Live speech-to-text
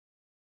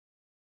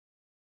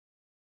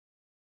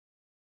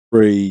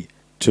3,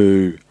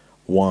 2,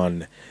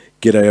 1.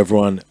 G'day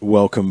everyone,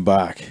 welcome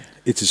back.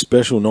 It's a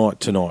special night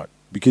tonight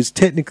because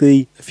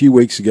technically a few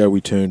weeks ago we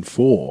turned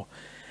 4.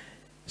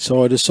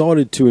 So I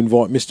decided to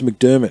invite Mr.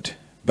 McDermott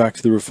back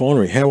to the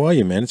refinery. How are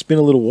you, man? It's been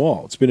a little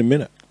while. It's been a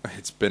minute.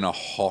 It's been a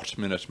hot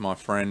minute, my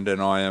friend,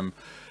 and I am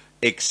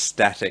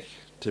ecstatic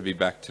to be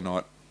back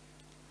tonight.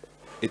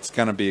 It's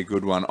going to be a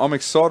good one. I'm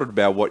excited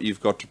about what you've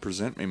got to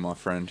present me, my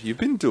friend. You've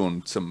been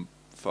doing some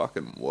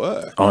fucking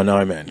work. I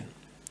know, man.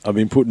 I've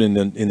been putting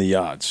in the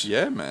yards.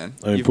 Yeah, man.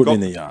 I've been putting in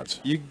the yards.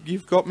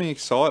 You've got me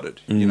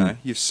excited. You know,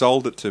 you've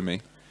sold it to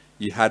me.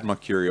 You had my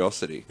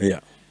curiosity.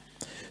 Yeah.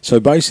 So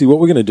basically what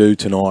we're going to do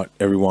tonight,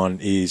 everyone,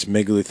 is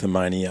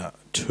Megalithamania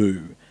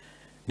II.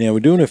 Now,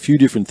 we're doing a few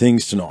different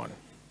things tonight.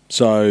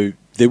 So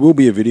there will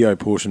be a video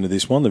portion of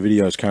this one. The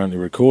video is currently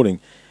recording.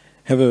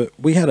 However,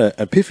 we had an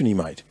epiphany,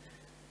 mate.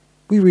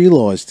 We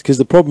realised, because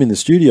the problem in the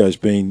studio has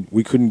been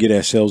we couldn't get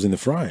ourselves in the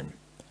frame.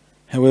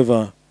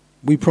 However,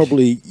 you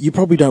probably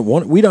don't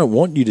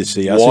want you to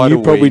see us, and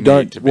you probably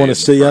don't want to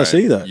see us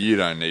either. You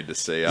don't need to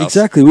see us.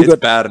 Exactly. It's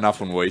bad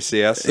enough when we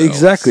see ourselves.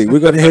 Exactly.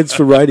 We've got heads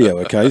for radio,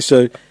 okay?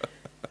 So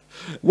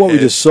what we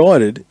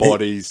decided...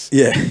 Bodies.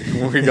 Yeah.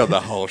 We got the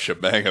whole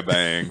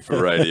shebang-a-bang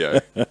for radio.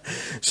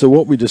 So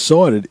what we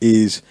decided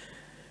is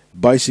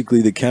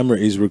basically the camera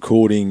is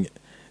recording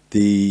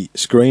the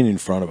screen in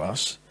front of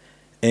us,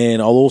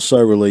 and I'll also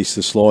release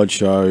the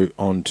slideshow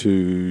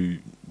onto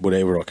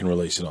whatever I can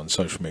release it on,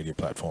 social media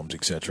platforms,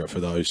 etc.,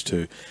 for those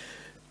to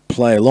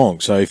play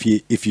along. So if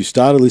you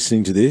started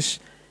listening to this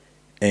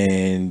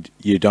and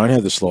you don't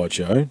have the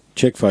slideshow,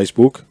 check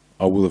Facebook.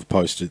 I will have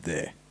posted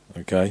there.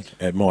 Okay,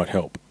 it might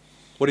help.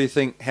 What do you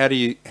think? How do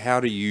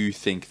you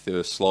think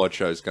the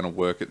slideshow is going to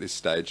work at this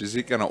stage? Is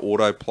it going to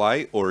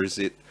autoplay, or is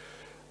it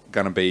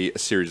going to be a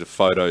series of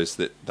photos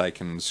that they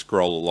can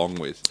scroll along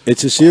with?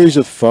 It's a series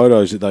of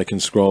photos that they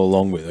can scroll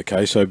along with,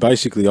 okay? So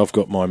basically I've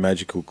got my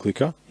magical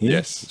clicker here.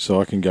 Yes.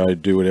 So I can go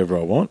do whatever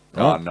I want.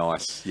 Right? Oh,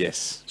 nice.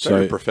 Yes.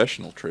 Very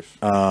professional, Triff.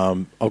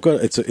 I've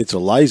got it's a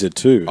laser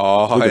too.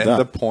 Oh, look at and that.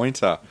 the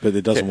pointer. But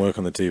it doesn't work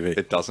on the TV.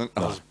 It doesn't?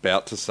 No. I was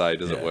about to say,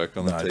 does it work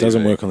on the TV? No, it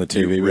doesn't work on the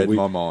TV. You read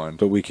my mind.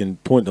 But we can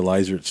point the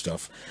laser at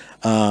stuff.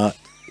 But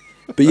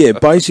yeah,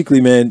 basically,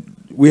 man,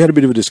 we had a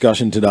bit of a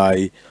discussion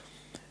today.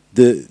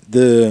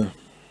 The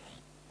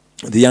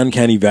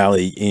uncanny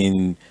valley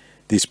in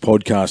this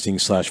podcasting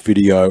 /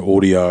 video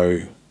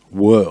audio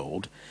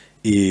world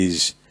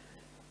is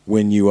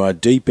when you are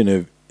deep in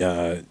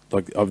a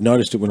like I've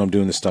noticed it when I'm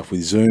doing the stuff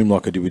with Zoom,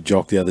 like I did with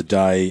Jock the other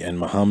day and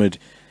Muhammad.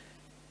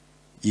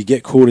 You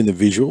get caught in the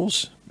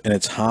visuals, and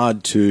it's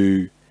hard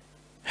to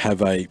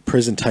have a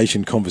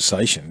presentation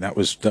conversation. That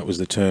was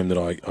the term that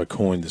I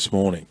coined this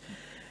morning,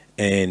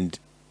 and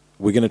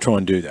we're going to try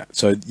and do that.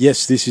 So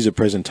yes, this is a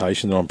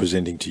presentation that I'm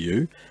presenting to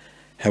you.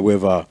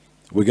 However,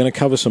 we're going to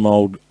cover some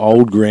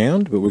old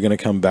ground, but we're going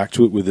to come back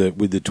to it with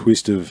the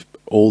twist of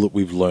all that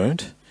we've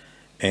learnt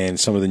and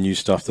some of the new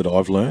stuff that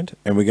I've learned.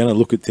 And we're going to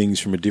look at things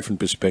from a different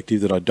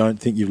perspective that I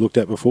don't think you've looked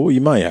at before. You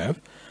may have.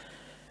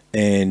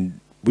 And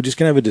we're just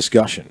going to have a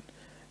discussion.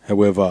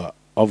 However,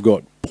 I've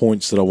got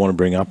points that I want to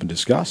bring up and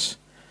discuss.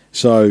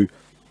 So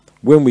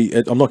I'm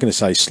not going to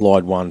say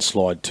slide 1,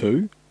 slide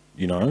 2,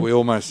 you know. We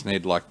almost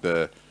need like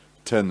the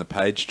turn the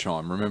page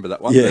chime. Remember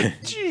that one? Yeah.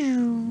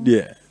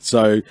 Yeah.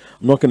 So I'm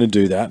not going to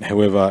do that.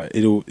 However,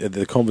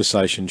 the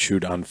conversation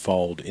should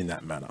unfold in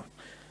that manner.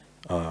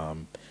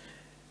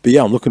 But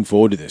yeah, I'm looking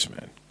forward to this,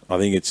 man. I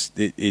think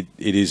it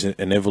is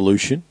an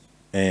evolution,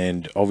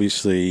 and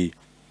obviously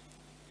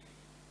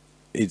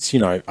it's, you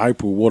know,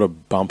 April. What a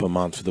bumper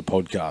month for the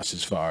podcast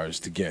as far as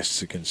the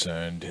guests are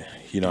concerned.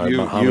 You know,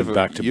 Muhammad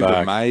back to back. You've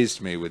amazed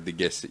me with the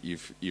guests that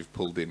you've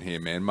pulled in here,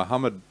 man.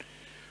 Muhammad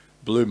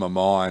blew my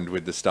mind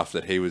with the stuff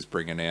that he was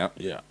bringing out.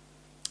 Yeah.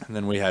 And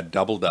then we had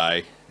Double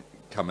Day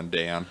coming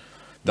down,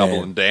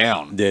 doubling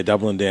down. Yeah,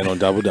 doubling down on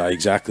Double Day,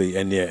 exactly.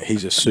 And yeah,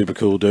 he's a super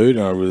cool dude,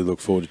 and I really look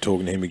forward to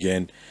talking to him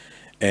again.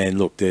 And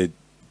look,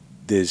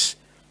 there's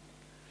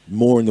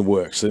more in the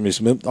works.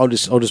 I'll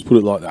just put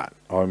it like that.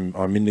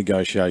 I'm in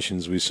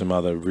negotiations with some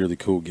other really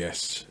cool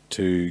guests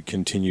to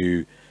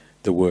continue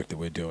the work that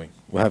we're doing.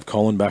 We'll have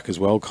Colin back as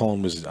well.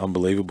 Colin was an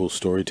unbelievable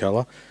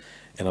storyteller,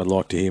 and I'd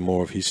like to hear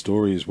more of his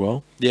story as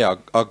well. Yeah,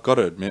 I've got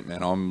to admit,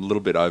 man, I'm a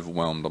little bit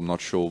overwhelmed. I'm not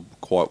sure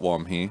quite why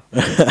I'm here.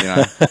 You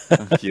know,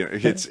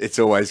 it's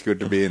always good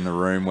to be in the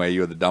room where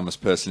you're the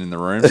dumbest person in the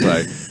room.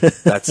 So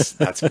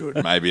that's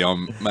good. Maybe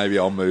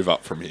I'll move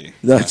up from here.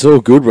 That's all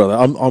good, brother.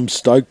 I'm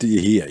stoked that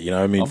you're here. You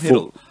know, I mean,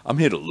 I'm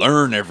here to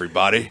learn,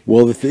 everybody.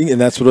 Well,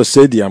 and that's what I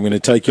said to you. I'm going to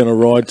take you on a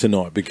ride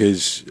tonight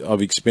because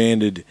I've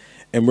expanded,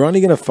 and we're only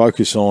going to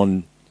focus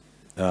on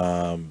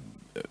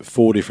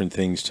 4 different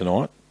things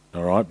tonight.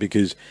 All right,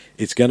 because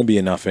it's going to be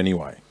enough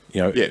anyway.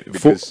 You know, yeah,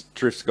 because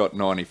Triff's got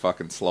 90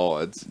 fucking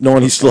slides.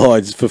 90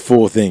 slides for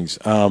 4 things.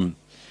 So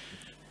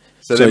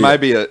there may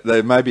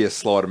be a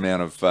slight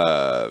amount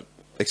of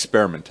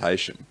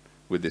experimentation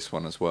with this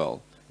one as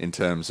well, in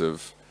terms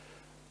of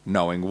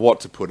knowing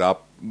what to put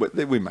up.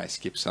 We may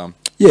skip some.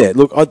 Yeah,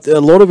 look,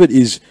 a lot of it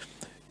is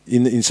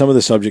in some of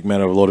the subject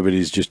matter, a lot of it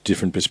is just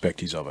different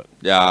perspectives of it.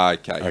 Yeah,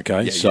 okay.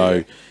 Okay, Yeah, so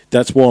yeah.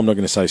 that's why I'm not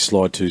going to say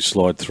slide 2,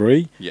 slide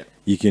 3. Yeah.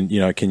 You can,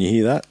 can you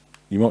hear that?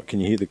 Can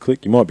you hear the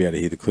click? You might be able to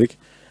hear the click,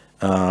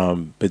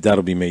 but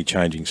that'll be me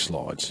changing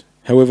slides.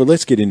 However,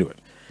 let's get into it.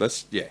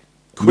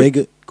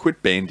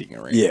 Quit banding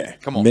around. Yeah,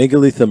 Come on.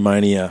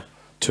 Megalithamania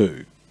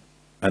II,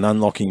 and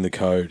unlocking the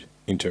code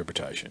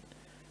interpretation.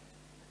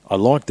 I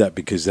like that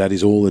because that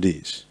is all it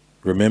is.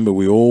 Remember,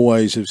 we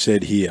always have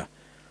said here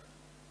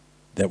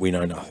that we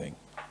know nothing.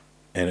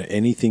 And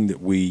anything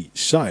that we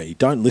say,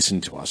 don't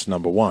listen to us,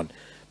 number one.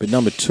 But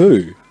number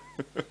two,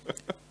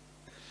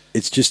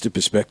 it's just a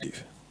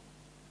perspective,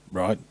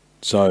 right?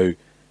 So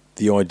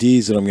the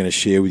ideas that I'm going to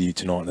share with you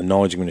tonight, the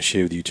knowledge I'm going to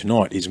share with you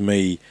tonight, is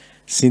me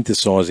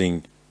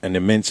synthesizing an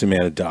immense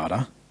amount of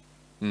data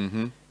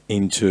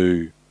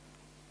into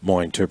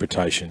my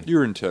interpretation.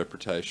 Your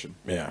interpretation.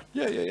 Yeah.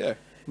 Yeah.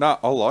 No,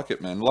 I like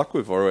it, man. Like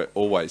we've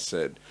always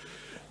said,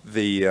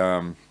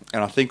 and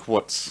I think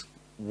what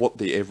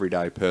the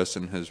everyday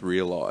person has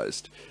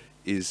realised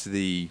is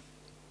the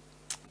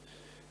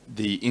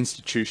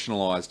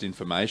institutionalised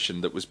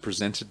information that was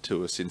presented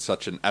to us in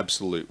such an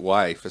absolute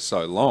way for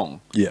so long.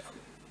 Yeah.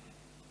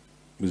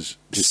 Was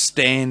just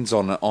stands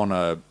on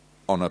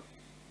a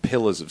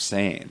pillars of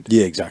sand.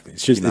 Yeah, exactly.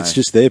 It's just it's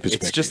just their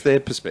perspective. It's just their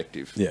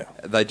perspective. Yeah.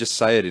 They just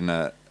say it in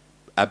a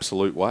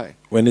absolute way.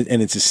 And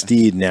it's a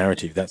steered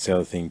narrative. That's the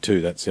other thing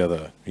too. That's the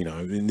other,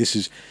 and this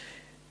is,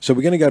 so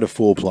we're going to go to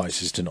 4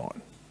 places tonight.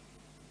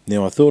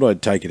 Now, I thought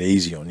I'd take it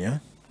easy on you.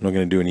 I'm not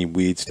going to do any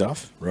weird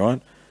stuff,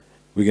 right?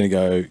 We're going to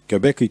go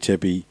Göbekli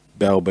Tepe,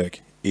 Baalbek,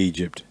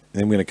 Egypt,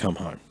 and then we're going to come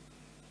home.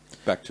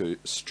 Back to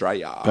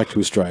Australia.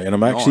 And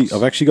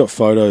I've actually got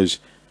photos.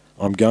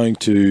 I'm going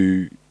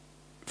to,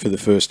 for the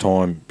first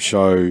time,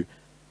 show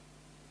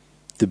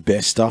the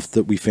best stuff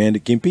that we found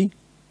at Gympie.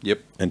 Yep.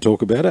 And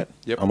talk about it.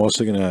 Yep. I'm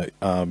also going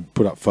to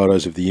put up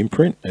photos of the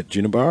imprint at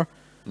Jinnabara.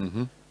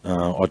 Mm-hmm.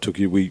 I took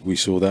you. We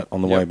saw that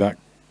on the way back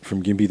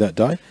from Gympie that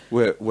day.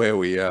 Where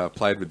we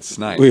played with the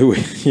snake.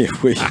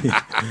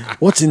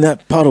 What's in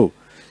that puddle?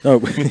 No,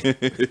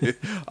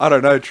 I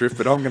don't know, Triff,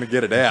 but I'm going to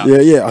get it out.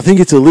 Yeah. I think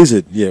it's a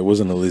lizard. Yeah, it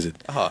wasn't a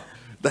lizard. Oh,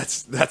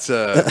 that's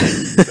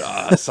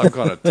a some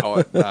kind of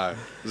tiger. No,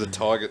 it was a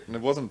tiger.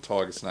 It wasn't a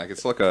tiger snake.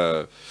 It's like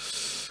a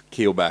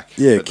keelback.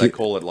 Yeah, but they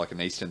call it like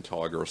an eastern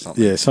tiger or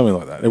something. Yeah, something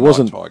like that. It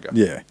wasn't tiger.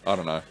 Yeah, I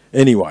don't know.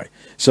 Anyway,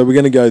 so we're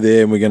going to go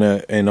there,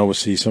 and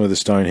obviously some of the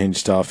Stonehenge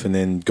stuff, and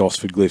then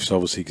Gosford glyphs,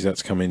 obviously, because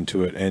that's come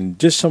into it, and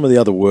just some of the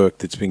other work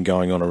that's been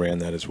going on around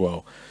that as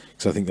well,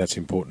 because I think that's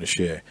important to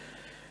share.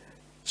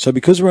 So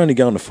because we're only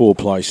going to 4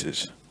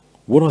 places,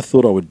 what I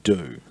thought I would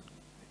do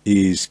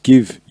is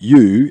give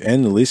you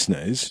and the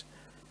listeners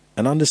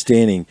an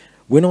understanding.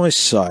 When I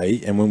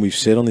say, and when we've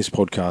said on this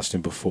podcast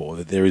and before,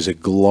 that there is a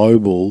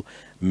global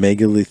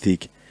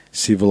megalithic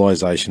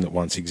civilization that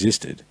once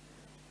existed,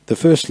 the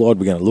first slide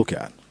we're going to look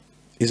at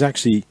is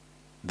actually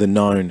the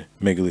known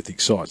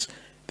megalithic sites,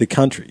 the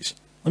countries.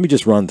 Let me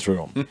just run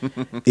through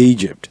them.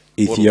 Egypt,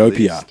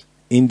 Ethiopia,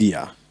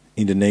 India,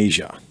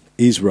 Indonesia,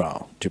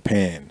 Israel,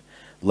 Japan,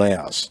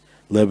 Laos,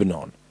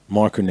 Lebanon,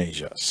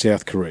 Micronesia,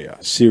 South Korea,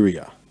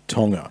 Syria,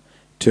 Tonga,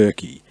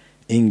 Turkey,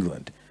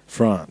 England,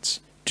 France,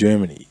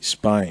 Germany,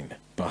 Spain,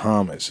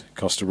 Bahamas,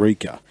 Costa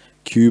Rica,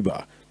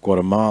 Cuba,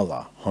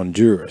 Guatemala,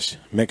 Honduras,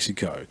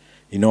 Mexico,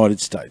 United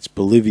States,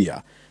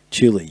 Bolivia,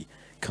 Chile,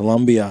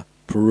 Colombia,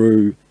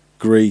 Peru,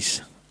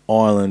 Greece,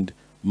 Ireland,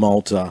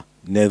 Malta,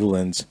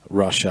 Netherlands,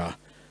 Russia,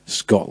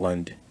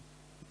 Scotland,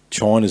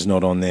 China's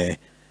not on there,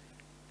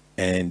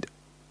 and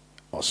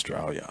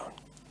Australia.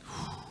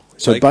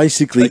 So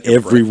basically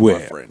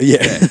everywhere.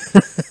 Yeah.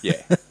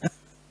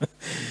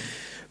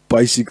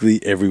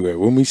 Basically everywhere.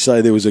 When we say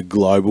there was a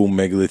global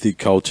megalithic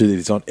culture,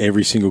 it's on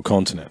every single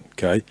continent,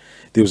 okay?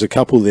 There was a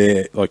couple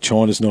there, like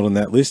China's not on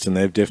that list, and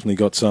they've definitely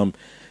got some.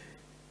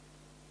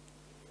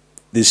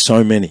 There's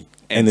so many.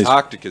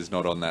 Antarctica's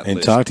not on that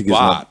list. Antarctica's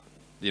not.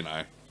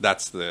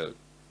 That's the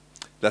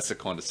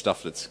kind of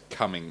stuff that's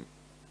coming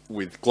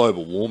with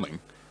global warming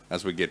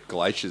as we get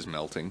glaciers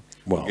melting.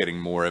 We're getting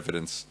more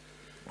evidence.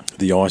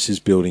 The ice is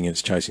building and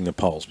it's chasing the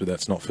poles, but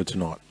that's not for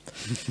tonight.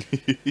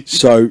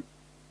 So,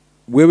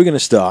 where we're going to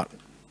start,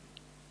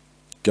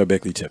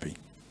 Göbekli Tepe.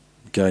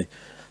 Okay.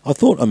 I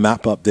thought a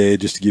map up there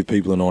just to give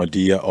people an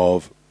idea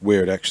of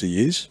where it actually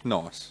is.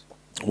 Nice.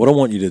 What I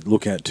want you to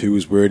look at too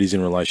is where it is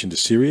in relation to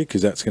Syria,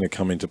 because that's going to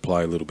come into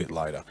play a little bit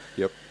later.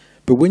 Yep.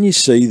 But when you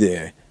see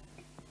there,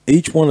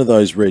 each one of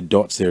those red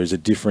dots there is a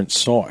different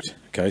site.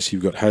 Okay, so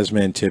you've got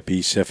Hasman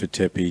Tepe, Sefer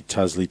Tepe,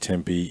 Tazli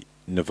Tepe,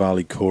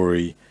 Navali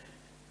Kori,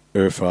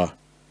 Urfa,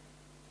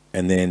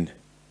 and then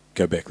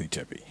Göbekli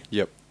Tepe.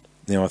 Yep.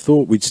 Now I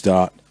thought we'd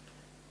start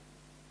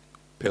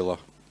Pillar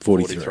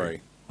 43.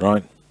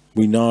 Right?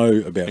 We know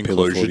about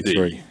Pillar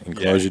 43,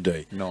 Enclosure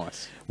D.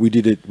 Nice. We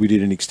did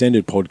an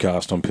extended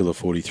podcast on Pillar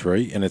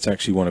 43, and it's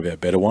actually one of our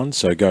better ones,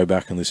 so go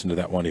back and listen to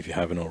that one if you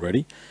haven't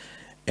already.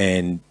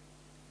 And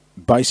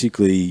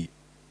basically,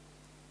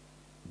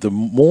 the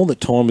more that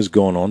time has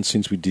gone on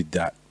since we did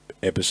that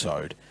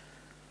episode,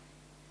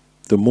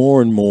 the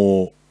more and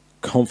more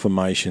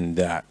confirmation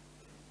that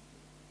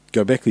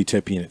Göbekli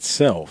Tepe in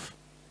itself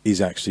is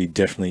actually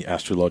definitely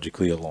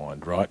astrologically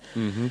aligned, right?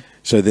 Mm-hmm.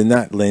 So then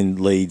that then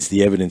leads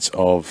the evidence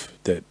of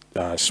that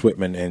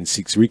Sweatman and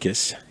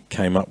Sixricus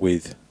came up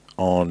with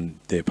on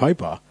their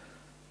paper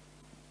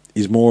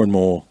is more and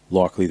more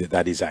likely that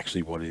that is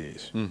actually what it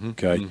is. Mm-hmm.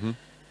 Okay? Mm-hmm.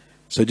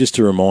 So just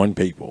to remind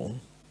people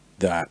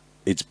that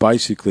it's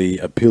basically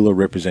a pillar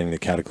representing the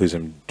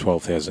cataclysm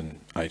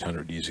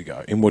 12,800 years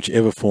ago, in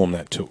whichever form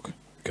that took,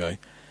 okay?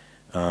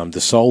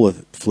 The solar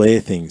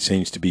flare thing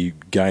seems to be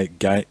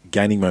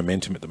gaining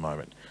momentum at the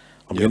moment.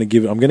 I'm going to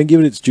give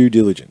it its due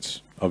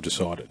diligence. I've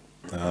decided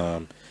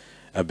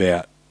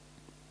about.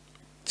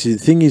 See, the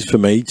thing is for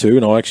me too,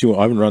 and I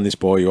haven't run this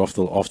by you off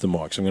the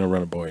mic, so I'm going to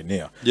run it by you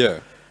now. Yeah.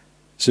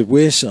 So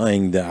we're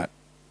saying that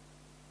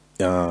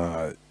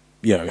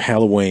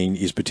Halloween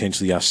is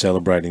potentially us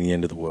celebrating the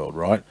end of the world,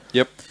 right?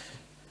 Yep.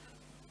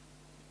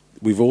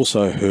 We've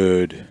also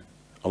heard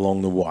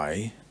along the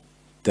way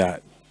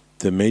that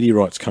the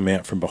meteorites come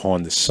out from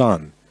behind the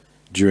sun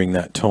during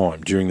that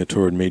time, during the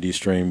Taurid meteor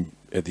stream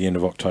at the end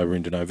of October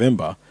into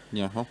November.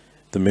 Yeah.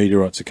 The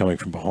meteorites are coming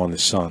from behind the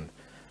sun.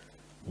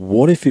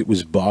 What if it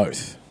was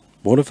both?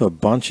 What if a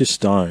bunch of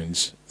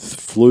stones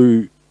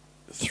flew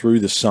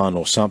through the sun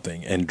or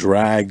something and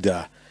dragged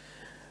a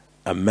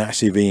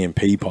massive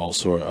EMP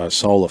pulse or a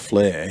solar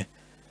flare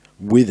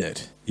with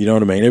it? You know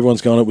what I mean?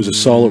 Everyone's going, it was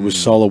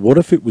solar. What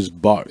if it was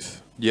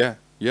both? Yeah.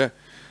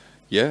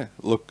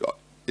 Look,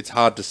 it's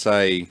hard to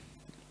say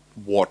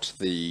what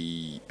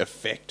the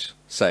effect,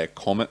 say, a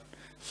comet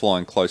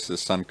flying close to the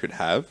sun could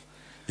have.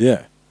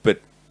 Yeah. But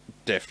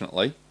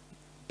definitely,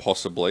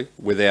 possibly,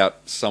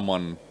 without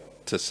someone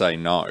to say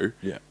no.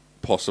 Yeah.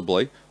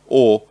 Possibly.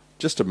 Or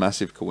just a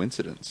massive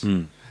coincidence.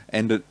 Mm.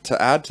 And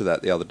to add to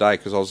that the other day,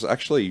 because I was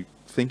actually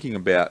thinking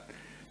about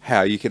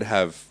how you could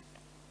have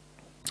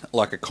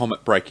like a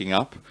comet breaking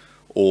up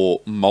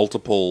or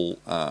multiple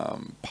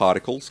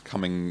particles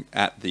coming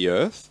at the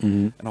Earth.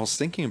 Mm-hmm. And I was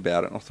thinking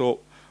about it and I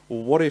thought,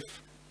 well, what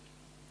if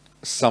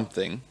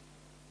something,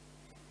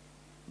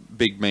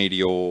 big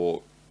meteor,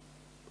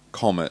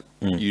 comet,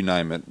 you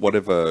name it,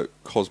 whatever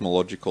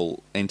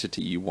cosmological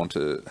entity you want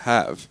to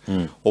have,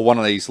 or one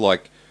of these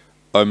like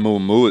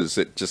Oumuamuas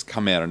that just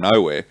come out of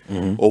nowhere,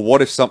 or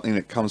what if something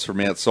that comes from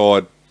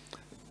outside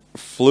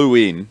flew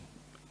in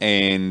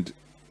and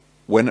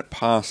when it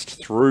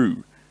passed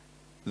through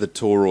the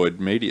toroid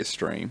meteor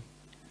stream,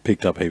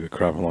 picked up a heap of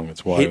crap along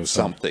its way. hit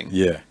something.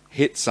 Yeah.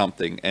 Hit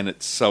something, and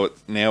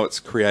now it's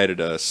created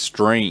a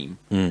stream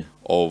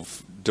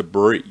of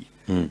debris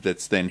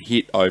that's then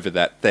hit over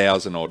that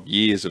 1,000-odd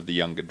years of the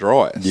Younger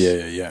Dryas.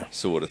 Yeah.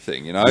 Sort of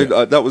thing, you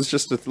know. That was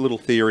just a little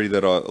theory a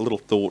little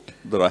thought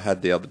that I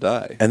had the other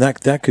day. And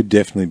that could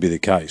definitely be the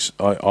case.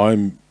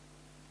 Obviously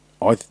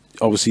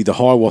the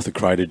Hiawatha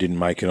crater didn't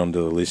make it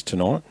onto the list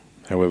tonight.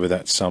 However,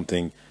 that's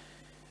something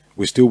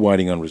we're still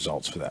waiting on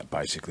results for that.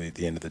 Basically, at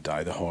the end of the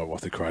day, the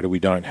Hiawatha crater, we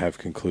don't have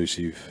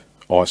conclusive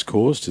ice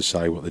cores to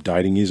say what the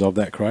dating is of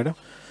that crater.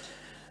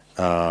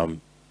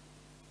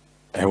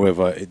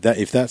 However,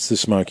 if that's the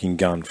smoking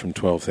gun from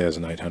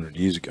 12,800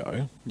 years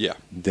ago,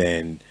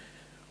 then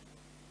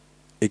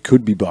it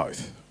could be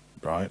both,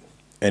 right?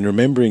 And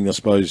remembering, I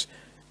suppose,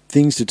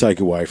 things to take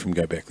away from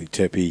Göbekli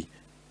Tepe,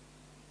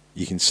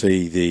 you can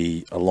see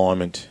the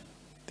alignment,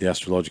 the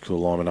astrological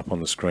alignment up on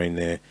the screen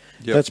there.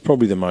 Yep. That's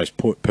probably the most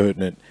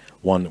pertinent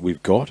one that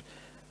we've got.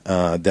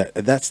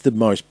 That's the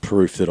most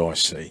proof that I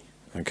see,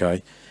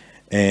 okay?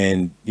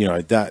 And, you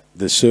know, that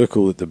the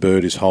circle that the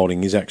bird is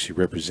holding is actually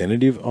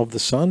representative of the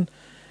sun.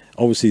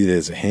 Obviously,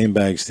 there's the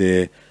handbags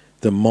there,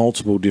 the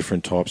multiple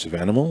different types of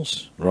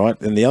animals, right?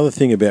 And the other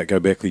thing about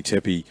Göbekli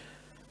Tepe,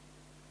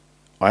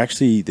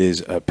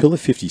 there's Pillar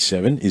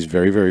 57 is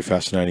very, very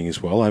fascinating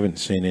as well. I haven't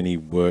seen any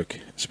work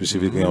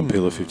specifically on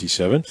Pillar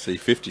 57. See,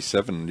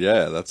 57,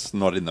 that's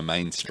not in the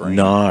mainstream.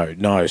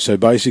 No. So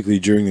basically,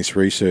 during this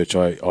research,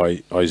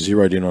 I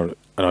zeroed in on it,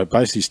 and I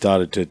basically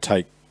started to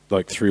take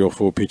like 3 or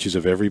 4 pictures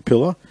of every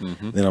pillar.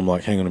 Then I'm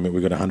like, hang on a minute,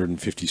 we've got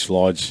 150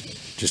 slides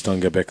just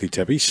on Göbekli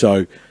Tepe.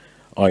 So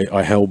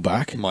I held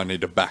back. Might need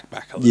to back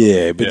a little.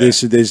 Yeah, but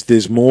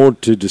there's more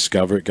to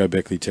discover at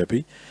Göbekli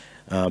Tepe.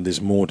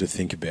 There's more to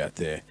think about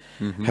there.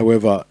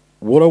 However,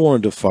 what I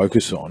wanted to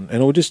focus on,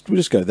 and we'll just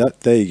go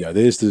that. There you go.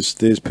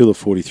 There's Pillar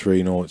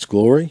 43 in all its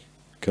glory.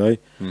 Okay,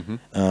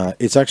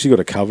 it's actually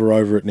got a cover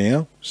over it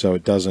now, so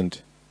it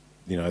doesn't.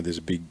 You know, there's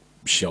a big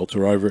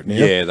shelter over it now.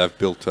 Yeah, they've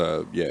built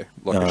a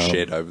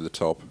shed over the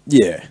top.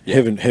 Yeah.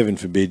 Heaven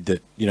forbid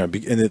that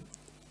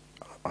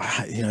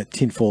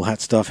tinfoil hat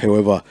stuff.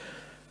 However,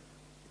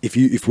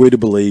 if we're to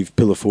believe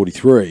Pillar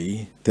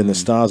 43, then the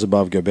stars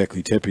above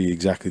Göbekli Tepe are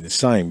exactly the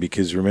same,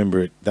 because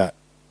remember that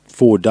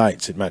 4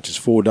 dates, it matches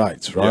 4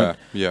 dates, right?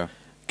 Yeah.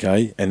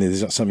 Okay, and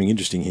there's something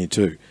interesting here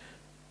too.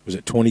 Was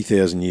it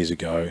 20,000 years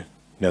ago?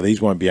 Now,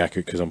 these won't be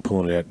accurate because I'm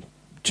pulling it out.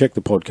 Check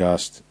the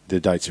podcast, the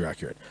dates are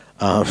accurate.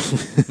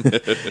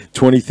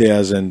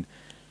 20,000,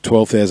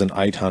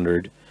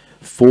 12,800,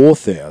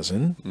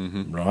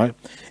 4,000, right?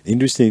 The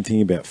interesting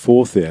thing about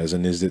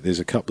 4,000 is that there's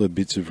a couple of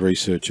bits of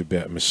research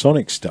about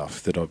Masonic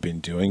stuff that I've been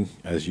doing,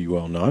 as you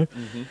well know.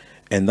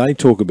 And they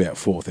talk about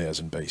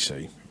 4000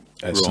 BC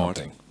as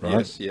something, right?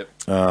 Yes, yep.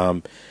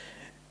 And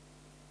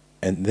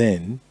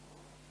then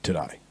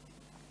today,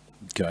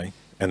 okay?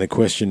 And the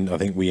question I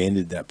think we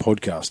ended that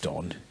podcast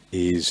on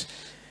is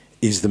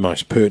the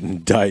most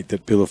pertinent date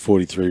that Pillar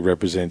 43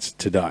 represents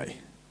today?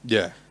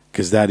 Yeah.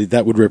 Because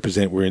that would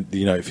represent we're in,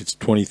 if it's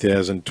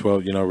 20,000,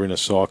 12, we're in a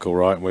cycle,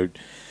 right? And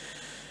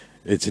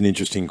it's an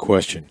interesting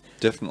question.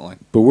 Definitely.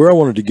 But where I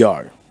wanted to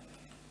go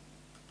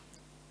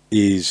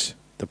is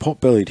the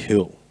pot-bellied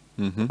hill.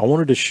 Mm-hmm. I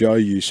wanted to show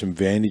you some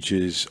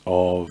vantages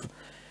of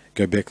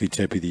Göbekli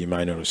Tepe that you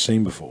may not have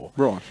seen before.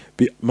 Right.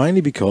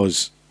 Mainly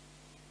because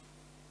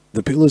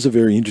the pillars are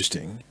very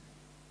interesting.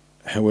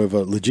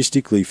 However,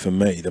 logistically for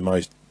me,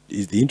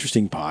 the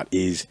interesting part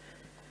is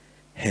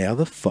how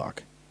the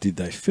fuck did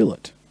they fill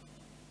it?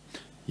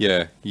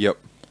 Yeah, yep.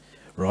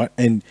 Right?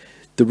 And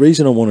the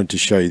reason I wanted to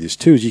show you this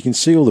too is you can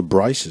see all the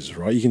braces,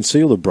 right? You can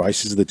see all the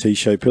braces of the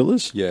T-shaped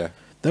pillars. Yeah.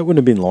 That wouldn't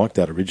have been like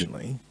that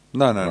originally.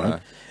 No. No,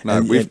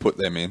 And we've put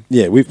them in.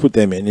 Yeah, we've put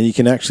them in. And you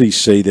can actually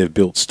see they've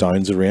built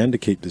stones around to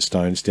keep the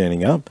stones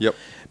standing up. Yep.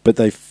 But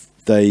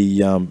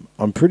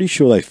I'm pretty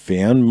sure they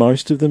found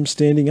most of them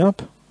standing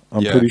up.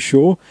 I'm Yeah. pretty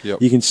sure.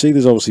 Yep. You can see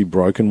there's obviously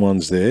broken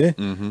ones there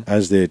Mm-hmm.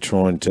 as they're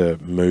trying to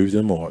move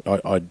them.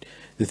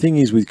 The thing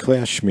is, with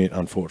Klaus Schmidt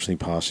unfortunately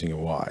passing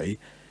away,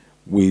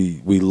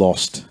 we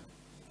lost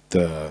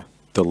the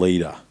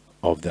leader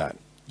of that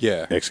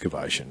Yeah.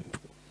 excavation.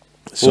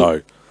 So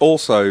Well,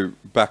 also,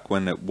 back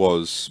when it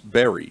was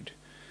buried,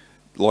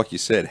 like you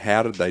said,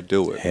 how did they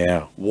do it?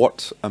 How?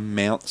 What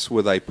amounts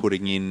were they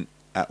putting in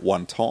at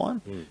one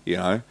time?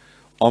 Mm.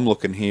 I'm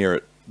looking here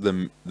at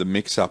the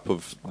mix-up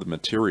of the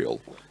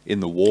material in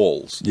the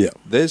walls. Yeah.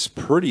 There's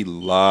pretty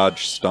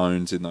large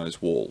stones in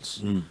those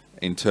walls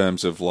in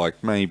terms of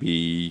like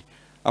maybe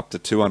up to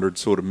 200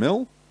 sort of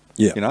mil.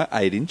 Yeah.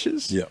 8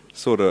 inches. Yeah.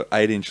 Sort of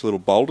 8-inch little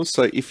boulders.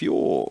 So if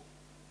you're,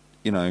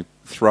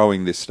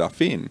 throwing this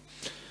stuff in,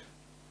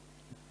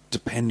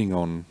 depending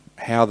on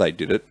how they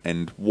did it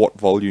and what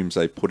volumes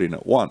they put in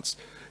at once,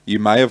 you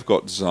may have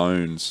got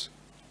zones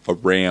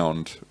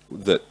around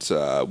that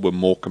were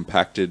more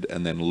compacted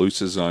and then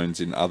looser zones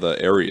in other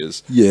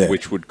areas, Yeah.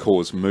 which would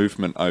cause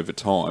movement over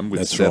time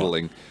with That's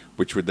settling,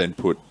 which would then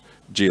put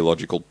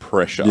geological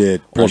pressure. Yeah,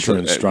 pressure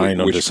and onto-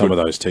 strain onto which some of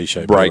would those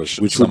T-shaped break pillars,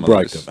 which some would of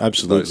break those- them,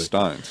 absolutely. those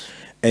stones.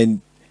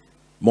 And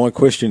my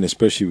question,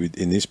 especially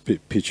in this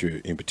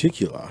picture in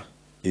particular,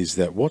 is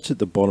that what's at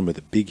the bottom of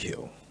the big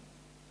hill?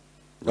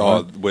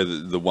 Oh, where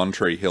the One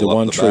Tree Hill The up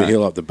one the tree back.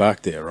 hill up the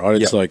back there, right?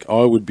 It's Yep. like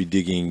I would be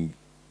digging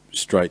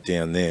straight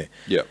down there.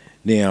 Yep.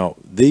 Now,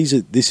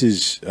 this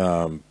is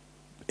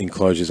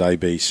enclosures A,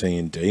 B, C,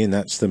 and D, and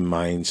that's the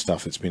main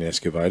stuff that's been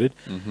excavated.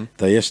 Mm-hmm.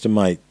 They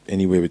estimate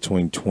anywhere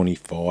between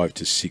 25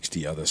 to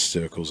 60 other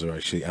circles are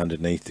actually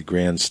underneath the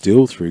ground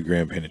still through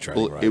ground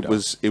penetrating Well, radar.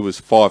 it was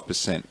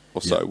 5%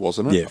 or so, Yeah.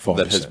 wasn't it? Yeah, 5%.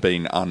 That has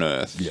been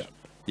unearthed. Yeah.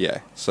 Yeah.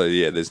 So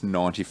there's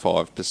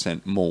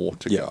 95% more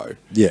to go.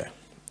 Yeah.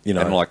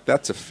 And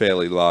that's a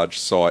fairly large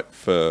site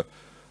for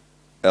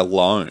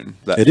alone.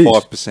 That It is.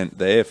 5%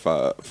 there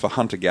for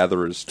hunter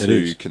gatherers It to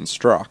is.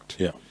 construct.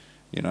 Yeah.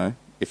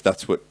 If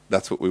that's what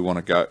we want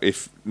to go.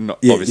 If not,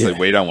 Yeah, obviously yeah.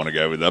 we don't want to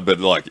go with that. But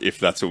if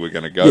that's what we're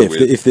going to go Yeah,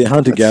 with, if they're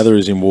hunter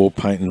gatherers in war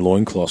paint and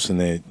loincloths and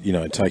they're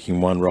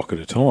taking one rock at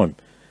a time.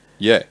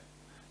 yeah,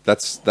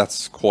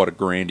 that's quite a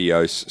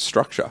grandiose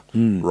structure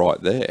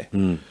right there.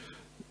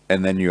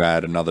 And then you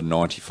add another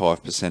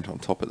 95% on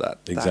top of that.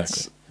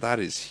 Exactly. That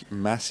is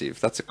massive.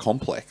 That's a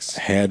complex.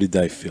 How did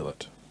they fill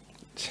it?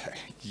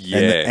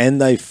 Yeah.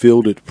 And they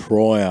filled it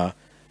prior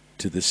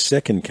to the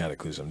second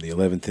cataclysm, the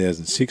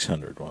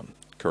 11,600 one.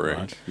 Correct.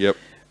 Right? Yep.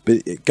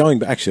 But going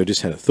back, actually, I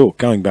just had a thought,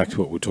 going back to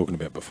what we were talking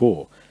about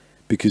before,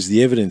 because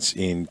the evidence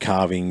in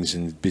carvings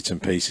and bits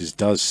and pieces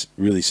does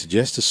really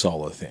suggest a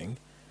solar thing.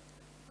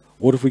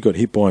 What if we got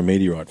hit by a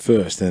meteorite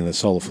first, then the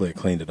solar flare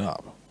cleaned it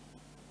up?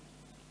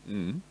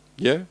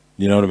 Yeah.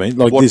 You know what I mean?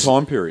 Like What this,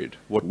 time period?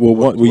 you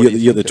do you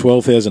get the think?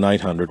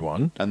 12,800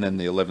 one, And then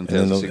the and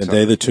 11,600.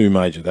 they're the two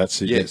major.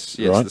 That's it. Yes,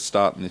 right? the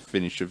start and the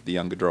finish of the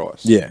Younger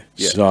Dryas. Yeah.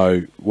 Yeah.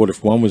 So what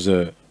if one was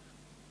a,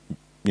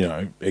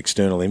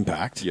 external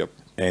impact, Yep.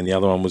 and the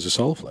other one was a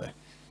solar flare?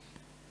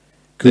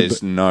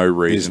 There's no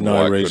reason There's why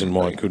no it reason couldn't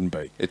why be. it couldn't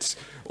be. It's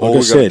Like all I we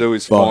got to said, do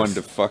is both. find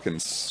a fucking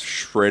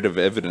shred of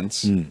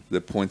evidence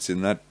that points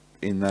in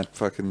that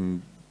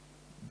fucking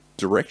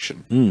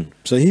direction.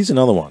 So here's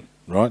another one,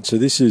 right? So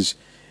this is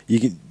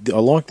I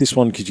like this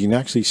one because you can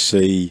actually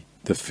see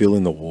the fill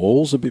in the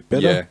walls a bit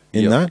better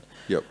in that.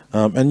 Yep.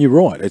 And you're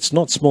right, it's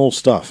not small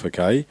stuff.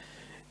 Okay,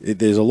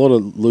 there's a lot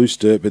of loose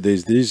dirt, but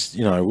there's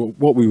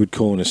what we would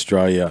call in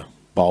Australia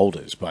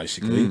boulders,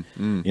 basically.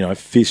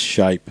 Fist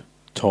shape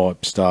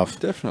type stuff.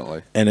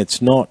 Definitely. And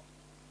it's not.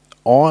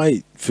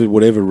 I, for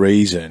whatever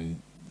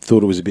reason,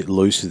 thought it was a bit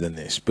looser than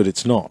this, but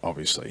it's not,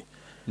 obviously.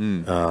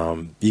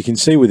 You can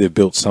see where they've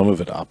built some of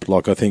it up.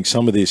 Like, I think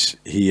some of this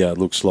here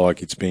looks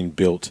like it's been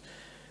built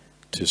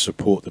to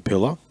support the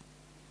pillar.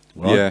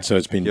 Right? Yeah. So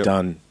it's been Yep.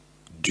 done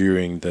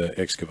during the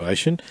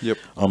excavation. Yep.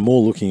 I'm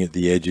more looking at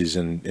the edges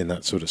and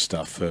that sort of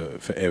stuff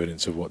for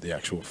evidence of what the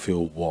actual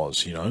fill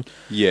was, you know.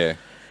 Yeah.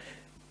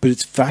 But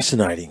it's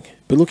fascinating.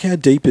 But look how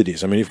deep it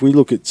is. I mean, if we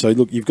look at, so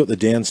look, you've got the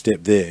down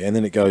step there, and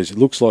then it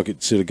looks like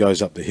it sort of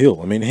goes up the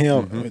hill. I mean,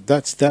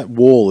 that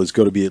wall has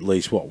got to be at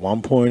least, what,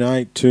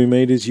 1.8, 2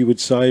 metres, you would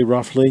say,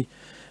 roughly?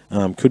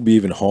 Could be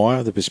even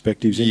higher. The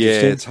perspective's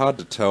interesting. Yeah, it's hard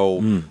to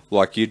tell.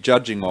 Like, you're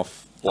judging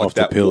off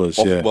the pillars,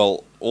 yeah.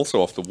 Well,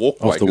 also off the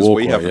walkway, because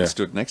we haven't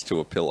stood next to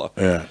a pillar.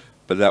 Yeah.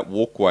 But that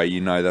walkway,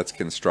 you know, that's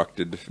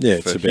constructed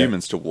for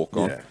humans to walk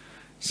on. Yeah.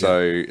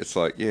 So it's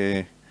like,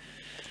 yeah.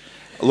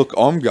 Look,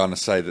 I'm going to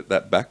say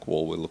that back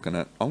wall we're looking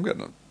at, I'm going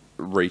to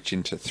reach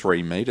into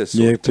 3 metres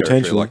sort of territory,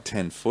 potentially. like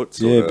 10 foot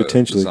sort of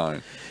potentially.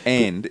 zone.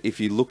 And if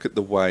you look at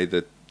the way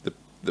that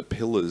the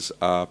pillars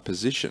are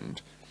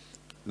positioned,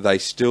 they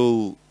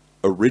still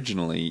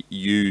originally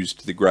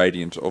used the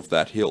gradient of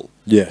that hill.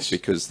 Yes.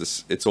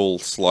 Because it's all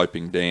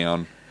sloping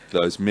down,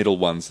 those middle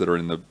ones that are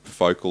in the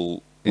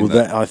focal...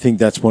 I think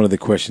that's one of the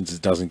questions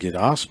that doesn't get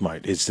asked,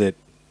 mate, is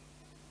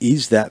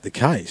that the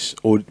case?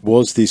 Or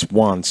was this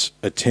once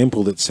a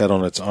temple that sat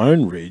on its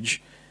own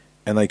ridge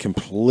and they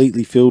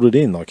completely filled it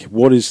in? Like,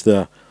 what is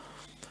the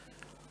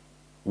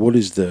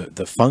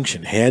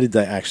function? How did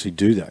they actually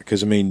do that?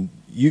 Because, I mean,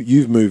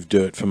 you've moved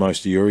dirt for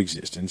most of your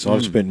existence.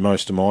 I've spent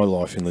most of my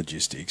life in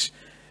logistics.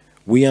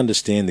 We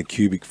understand the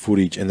cubic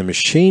footage and the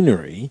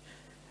machinery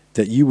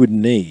that you would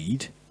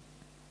need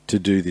to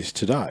do this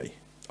today.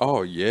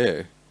 Oh,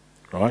 yeah.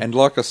 Right? And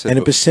like I said... And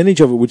a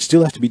percentage of it would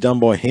still have to be done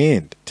by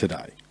hand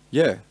today.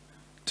 Yeah.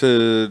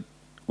 With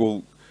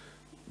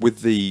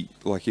the,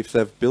 like, if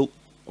they've built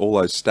all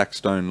those stack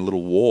stone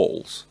little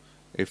walls,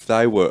 if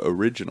they were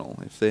original,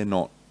 if they're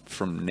not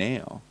from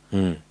now,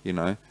 you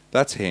know,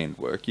 that's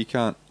handwork. You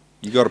got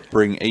to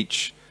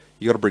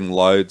bring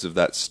loads of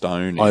that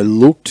stone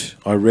in.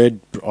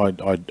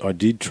 I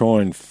did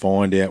try and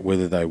find out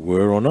whether they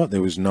were or not.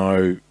 There was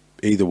no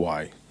either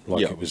way.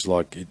 Like, it was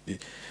like,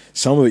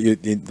 some of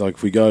it, like,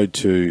 if we go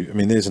to, I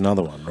mean, there's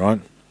another one,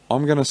 right?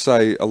 I'm going to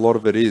say a lot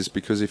of it is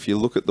because if you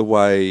look at the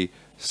way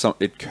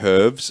it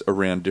curves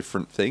around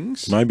different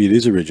things... Maybe it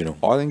is original.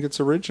 I think it's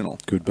original.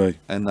 Could be.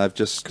 And they've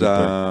just cleaned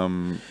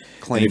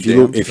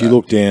down. If you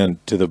look down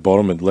to the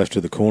bottom and left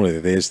of the corner,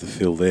 there's the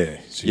fill there.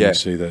 So you can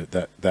see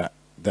that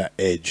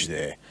edge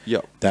there.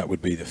 Yep. That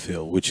would be the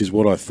fill, which is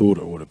what I thought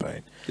it would have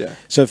been. Yeah.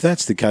 So if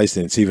that's the case,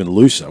 then it's even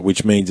looser,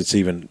 which means it's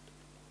even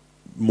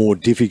more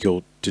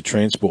difficult to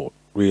transport,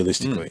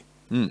 realistically.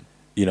 You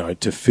know,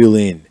 to fill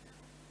in.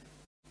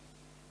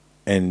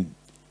 And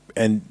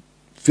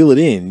fill it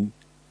in,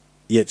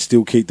 yet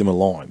still keep them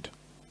aligned.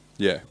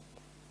 Yeah.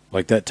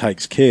 Like, that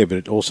takes care, but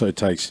it also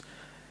takes,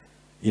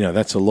 you know,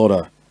 that's a lot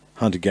of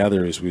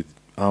hunter-gatherers with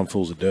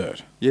armfuls of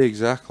dirt. Yeah,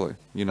 exactly.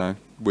 You know,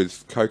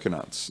 with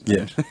coconuts.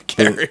 Yeah.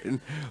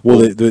 Carrying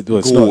it's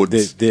gourds,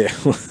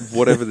 not,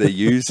 whatever they're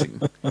using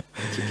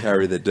to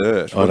carry the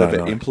dirt,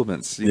 whatever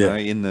implements, you know,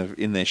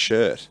 in their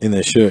shirt. In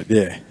their shirt,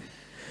 yeah.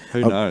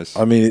 Who knows?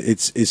 I mean,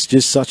 it's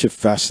just such a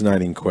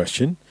fascinating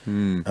question.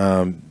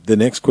 The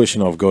next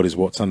question I've got is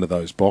what's under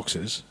those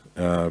boxes,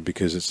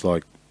 because it's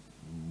like,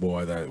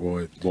 why are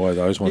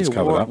those ones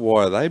covered up?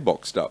 Why are they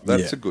boxed up?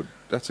 That's a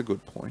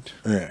good point.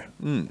 Yeah.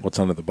 What's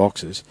under the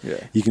boxes?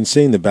 Yeah. You can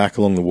see in the back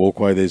along the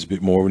walkway, there's a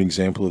bit more of an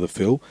example of the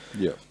fill.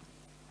 Yeah.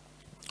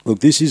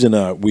 Look, this isn't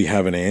a we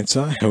have an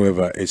answer.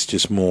 However, it's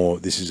just more.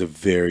 This is a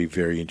very,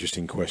 very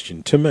interesting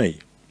question to me.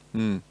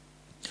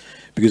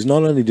 Because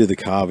not only do the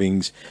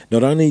carvings,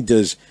 not only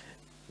does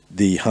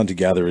the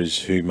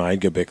hunter-gatherers who made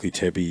Göbekli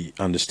Tepe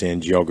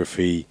understand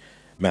geography,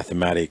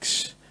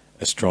 mathematics,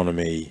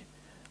 astronomy,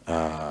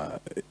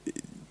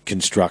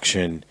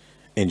 construction,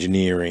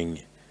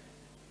 engineering,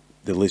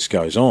 the list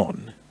goes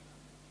on,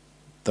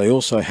 they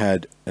also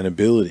had an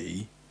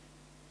ability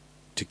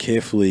to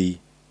carefully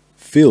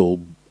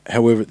fill.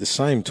 However, at the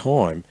same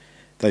time,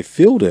 they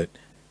filled it,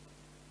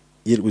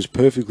 yet it was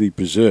perfectly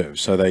preserved.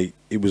 So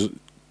it was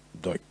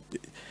like,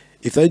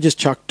 if they just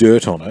chucked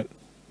dirt on it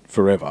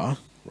forever,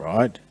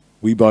 right,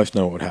 we both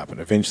know what would happen.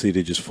 Eventually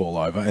it'd just fall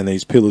over, and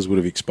these pillars would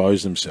have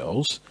exposed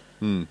themselves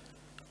a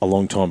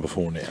long time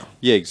before now.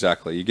 Yeah,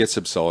 exactly. You get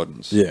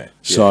subsidence. Yeah.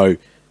 So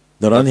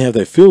not only have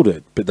they filled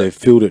it, but they've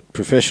filled it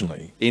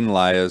professionally. In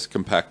layers,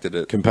 compacted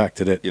it.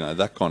 You know,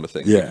 that kind of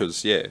thing. Yeah.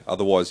 Because,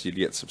 otherwise you'd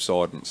get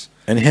subsidence.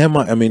 And how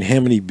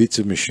many bits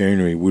of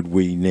machinery would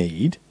we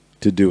need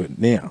to do it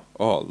now?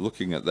 Oh,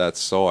 looking at that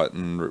site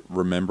and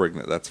remembering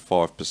that that's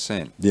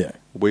 5%. Yeah.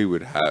 We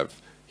would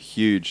have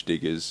huge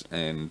diggers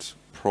and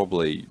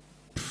probably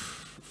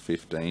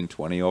 15,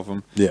 20 of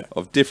them. Yeah.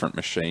 Of different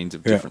machines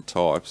of different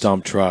types.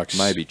 Dump trucks.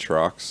 Maybe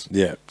trucks.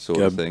 Yeah.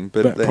 Sort of thing.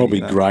 But then, probably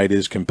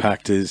graders,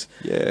 compactors.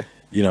 Yeah.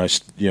 You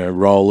know,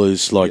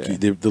 rollers, like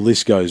the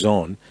list goes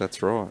on.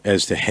 That's right.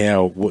 As to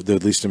what the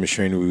list of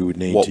machinery we would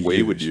need what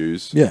we would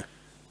use. Yeah.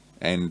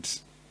 And,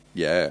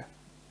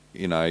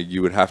 you know,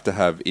 you would have to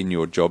have in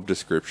your job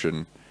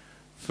description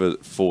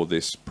for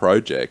this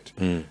project,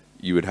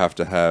 you would have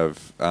to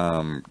have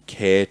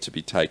care to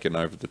be taken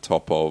over the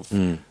top of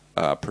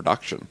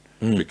production.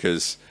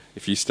 Because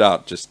if you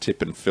start just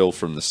tipping fill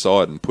from the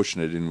side and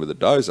pushing it in with a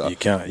dozer, you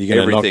can't. You're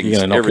going to knock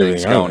everything's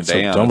everything going over.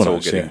 down.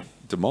 Dominoes, it's all getting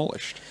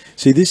demolished.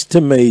 See, this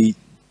to me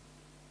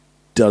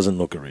doesn't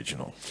look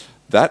original.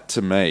 That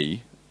to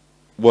me,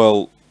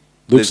 well,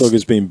 looks like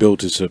it's been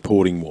built as a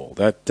supporting wall.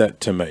 That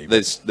to me.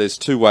 There's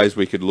two ways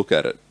we could look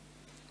at it.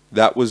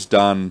 That was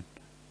done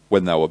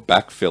when they were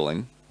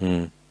backfilling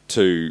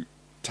to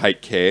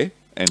take care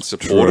and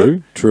support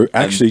it. True.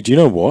 Actually, do you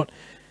know what?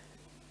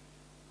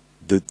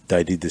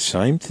 They did the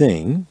same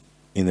thing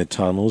in the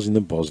tunnels in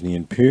the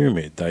Bosnian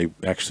pyramid. They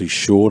actually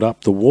shored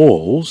up the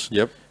walls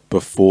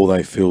before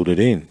they filled it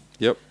in.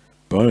 Yep.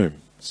 Boom.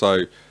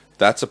 So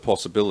that's a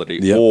possibility.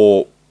 Yep.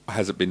 Or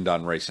has it been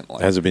done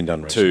recently? Has it been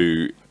done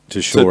recently?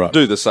 To shore up.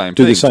 Do the same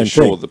thing. To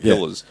shore the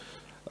pillars.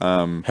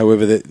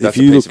 However, that's a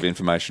piece of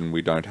information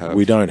we don't have.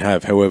 We don't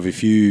have. However,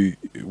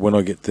 when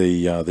I get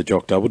the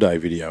Jock Doubleday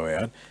video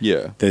out,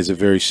 there's a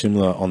very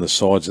similar on the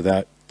sides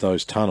of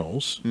those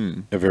tunnels,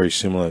 a very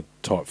similar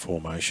type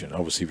formation.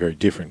 Obviously, very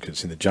different because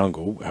it's in the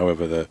jungle.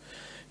 However,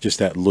 just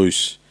that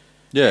loose,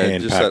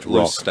 hand-packed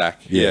rock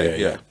stack.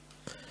 Yeah.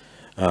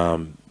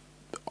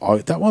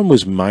 That one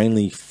was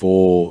mainly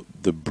for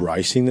the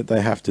bracing that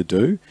they have to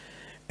do,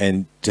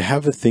 and to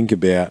have a think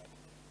about.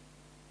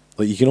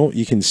 Like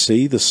you can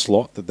see the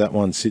slot that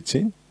one sits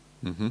in.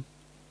 Mm-hmm.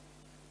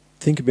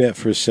 Think about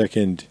for a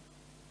second,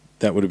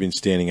 that would have been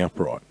standing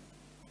upright.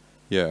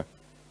 Yeah.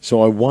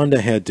 So I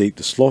wonder how deep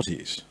the slot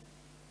is.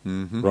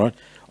 Mm-hmm. Right.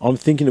 I'm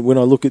thinking that when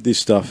I look at this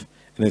stuff,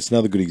 and it's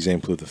another good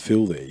example of the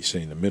fill there you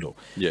see in the middle.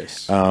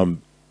 Yes.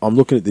 I'm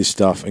looking at this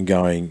stuff and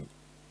going,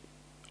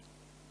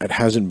 it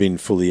hasn't been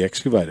fully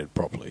excavated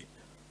properly.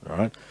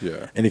 Right.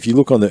 Yeah. And if you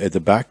look at the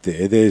back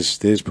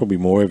there's probably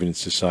more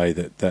evidence to say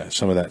that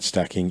some of that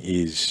stacking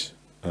is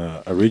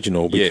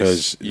original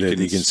because you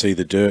can see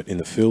the dirt in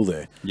the fill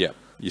there. Yeah.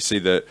 You see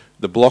the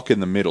block in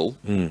the middle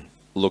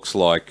looks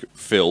like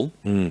fill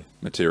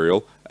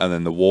material, and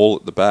then the wall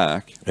at the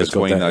back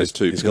between those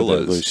two pillars,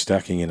 got that loose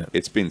stacking in it.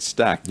 It's been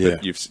stacked,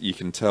 but you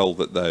can tell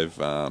that they've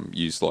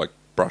used like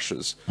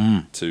brushes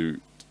to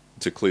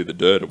clear the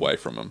dirt away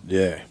from them.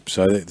 Yeah,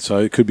 so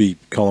it could be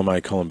column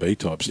A, column B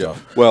type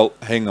stuff. Yeah. Well,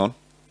 hang on.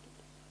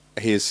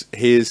 Here's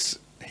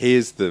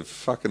the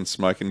fucking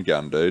smoking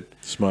gun, dude.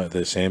 Smoke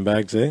the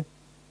sandbags there.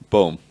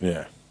 Boom.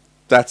 Yeah.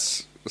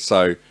 That's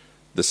so.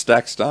 The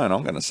stacked stone,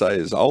 I'm going to say,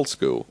 is old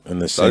school.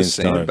 And those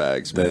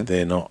sandbags, man,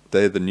 they're not.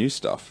 They're the new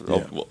stuff,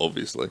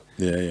 obviously.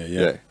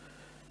 Yeah.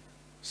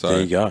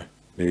 So there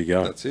you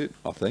go. That's it.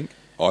 I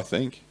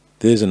think.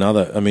 There's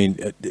another. I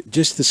mean,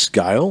 just the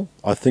scale.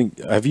 I think.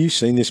 Have you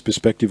seen this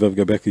perspective of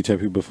Göbekli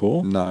Tepe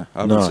before? No,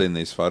 I haven't seen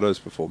these photos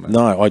before, man.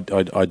 No,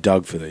 I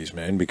dug for these,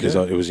 man, because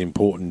it was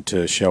important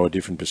to show a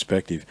different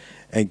perspective,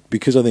 and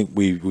because I think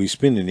we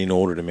spend an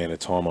inordinate amount of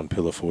time on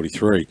Pillar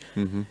 43.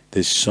 Mm-hmm.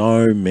 There's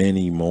so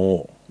many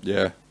more.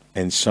 Yeah.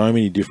 And so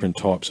many different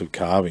types of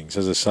carvings.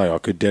 As I say, I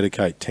could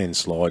dedicate 10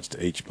 slides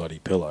to each bloody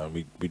pillar, and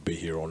we'd be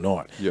here all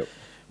night. Yep.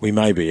 We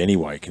may be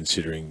anyway,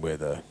 considering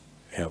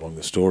how long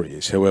the story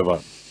is.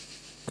 However.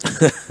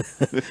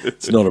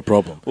 It's not a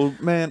problem. Well,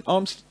 man,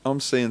 I'm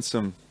seeing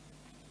some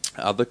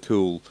other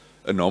cool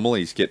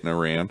anomalies getting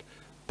around.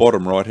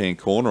 Bottom right-hand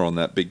corner on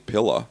that big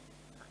pillar,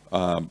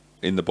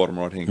 in the bottom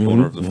right-hand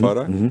corner of the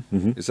photo,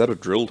 is that a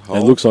drilled hole?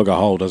 It looks like a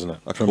hole, doesn't it?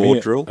 A core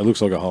drill? It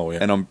looks like a hole, yeah.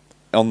 And I'm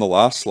on the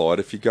last slide.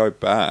 If you go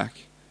back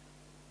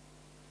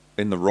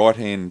in the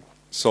right-hand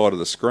side of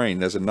the screen,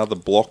 there's another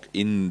block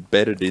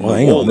embedded in the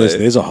hang wall. On.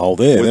 There's a hole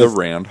there with a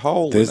round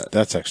hole in it.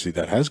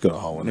 That has got a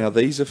hole in it. Now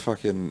these are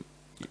fucking,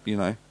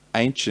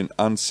 ancient,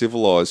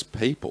 uncivilized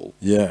people.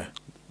 Yeah.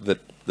 That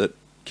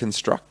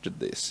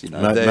constructed this.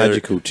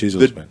 Magical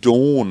chisels, the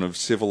dawn of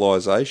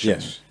civilization.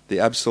 Yes. The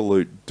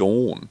absolute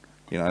dawn.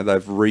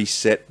 They've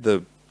reset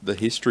the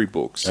history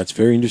books. That's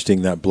very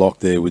interesting. That block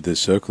there with the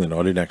circle in. I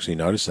didn't actually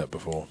notice that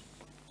before.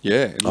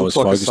 Yeah, it I was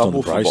looks like focused a on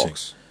the bracing.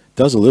 box.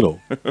 Does a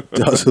little.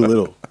 Does a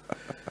little.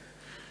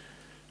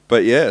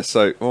 But yeah,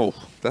 so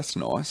that's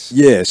nice.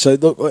 Yeah, so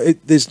look,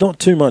 there's not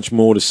too much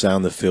more to say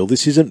on the fill.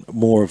 This is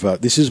more of a.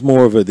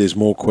 There's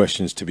more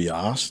questions to be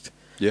asked.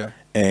 Yeah,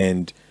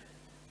 and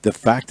the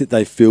fact that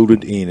they filled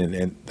it in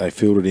and they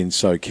filled it in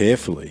so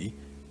carefully,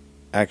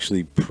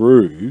 actually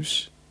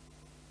proves,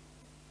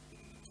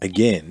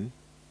 again,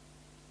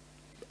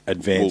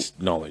 advanced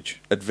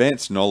knowledge.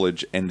 Advanced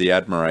knowledge and the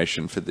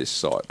admiration for this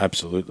site.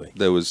 Absolutely,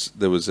 there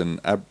was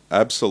an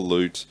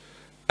absolute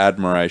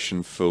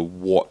admiration for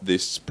what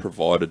this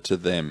provided to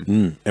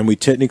them. And we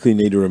technically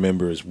need to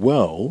remember as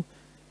well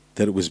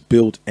that it was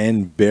built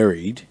and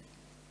buried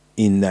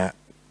in that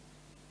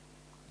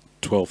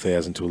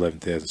 12,000 to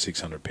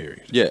 11,600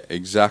 period. Yeah,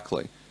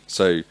 exactly.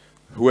 So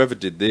whoever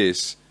did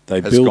this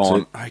has built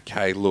gone,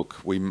 okay,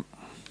 look,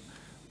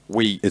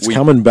 it's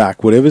coming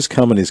back. Whatever's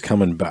coming is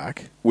coming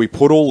back. We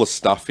put all the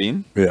stuff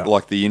in,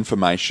 like the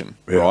information,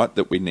 right,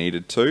 that we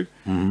needed to.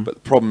 Mm-hmm. But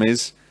the problem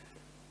is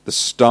the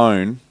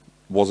stone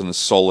wasn't as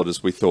solid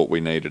as we thought we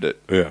needed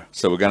it. Yeah.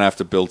 So we're going to have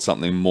to build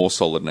something more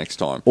solid next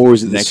time. Or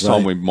is it next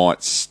time we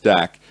might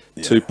stack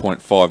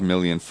 2.5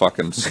 million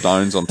fucking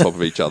stones on top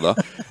of each other.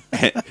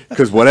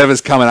 Because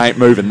whatever's coming ain't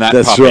moving that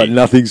That's puppy. right.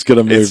 Nothing's going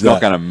to move It's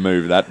not going to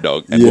move that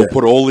dog. And we'll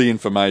put all the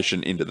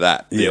information into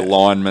that. The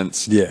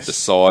alignments, the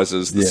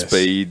sizes, the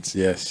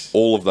speeds,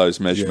 all of those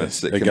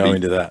measurements that can go be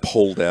into that.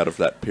 pulled out of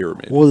that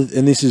pyramid. Well,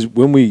 and this is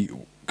when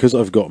because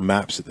I've got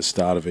maps at the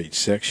start of each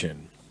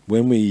section,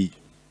 when we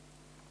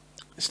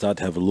start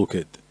to have a look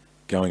at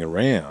going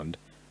around,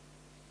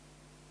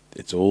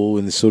 it's all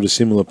in this sort of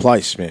similar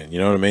place, man. You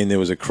know what I mean? There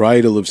was a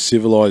cradle of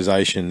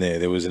civilization there.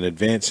 There was an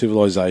advanced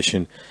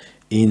civilization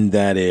in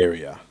that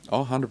area.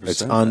 Oh, 100%.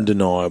 It's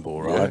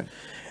undeniable, right? Yeah.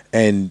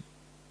 And,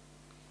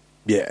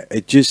 yeah,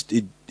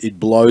 it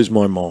blows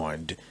my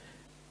mind.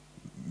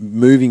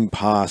 Moving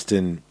past,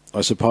 and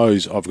I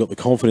suppose I've got the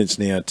confidence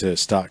now to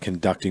start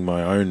conducting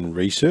my own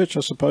research, I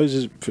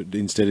suppose,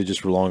 instead of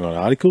just relying on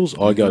articles.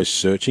 I go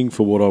searching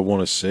for what I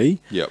want to see.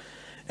 Yep.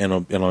 And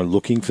I'm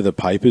looking for the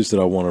papers that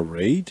I want to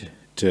read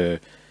to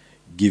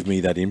give me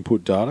that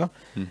input data.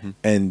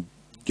 And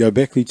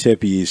Göbekli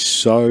Tepe is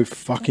so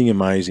fucking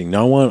amazing.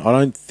 I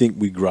don't think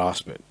we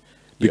grasp it.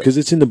 Because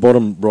it's in the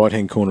bottom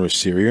right-hand corner of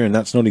Syria, and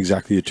that's not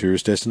exactly a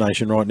tourist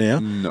destination right now.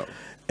 No.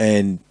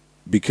 And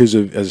because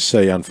of, as I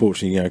say,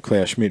 unfortunately,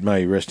 Klaus Schmidt,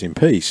 may rest in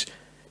peace.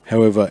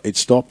 However, it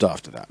stopped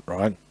after that,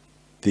 right?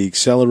 The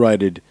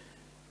accelerated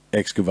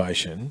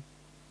excavation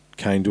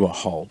came to a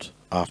halt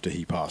after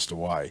he passed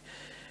away.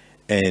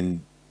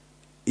 And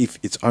if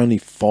it's only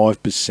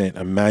 5%,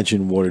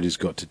 imagine what it has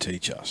got to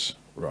teach us,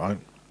 right?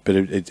 But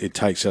it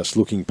takes us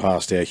looking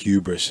past our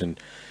hubris and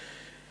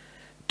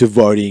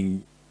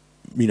devoting,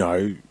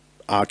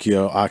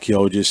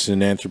 archaeologists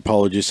and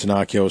anthropologists and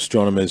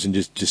archaeoastronomers and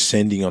just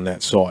descending on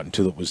that site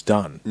until it was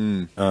done.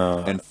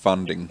 And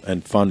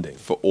funding.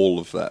 For all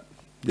of that.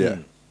 Yeah.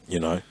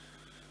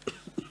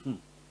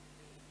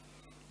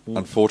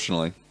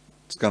 Unfortunately,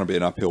 it's going to be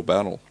an uphill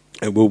battle.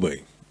 It will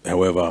be.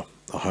 However,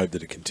 I hope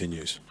that it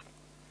continues.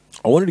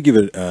 I wanted to give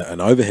it an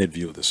overhead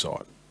view of the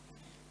site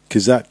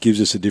because that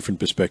gives us a different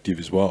perspective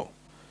as well.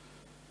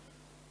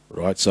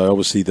 Right? So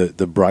obviously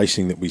the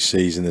bracing that we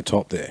see is in the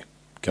top there.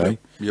 Okay?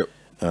 Yep.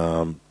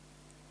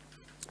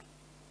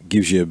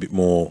 Gives you a bit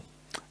more...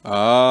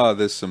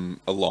 there's some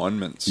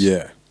alignments.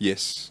 Yeah.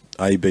 Yes.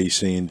 A, B,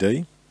 C, and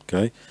D.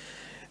 Okay?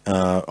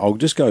 I'll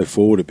just go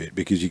forward a bit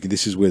because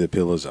this is where the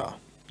pillars are.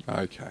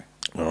 Okay.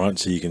 All right,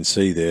 so you can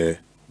see there,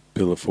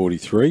 pillar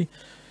 43.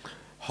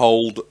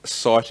 Hold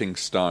sighting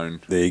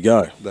stone. There you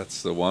go.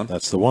 That's the one.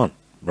 That's the one,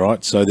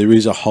 right? So there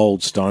is a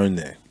hold stone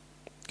there,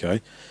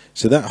 okay?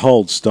 So that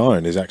hold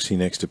stone is actually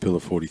next to pillar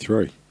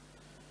 43.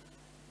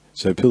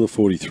 So pillar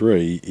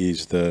 43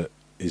 is that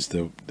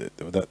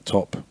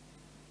top,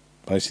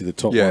 basically the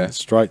top one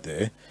straight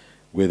there,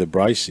 where the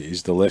brace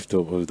is, the left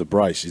of the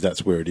brace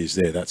that's where it is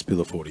there. That's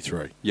pillar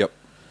 43. Yep.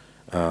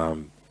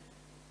 And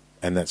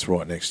that's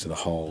right next to the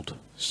hold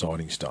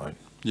sighting stone.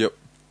 Yep.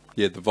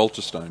 Yeah, the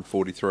Vulture Stone,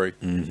 43.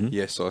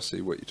 Yes, I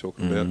see what you're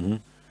talking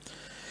about.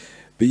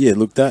 But yeah,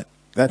 look,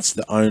 that's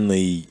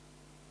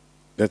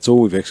all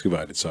we've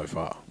excavated so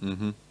far.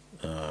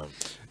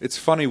 It's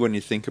funny when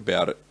you think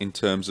about it in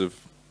terms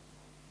of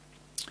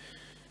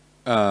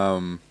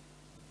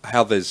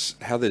how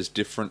there's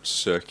different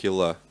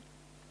circular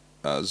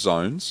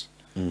zones.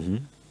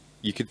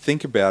 You could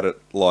think about it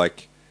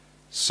like,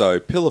 so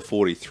pillar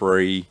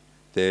 43,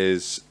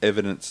 there's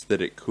evidence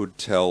that it could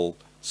tell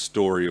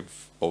story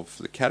of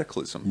the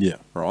cataclysm. Yeah.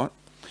 Right?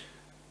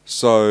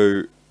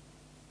 So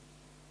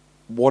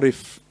what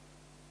if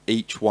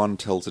each one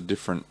tells a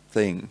different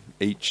thing?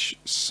 Each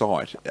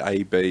site,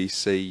 A, B,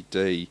 C,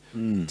 D,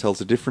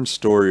 tells a different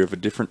story of a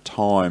different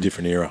time.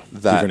 Different era.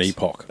 Different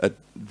epoch.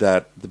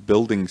 That the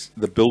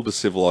builder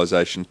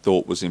civilization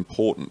thought was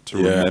important to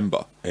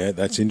remember. Yeah,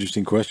 that's an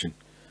interesting question.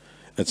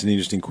 That's an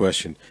interesting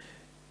question.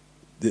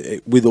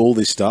 With all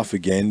this stuff,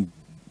 again,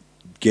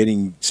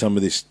 getting some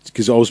of this,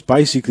 because I was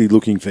basically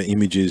looking for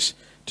images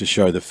to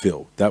show the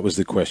fill. That was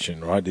the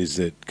question, right? Is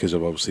that because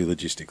of obviously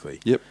logistically?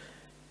 Yep.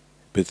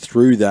 But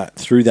through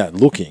that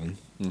looking,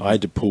 I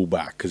had to pull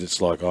back because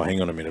it's like, oh,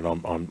 hang on a minute,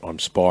 I'm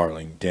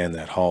spiraling down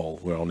that hole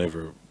where I'll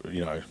never,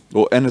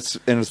 Well, and it's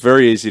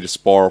very easy to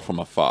spiral from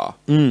afar,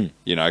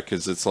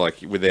 because it's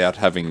like without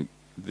having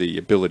the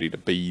ability to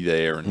be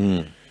there,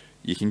 and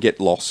you can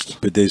get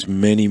lost. But there's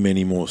many,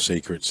 many more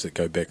secrets that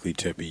Göbekli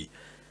Tepe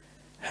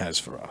has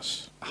for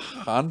us.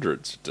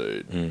 Hundreds,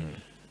 dude.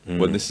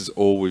 When this is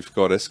all we've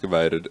got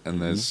excavated,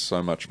 and there's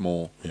so much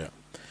more. Yeah.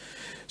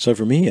 So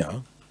from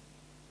here,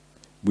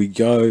 we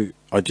go.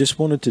 I just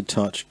wanted to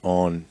touch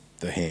on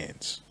the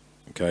hands.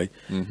 Okay.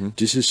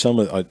 This is some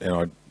of,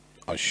 and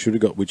I should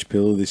have got which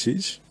pillar this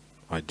is.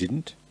 I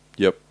didn't.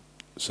 Yep.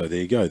 So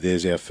there you go.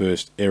 There's our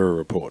first error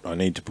report. I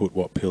need to put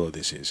what pillar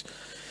this is.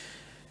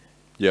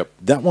 Yep.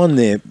 That one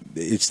there,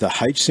 it's the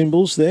H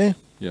symbols there.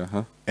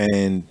 Yeah.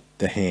 And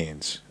the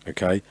hands.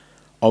 Okay.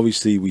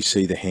 Obviously, we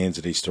see the hands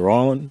at Easter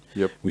Island.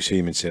 Yep. We see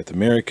them in South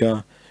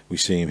America. We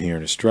see them here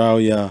in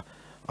Australia.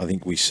 I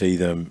think we see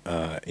them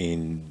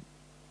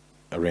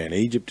around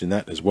Egypt and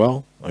that as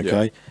well.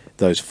 Okay. Yep.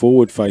 those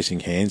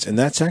forward-facing hands, and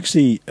that's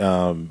actually,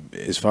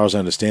 as far as I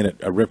understand it,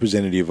 a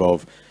representative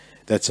of,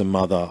 that's a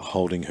mother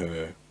holding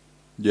her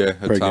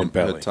pregnant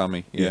belly. her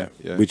tummy. Yeah.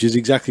 Which is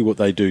exactly what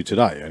they do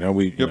today.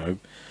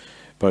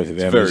 Both of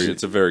them.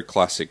 It's a very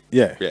classic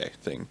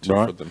thing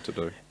for them to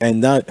do.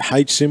 And that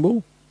H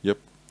symbol, Yep.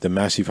 the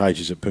massive H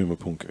is at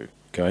Pumapunku.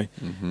 Okay,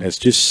 it's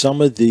just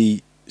some of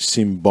the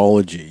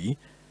symbology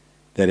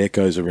that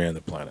echoes around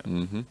the planet.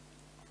 Mm-hmm.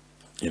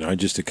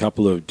 Just a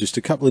couple of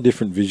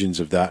different visions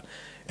of that,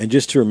 and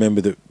just to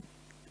remember that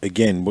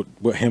again,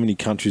 how many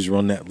countries are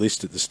on that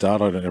list at the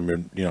start? I don't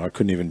remember. I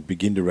couldn't even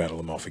begin to rattle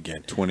them off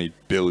again. 20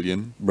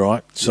 billion.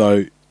 Right.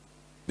 So,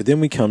 but then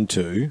we come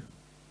to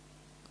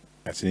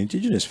that's an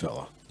Indigenous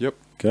fella. Yep.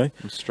 Okay.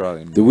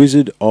 Australian. The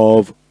Wizard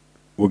of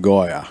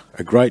Wagaya,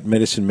 a great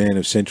medicine man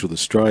of Central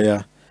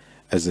Australia,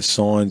 as the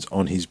signs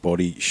on his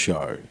body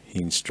show.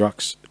 He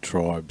instructs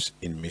tribes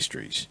in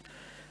mysteries.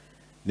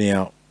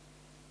 Now,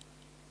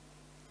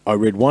 I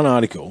read one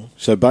article.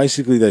 So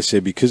basically, they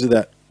said because of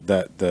that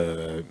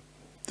the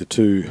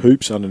two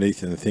hoops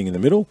underneath and the thing in the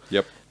middle,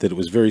 Yep. that it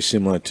was very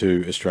similar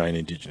to Australian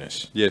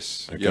Indigenous.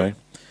 Yes. Okay.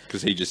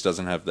 Because he just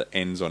doesn't have the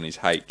ends on his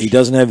H. He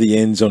doesn't have the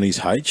ends on his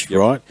H, Yep.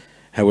 right?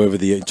 However,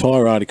 the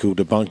entire article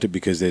debunked it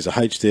because there's a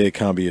H there,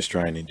 can't be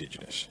Australian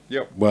Indigenous.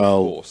 Yep.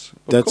 Well,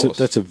 of course.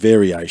 that's a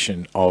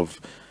variation of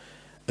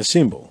a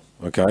symbol,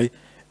 okay?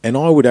 And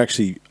I would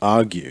actually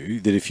argue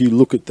that if you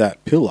look at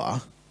that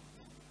pillar,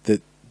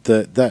 that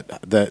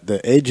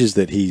the edges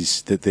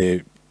that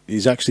there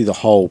is actually the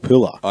whole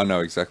pillar. I know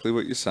exactly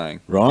what you're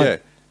saying. Right? Yeah.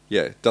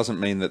 Yeah. It doesn't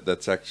mean that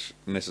that's actually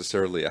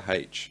necessarily a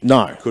H.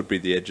 No. It could be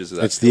the edges of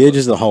that It's the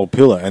edges of the whole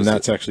pillar, and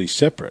that's actually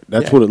separate.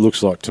 That's what it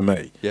looks like to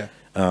me. Yeah.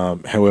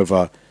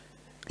 However,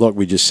 like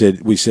we said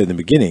in the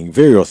beginning,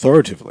 very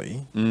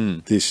authoritatively,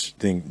 this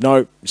thing,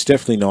 no, it's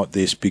definitely not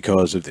this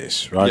because of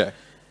this, right? Yeah.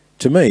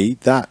 To me,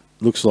 that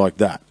looks like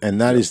that, and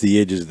that is the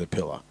edges of the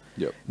pillar.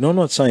 Yep. No, I'm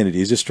not saying it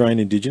is Australian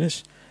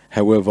Indigenous.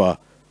 However,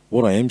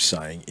 what I am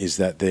saying is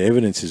that the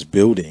evidence is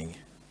building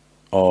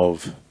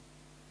of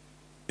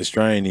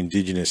Australian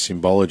Indigenous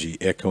symbology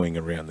echoing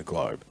around the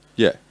globe.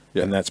 Yeah.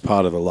 Yeah. And that's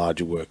part of the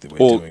larger work that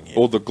we're doing here.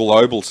 Or the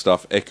global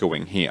stuff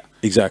echoing here.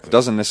 Exactly.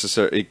 Doesn't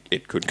necessarily.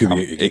 It could Could come.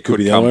 be- It could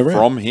be the other come way around.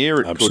 from here.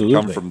 It Absolutely.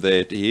 could come from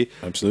there to here.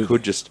 Absolutely. It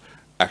could just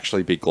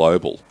actually be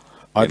global.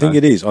 I think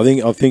it is. I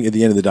think at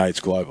the end of the day, it's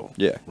global.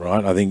 Yeah.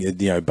 Right. I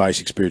think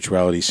basic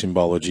spirituality,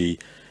 symbology,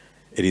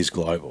 it is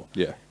global.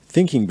 Yeah.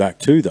 Thinking back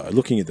too, though,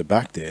 looking at the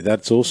back there,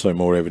 that's also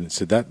more evidence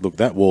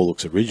that wall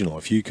looks original.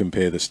 If you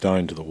compare the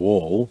stone to the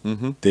wall,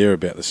 they're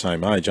about the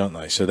same age, aren't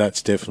they? So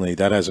that's definitely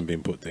that hasn't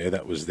been put there.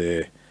 That was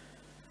there.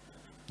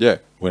 Yeah.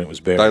 When it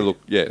was buried.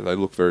 They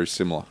look very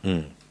similar.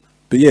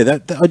 But yeah,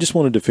 that I just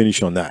wanted to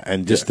finish on that,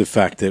 and just the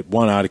fact that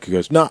one article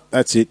goes, no,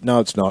 that's it. No,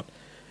 it's not.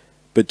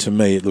 But to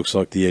me, it looks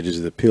like the edges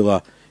of the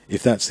pillar.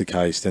 If that's the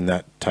case, then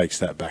that takes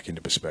that back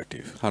into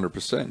perspective.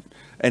 100%.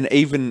 And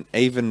even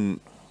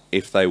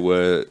if they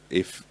were,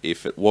 if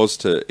it was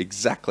to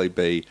exactly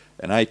be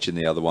an H in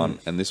the other one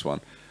and this one,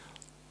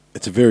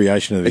 it's a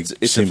variation of the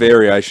it's symbol. a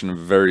variation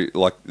of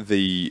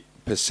the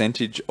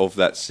percentage of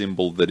that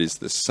symbol that is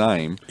the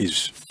same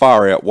Is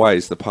far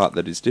outweighs the part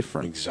that is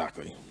different.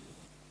 exactly.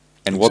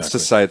 And what's to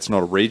say it's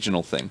not a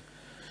regional thing?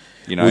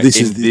 Well, this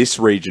is this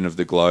region of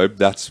the globe,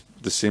 that's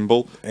the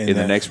symbol. And in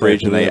the that- next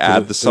region, they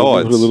add the They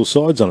sides. put little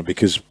sides on it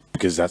because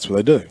that's what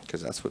they do.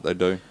 Because that's what they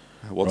do.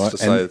 What's Right, to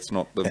say and- it's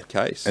not the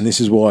case? And this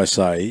is why I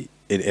say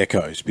it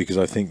echoes, because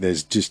I think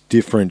there's just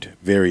different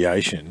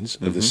variations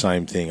of the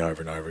same thing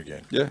over and over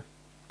again. Yeah.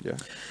 Yeah.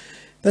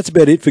 That's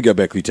about it for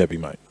Göbekli Tepe,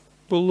 mate.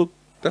 Well, look,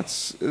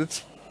 that's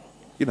It's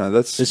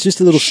just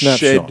a little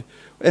snapshot.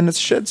 And it's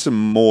shed some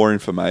more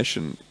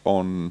information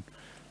on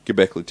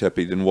Göbekli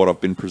Tepe than what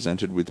I've been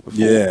presented with before.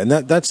 Yeah, and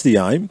that's the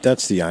aim.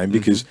 That's the aim,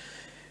 because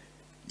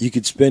you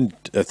could spend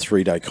a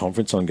 3-day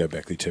conference on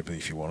Göbekli Tepe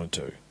if you wanted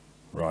to,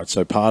 right?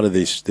 So part of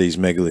these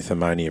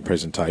Megalithamania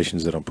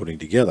presentations that I'm putting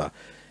together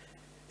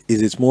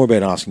is it's more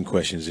about asking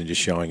questions and just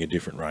showing a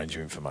different range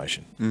of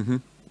information.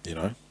 And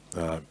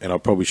I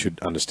probably should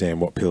understand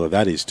what pillar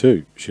that is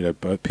too. Should have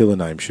both pillar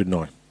names, shouldn't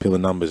I? Pillar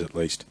numbers at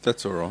least.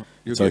 That's all right.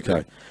 It's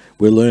okay.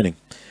 We're learning.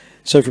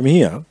 So from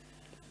here,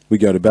 we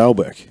go to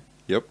Baalbek.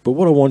 Yep. But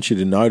what I want you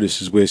to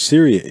notice is where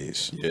Syria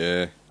is.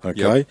 Yeah.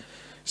 Okay. Yep.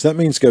 So that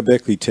means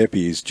Göbekli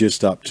Tepe is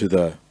just up to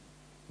the,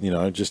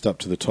 just up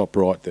to the top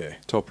right there.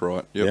 Top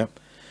right. Yep.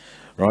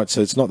 Right.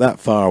 So it's not that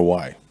far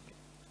away.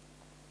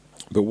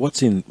 But what's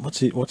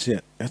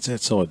that? That's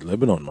outside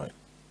Lebanon, mate.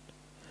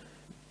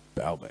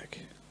 Baalbek.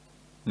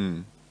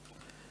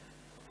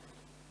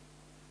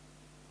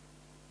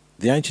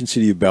 The ancient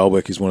city of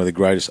Baalbek is one of the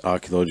greatest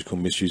archaeological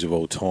mysteries of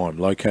all time.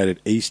 Located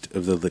east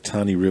of the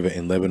Litani River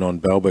in Lebanon,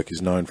 Baalbek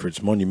is known for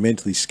its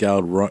monumentally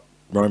scaled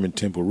Roman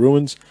temple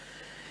ruins.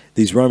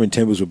 These Roman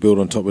temples were built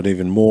on top of an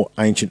even more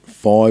ancient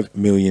 5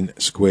 million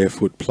square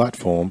foot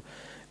platform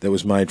that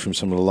was made from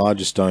some of the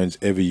largest stones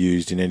ever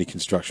used in any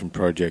construction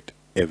project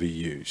ever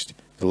used.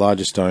 The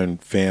largest stone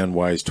found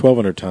weighs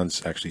 1,200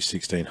 tonnes, actually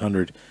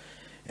 1,600,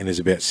 and is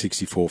about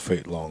 64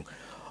 feet long.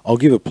 I'll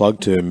give a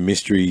plug to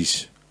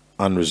Mysteries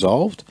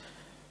Unresolved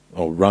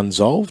or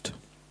Runsolved,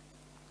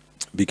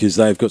 because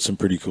they've got some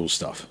pretty cool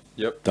stuff.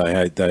 Yep.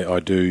 I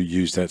do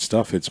use that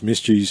stuff. It's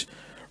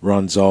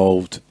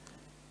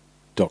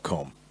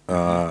mysteriesrunsolved.com.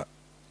 But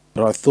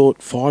I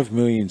thought 5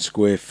 million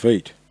square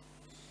feet,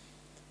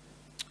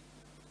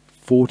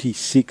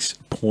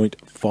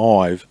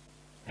 46.5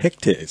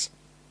 hectares,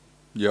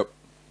 Yep.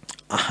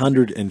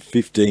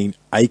 115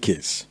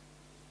 acres,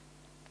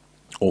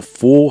 or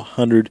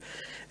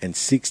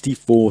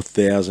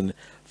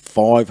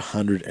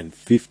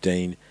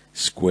 464,515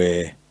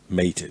 square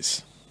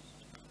meters.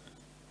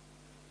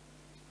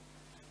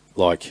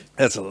 Like,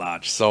 That's a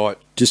large site.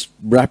 just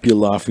wrap your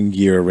laughing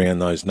gear around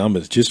those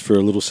numbers just for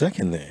a little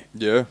second there.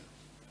 Yeah.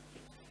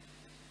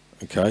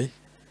 Okay.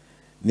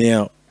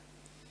 Now,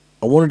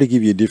 I wanted to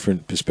give you a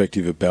different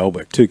perspective of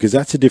Baalbek too, because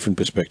that's a different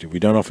perspective. We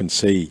don't often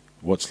see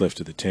what's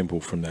left of the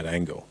temple from that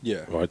angle.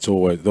 Yeah. Right. It's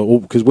always,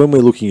 because when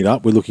we're looking it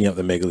up, we're looking up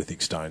the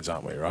megalithic stones,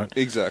 aren't we? Right.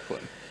 Exactly.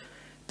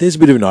 There's a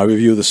bit of an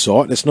overview of the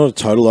site. It's not a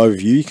total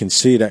overview. You can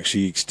see it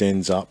actually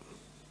extends up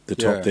the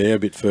top there a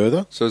bit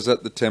further. So is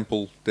that the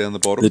temple down the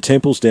bottom? The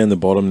temple's down the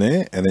bottom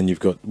there, and then you've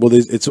got,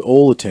 it's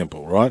all a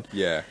temple, right?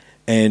 Yeah.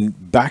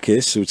 And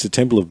Bacchus, so it's the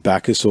temple of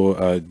Bacchus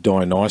or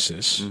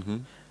Dionysus. Mm-hmm.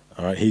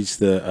 All right, he's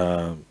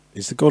the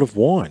god of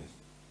wine.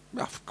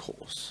 Of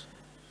course.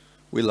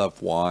 We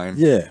love wine.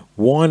 Yeah,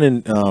 wine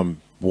and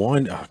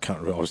wine. I can't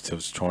remember. I was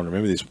trying to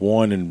remember this.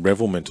 Wine and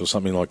revelment or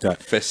something like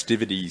that.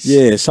 Festivities.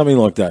 Yeah, something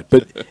like that.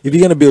 But if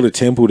you're going to build a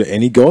temple to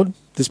any god,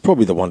 there's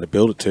probably the one to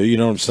build it to. You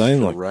know what I'm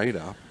saying? Like, right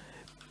up.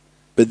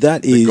 But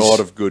that The is god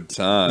of good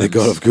times. the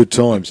god of good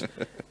times.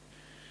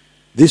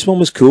 This one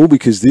was cool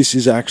because this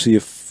is actually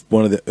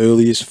one of the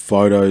earliest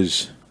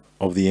photos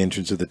of the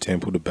entrance of the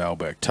temple to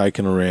Baalbek,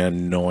 taken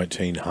around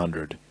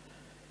 1900.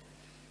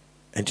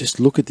 And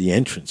just look at the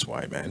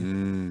entranceway,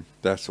 man.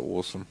 That's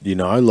awesome. You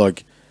know,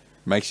 like,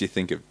 Makes you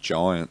think of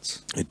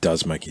giants. it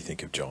does make you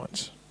think of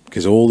giants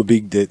because all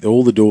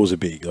the doors are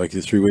big. Like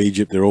through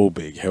Egypt, they're all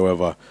big.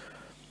 However,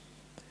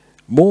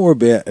 more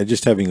about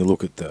just having a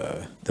look at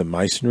the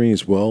masonry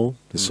as well,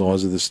 the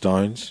size of the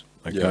stones.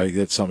 Okay,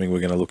 that's something we're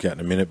going to look at in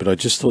a minute. But I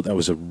just thought that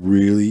was a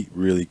really,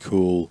 really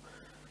cool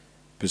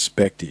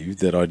perspective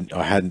that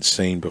I hadn't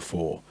seen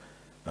before.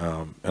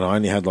 And I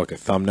only had like a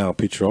thumbnail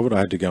picture of it. I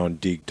had to go and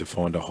dig to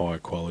find a higher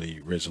quality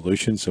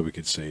resolution so we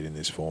could see it in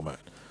this format.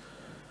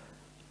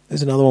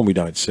 There's another one we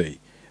don't see.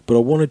 But I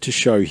wanted to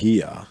show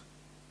here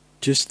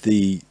just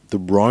the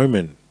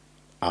Roman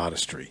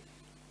artistry.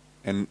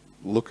 And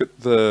look at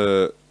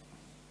the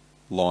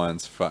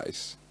lion's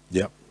face.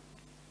 Yep.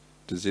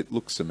 Does it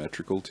look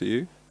symmetrical to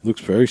you?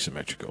 Looks very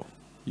symmetrical.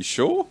 You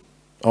sure?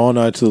 Oh,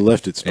 no, to the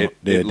left it's not.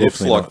 It looks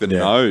definitely like not. the Yeah.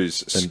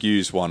 nose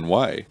skews one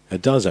way.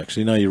 It does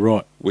actually. No, you're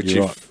right. Which,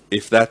 You're right.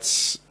 if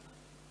that's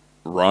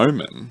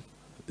Roman,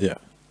 Yeah.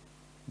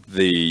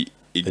 the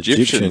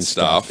Egyptian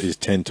stuff is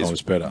 10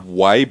 times better.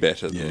 Way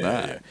better than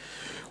that. Yeah.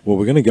 Well,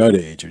 we're going to go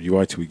to Egypt. You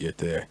wait till we get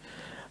there.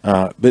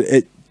 But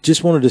it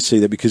just wanted to see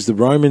that because the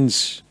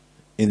Romans,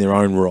 in their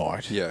own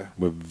right,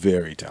 were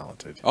very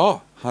talented.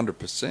 Oh,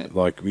 100%.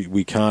 Like,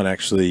 we can't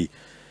actually,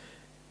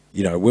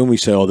 you know, when we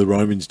say, oh, the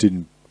Romans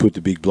didn't put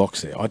the big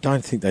blocks there, I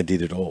don't think they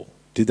did at all.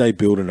 Did they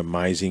build an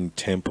amazing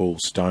temple,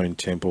 stone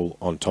temple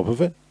on top of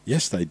it?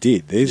 Yes, they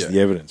did. There's the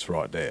evidence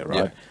right there,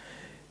 right?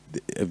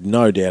 Yeah.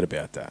 No doubt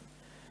about that.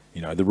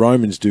 You know, the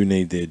Romans do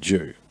need their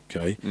due,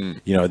 okay?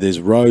 You know, there's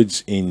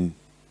roads in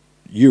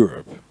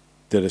Europe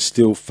that are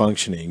still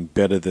functioning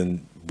better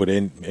than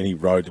any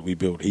road that we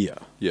built here.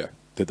 Yeah.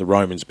 That the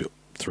Romans built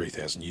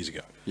 3,000 years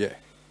ago. Yeah.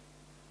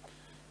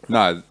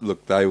 No,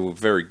 look, they were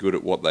very good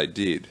at what they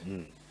did.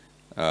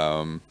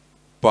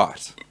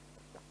 But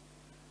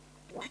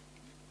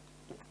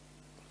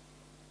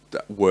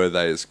were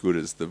they as good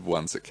as the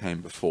ones that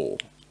came before?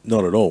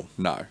 Not at all.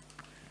 No.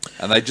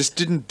 And they just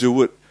didn't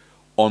do it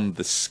on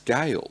the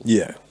scale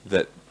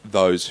that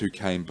those who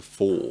came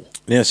before.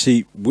 Now,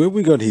 see, where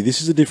we got here,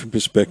 this is a different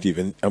perspective,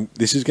 and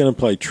this is going to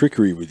play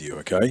trickery with you,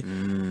 okay?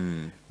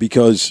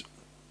 Because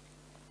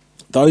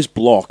those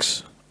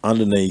blocks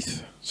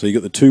underneath, so you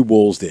got the two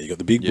walls there. You got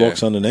the big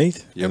blocks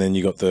underneath, and then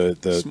you got the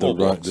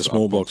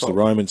small blocks, the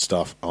Roman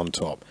stuff on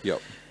top.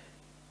 Yep.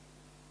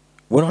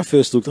 When I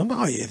first looked, I'm like,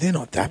 oh yeah, they're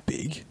not that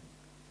big.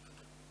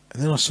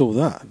 And then I saw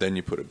that. Then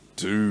you put a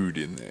dude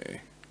in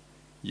there.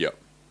 Yep.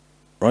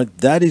 Right,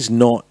 that is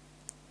not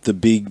the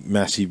big,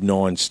 massive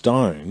 9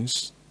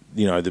 stones.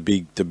 You know, the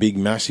big,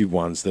 massive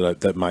ones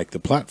that make the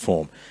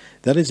platform.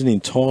 That is an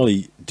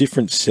entirely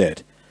different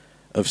set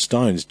of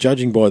stones.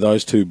 Judging by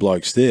those two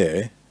blokes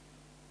there,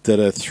 that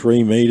are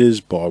 3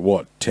 meters by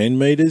what, 10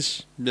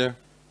 meters? Yeah.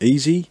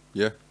 Easy.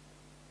 Yeah.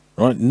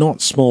 Right,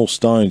 not small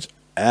stones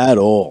at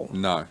all.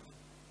 No.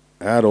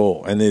 At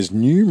all. And there's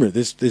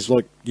numerous. There's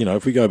like, you know,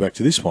 if we go back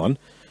to this one,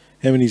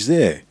 how many's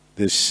there?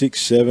 There's 6,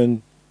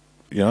 7,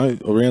 you know,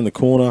 around the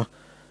corner.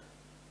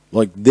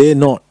 Like, they're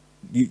not,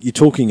 you're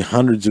talking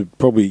hundreds of,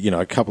 probably, you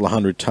know, a couple of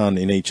 100 ton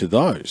in each of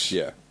those.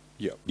 Yeah.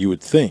 Yep. You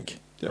would think,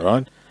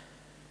 right?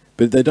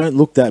 But they don't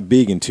look that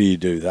big until you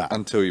do that.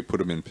 Until you put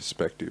them in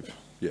perspective.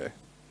 Yeah.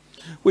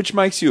 Which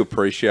makes you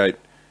appreciate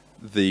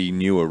the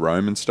newer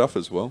Roman stuff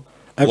as well.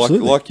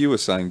 Absolutely. Like you were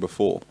saying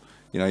before.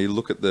 You know, you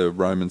look at the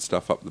Roman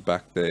stuff up the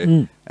back there,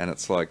 and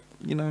it's like,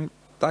 you know,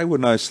 they were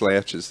no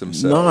slouches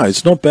themselves. No,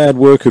 it's not bad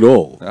work at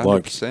all.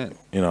 100%. Like,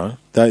 you know,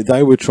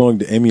 they were trying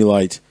to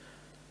emulate.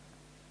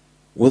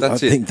 Well,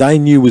 That's I think they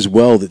knew as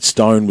well that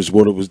stone was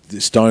what it was.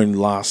 Stone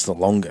lasts the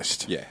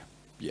longest. Yeah,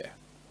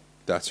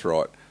 that's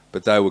right.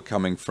 But they were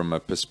coming from a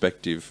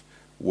perspective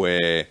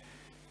where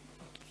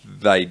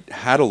they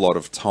had a lot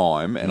of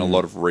time and a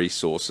lot of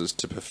resources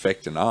to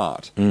perfect an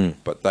art,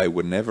 but they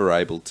were never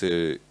able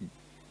to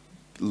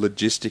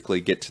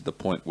logistically get to the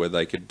point where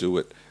they could do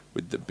it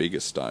with the bigger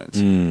stones.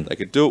 They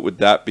could do it with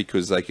that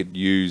because they could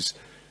use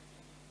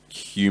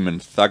human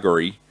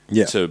thuggery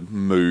to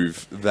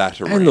move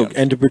that around. And look,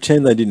 and to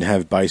pretend they didn't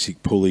have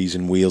basic pulleys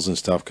and wheels and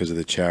stuff because of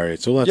the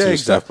chariots, all that sort of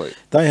stuff.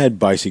 They had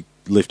basic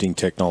lifting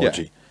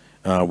technology,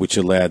 which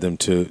allowed them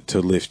to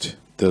lift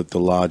the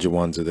larger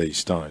ones of these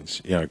stones,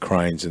 you know,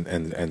 cranes and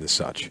the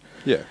such.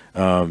 Yeah.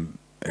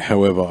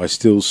 However, I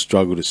still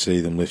struggle to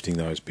see them lifting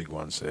those big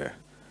ones there.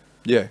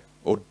 Yeah.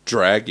 Or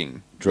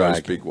dragging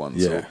those big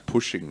ones, or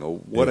pushing, or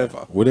whatever.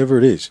 Yeah, whatever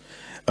it is.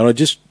 And I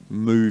just...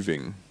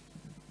 Moving.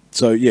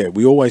 So, yeah,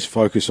 we always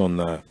focus on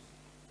the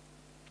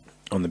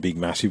big,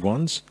 massive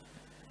ones,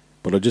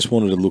 but I just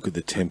wanted to look at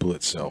the temple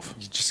itself.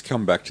 You just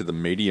come back to the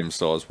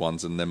medium-sized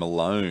ones, and them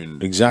alone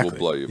exactly. will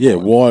blow your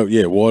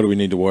mind. Why do we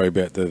need to worry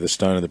about the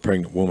stone of the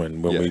pregnant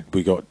woman when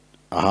we got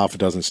a half a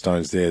dozen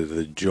stones there that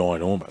are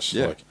ginormous?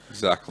 Yeah,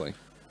 exactly.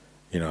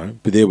 You know,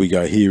 but there we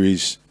go. Here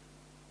is...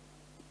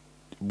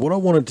 What I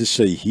wanted to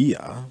see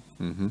here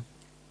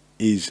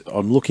is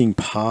I'm looking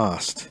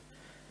past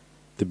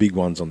the big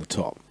ones on the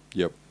top.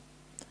 Yep.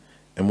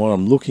 And what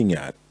I'm looking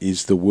at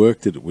is the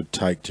work that it would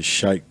take to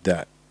shape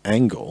that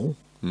angle,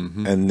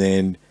 and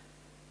then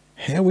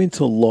how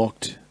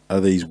interlocked are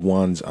these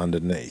ones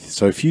underneath.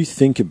 So if you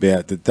think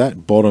about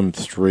that bottom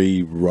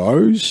 3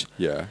 rows,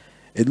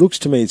 it looks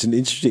to me it's an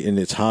interesting, and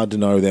it's hard to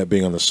know without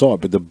being on the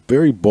side, but the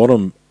very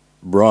bottom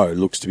row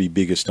looks to be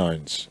bigger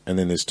stones, and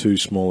then there's 2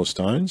 smaller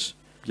stones.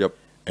 Yep.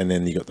 And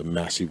then you got the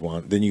massive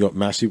one. Then you got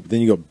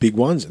big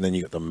ones, and then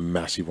you got the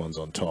massive ones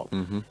on top.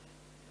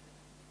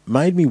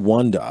 Made me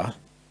wonder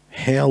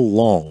how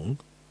long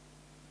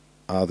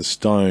are the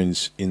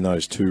stones in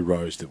those 2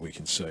 rows that we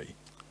can see.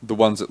 The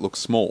ones that look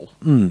small.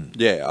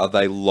 Yeah, are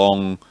they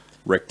long,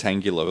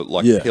 rectangular,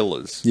 like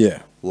pillars?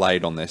 Yeah,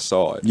 laid on their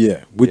side.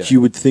 Yeah, which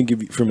you would think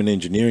of from an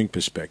engineering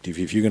perspective,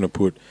 if you're going to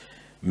put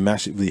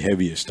massively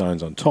heavier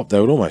stones on top, they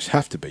would almost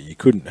have to be. You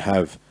couldn't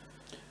have.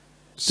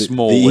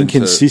 The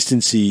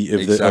inconsistency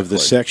of the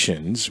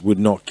sections would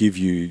not give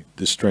you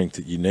the strength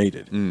that you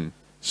needed.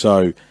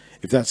 So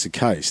if that's the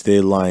case,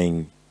 they're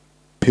laying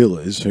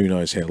pillars who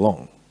knows how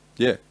long.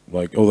 Yeah.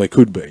 Or they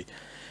could be.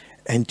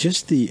 And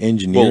just the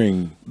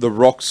engineering...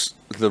 Well,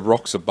 the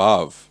rocks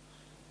above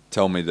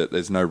tell me that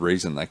there's no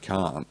reason they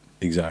can't.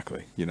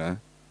 Exactly. You know?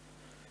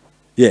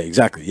 Yeah,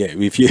 exactly. Yeah,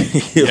 if you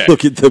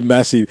look at the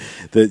massive,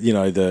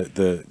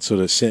 the sort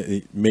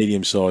of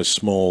medium-sized,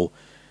 small,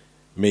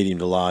 medium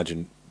to large,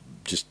 and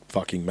just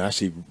fucking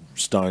massive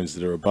stones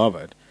that are above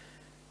it,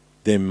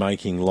 they're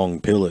making long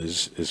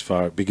pillars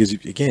because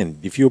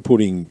if you're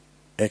putting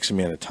X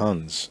amount of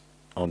tons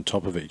on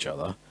top of each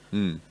other,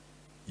 you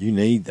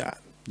need that.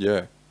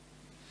 Yeah.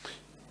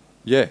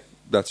 Yeah,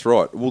 that's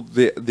right. Well,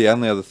 the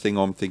only other thing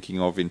I'm thinking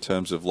of in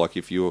terms of, like,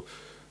 if you're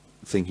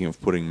thinking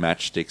of putting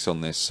matchsticks on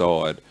their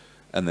side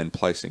and then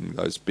placing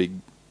those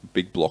big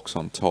blocks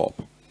on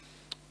top,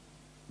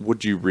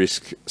 would you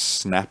risk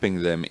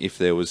snapping them if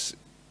there was...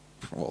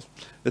 Well,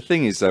 the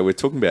thing is, though, we're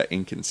talking about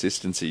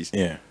inconsistencies.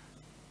 Yeah.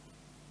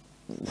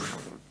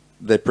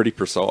 They're pretty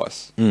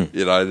precise. You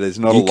know, there's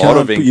not a lot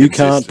of inconsistencies. You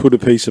can't put a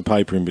piece of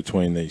paper in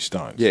between these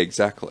stones. Yeah,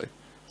 exactly.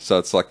 So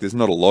it's like there's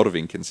not a lot of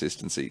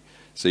inconsistency.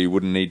 So you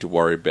wouldn't need to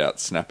worry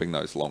about snapping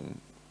those long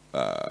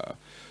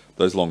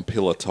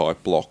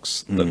pillar-type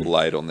blocks that are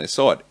laid on their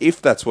side, if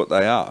that's what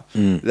they are.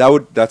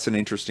 That's an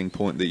interesting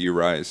point that you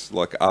raise.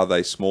 Like, are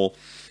they small?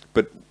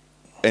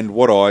 And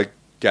what I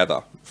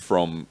gather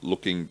from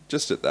looking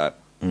just at that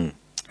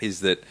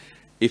is that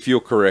if you're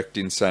correct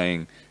in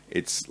saying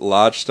it's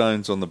large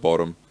stones on the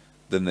bottom,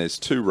 then there's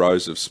 2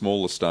 rows of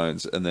smaller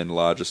stones and then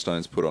larger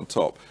stones put on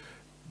top.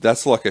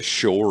 That's like a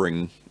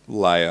shoring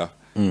layer,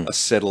 a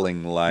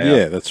settling layer.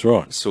 Yeah, that's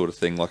right. Sort of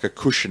thing, like a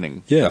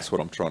cushioning. Yeah. That's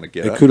what I'm trying to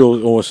get at. It could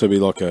also be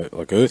like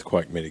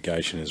earthquake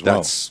mitigation as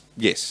well.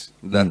 Yes,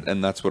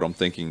 and that's what I'm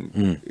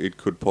thinking it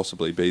could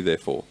possibly be there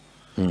for.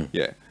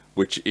 Yeah,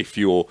 which if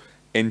you're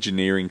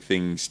engineering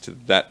things to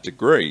that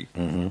degree,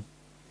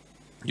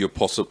 you're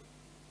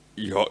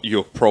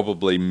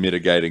probably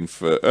mitigating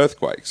for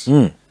earthquakes.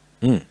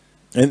 And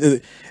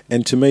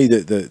to me,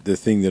 the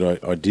thing that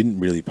I didn't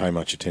really pay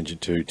much attention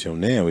to till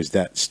now is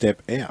that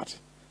step out.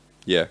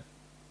 Yeah.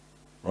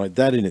 Right,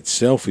 that in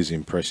itself is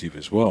impressive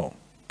as well,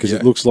 because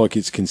it looks like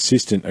it's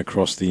consistent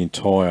across the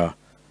entire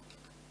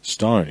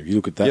stone. If you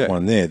look at that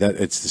one there,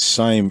 it's the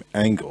same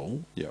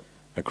angle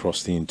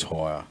across the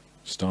entire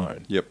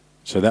stone. Yep.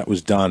 So that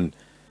was done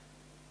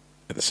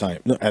at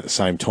the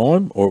same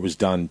time, or it was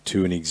done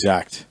to an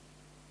exact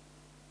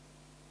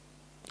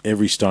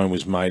every stone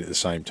was made at the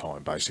same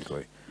time,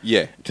 basically.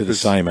 Yeah. To the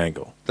same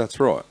angle. That's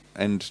right.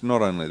 And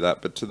not only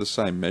that, but to the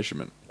same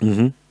measurement.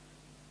 Mm-hmm.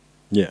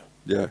 Yeah.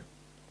 Yeah.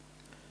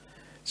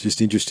 It's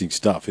just interesting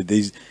stuff.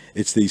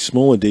 It's these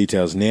smaller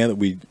details. Now that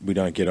we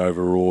don't get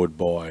overawed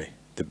by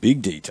the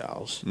big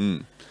details,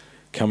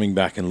 coming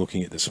back and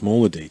looking at the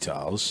smaller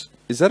details.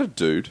 Is that a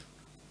dude?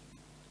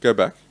 Go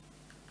back.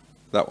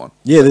 That one.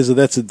 Yeah,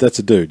 that's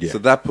a dude, yeah. So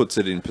that puts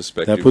it in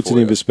perspective. That puts it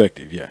in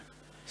perspective, yeah.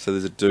 So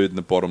there's a dude in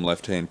the bottom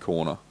left-hand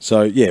corner.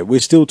 So, yeah,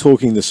 we're still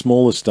talking the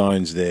smaller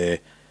stones there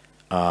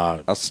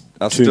are 2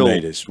 still,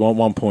 metres,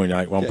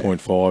 1.8,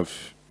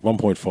 1.5,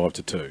 1.5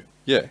 to 2.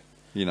 Yeah.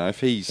 You know,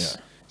 if he's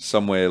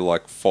somewhere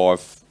like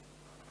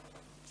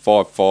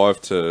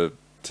 5'5"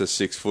 to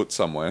 6 foot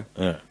somewhere,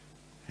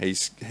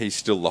 he's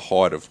still the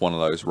height of one of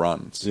those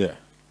runs. Yeah.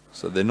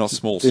 So they're not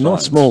small They're stones.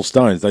 not small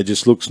stones. They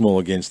just look small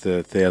against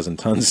the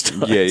 1,000-ton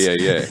stones.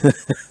 Yeah.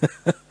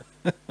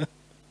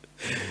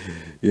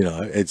 You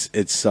know,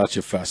 it's such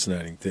a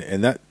fascinating thing.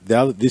 And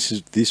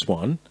this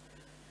one,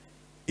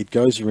 it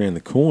goes around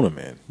the corner,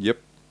 man. Yep.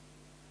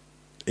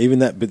 Even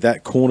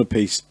that corner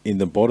piece in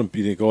the bottom,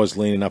 the guy's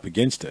leaning up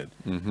against it.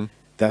 Mm-hmm.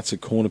 That's a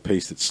corner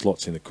piece that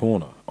slots in the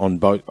corner on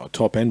both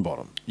top and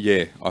bottom.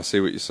 Yeah, I see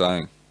what you're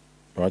saying.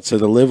 Right, so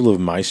the level of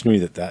masonry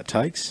that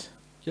takes.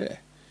 Yeah,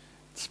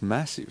 it's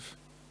massive.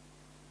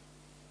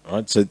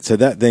 Right, so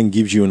that then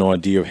gives you an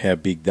idea of how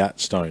big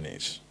that stone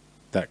is,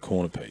 that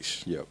corner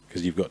piece. Yep.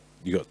 Because you've got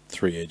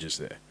 3 edges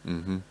there.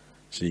 Mm-hmm.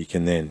 So you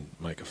can then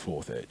make a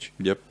 4th edge.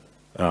 Yep.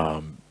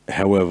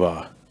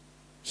 However,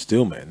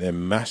 still, man, they're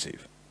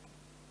massive.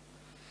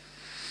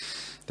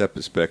 That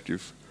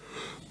perspective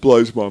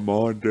blows my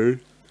mind, dude.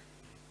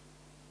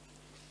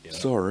 Yeah.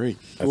 Sorry.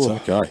 That's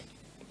okay.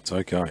 It's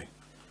okay.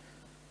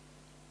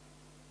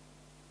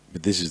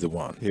 But this is the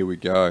one. Here we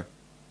go.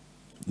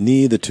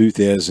 Near the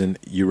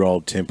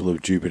 2,000-year-old Temple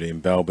of Jupiter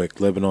in Baalbek,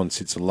 Lebanon,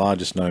 sits the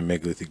largest known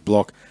megalithic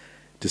block,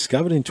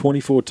 discovered in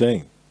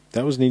 2014.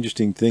 That was an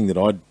interesting thing that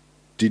I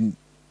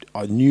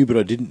knew but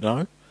I didn't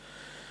know.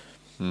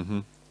 Mm-hmm.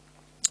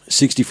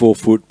 64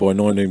 foot by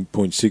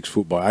 19.6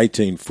 foot by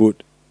 18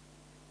 foot.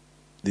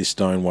 This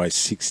stone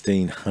weighs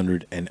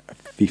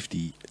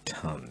 1,650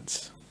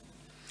 tons.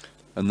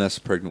 And that's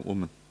a pregnant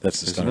woman.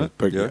 That's the Isn't stone. it?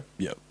 Pregnant.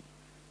 Yeah. Yep.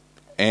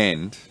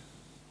 And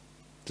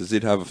does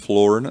it have a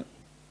flaw in it?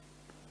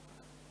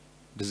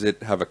 Does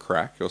it have a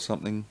crack or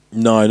something?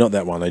 No, not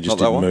that one. They just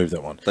didn't move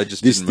that one. They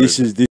just didn't move. This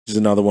is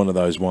another one of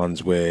those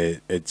ones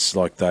where it's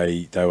like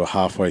they were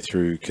halfway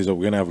through, because we're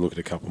going to have a look at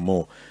a couple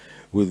more.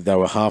 They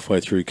were halfway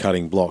through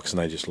cutting blocks and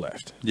they just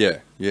left.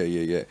 Yeah.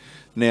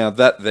 Now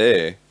that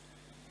there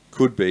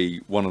could be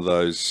one of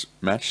those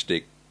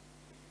matchstick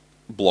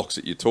blocks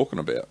that you're talking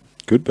about.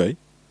 Could be.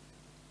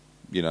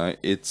 You know,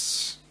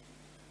 it's,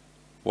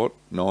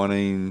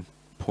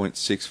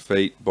 19.6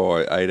 feet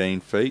by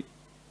 18 feet?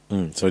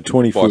 So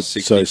 20 by foot.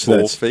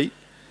 64 feet?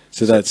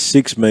 So that's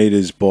 6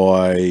 metres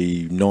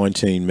by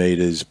 19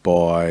 metres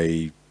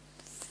by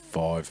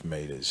 5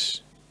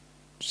 metres.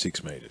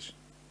 6 metres.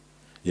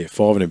 Yeah,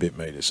 5 and a bit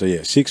metres. So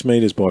yeah, 6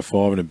 metres by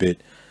 5 and a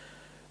bit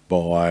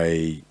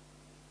by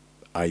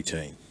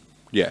 18.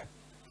 Yeah.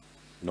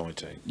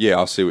 19.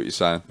 Yeah, I see what you're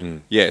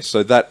saying. Yeah,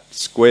 so that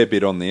square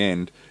bit on the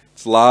end,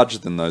 it's larger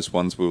than those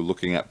ones we were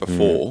looking at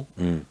before,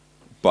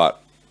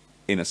 but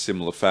in a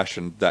similar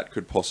fashion, that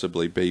could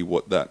possibly be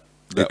what that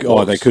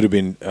was. They could have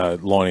been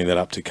lining that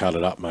up to cut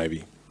it up,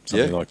 maybe.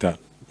 Something like that.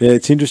 Yeah,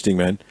 it's interesting,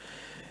 man.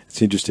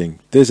 It's interesting.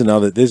 There's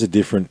a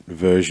different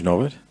version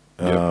of it.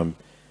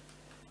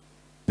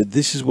 But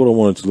this is what I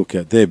wanted to look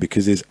at there,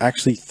 because there's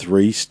actually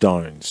 3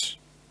 stones.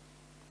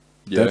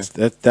 Yeah.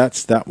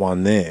 That's that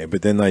one there,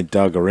 but then they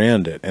dug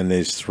around it, and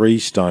there's 3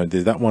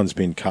 stones. That one's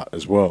been cut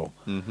as well.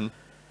 Mm-hmm.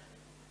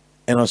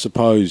 And I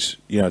suppose,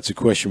 it's a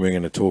question we're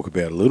going to talk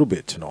about a little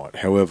bit tonight.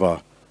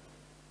 However,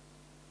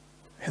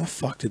 how the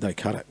fuck did they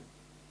cut it?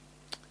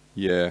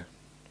 Yeah.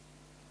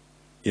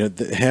 How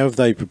have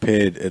they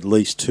prepared at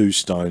least 2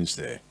 stones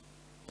there?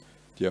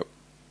 Yep.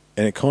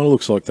 And it kind of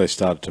looks like they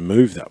started to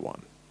move that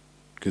one,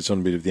 because it's on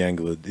a bit of the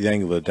angle of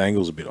the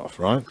dangle's a bit off,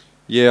 right?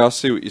 Yeah, I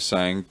see what you're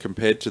saying.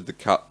 Compared to the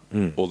cut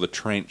or the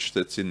trench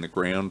that's in the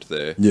ground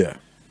there. Yeah.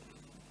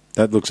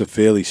 That looks a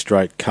fairly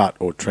straight cut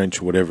or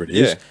trench or whatever it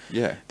is.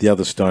 Yeah. The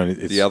other stone,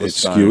 it's stone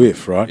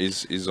skew-if, right?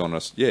 Is on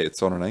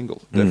it's on an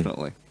angle,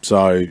 definitely.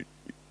 So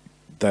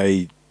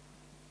I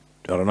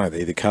don't know,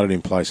 they either cut it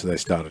in place or they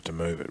started to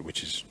move it,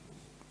 which is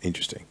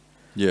interesting.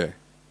 Yeah.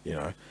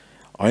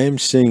 I am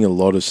seeing a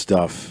lot of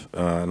stuff,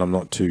 and I'm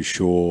not too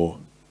sure.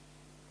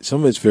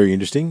 Some of it's very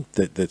interesting,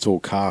 that's all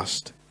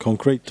cast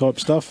concrete type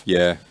stuff.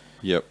 Yeah.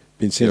 Yep.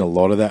 Been seeing a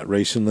lot of that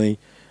recently.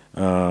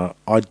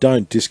 I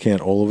don't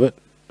discount all of it.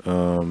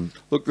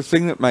 Look, the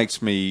thing that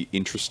makes me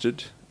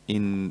interested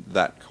in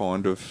that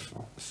kind of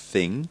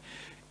thing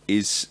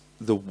is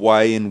the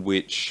way in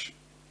which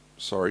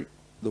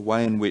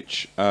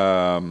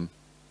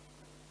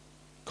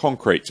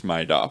concrete's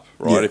made up,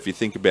 right? Yeah. If you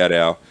think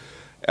about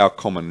our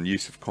common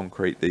use of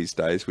concrete these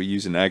days, we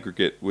use an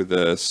aggregate with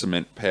a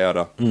cement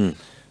powder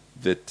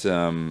that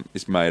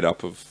is made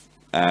up of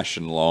ash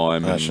and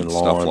lime Ash and and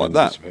stuff lime like and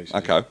that. bits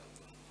and pieces, Okay.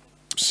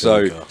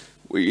 So, Silica.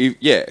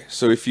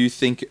 so if you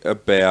think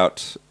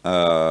about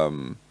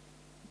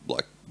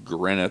like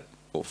granite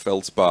or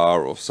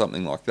feldspar or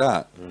something like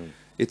that,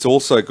 it's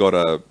also got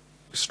a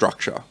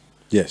structure.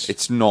 Yes.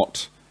 It's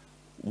not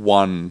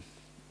one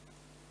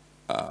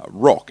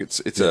rock.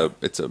 It's a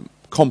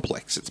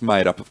complex. It's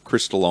made up of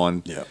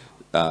crystalline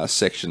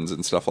sections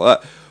and stuff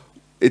like that.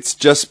 It's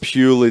just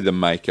purely the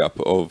makeup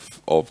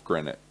of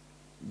granite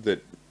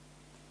that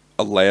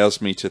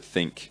allows me to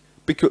think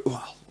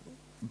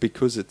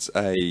because it's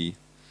a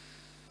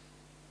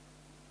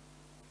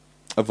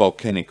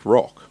volcanic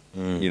rock.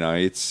 You know,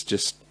 it's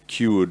just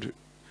cured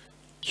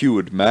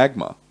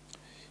magma.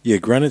 Yeah,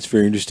 granite's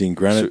very interesting.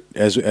 Granite,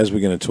 as we're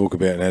going to talk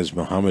about, and as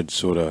Muhammad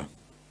sort of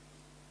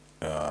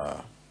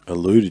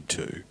alluded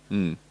to,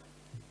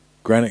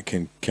 granite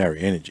can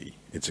carry energy.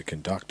 It's a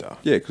conductor.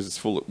 Yeah, because it's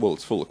full of crystals.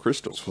 It's full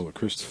of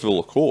crystals. It's full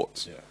of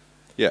quartz.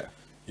 Yeah.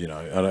 You know,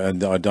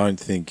 and I don't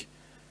think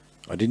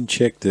I didn't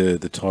check the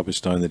type of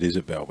stone that is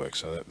at Baalbek,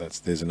 so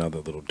there's another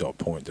little dot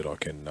point that I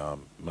can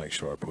make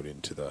sure I put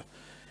into the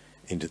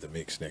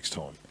mix next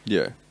time.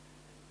 Yeah.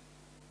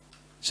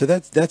 So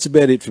that's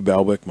about it for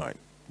Baalbek, mate.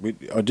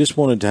 I just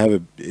wanted to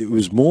have it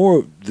was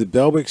more, the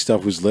Baalbek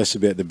stuff was less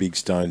about the big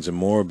stones and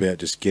more about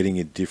just getting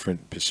a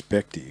different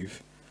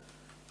perspective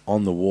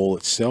on the wall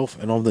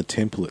itself and on the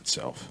temple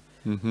itself.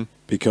 Mm-hmm.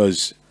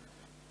 Because,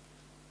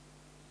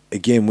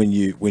 again, when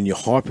you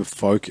hyper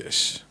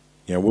focus,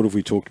 you know, what have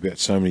we talked about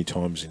so many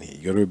times in here?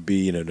 You've got to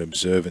be in an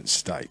observant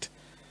state.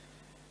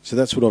 So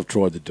that's what I've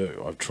tried to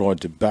do. I've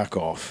tried to back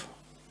off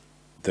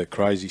the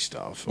crazy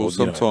stuff. Well,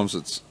 sometimes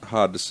it's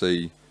hard to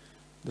see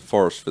the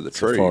forest for the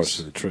trees. The forest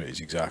for the trees,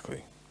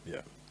 exactly.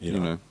 Yeah. You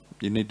know,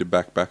 you need to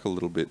back a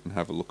little bit and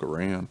have a look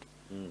around.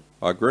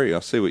 I agree. I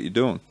see what you're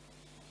doing.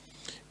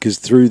 Because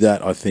through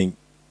that, I think,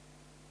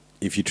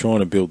 if you're trying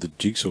to build the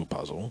jigsaw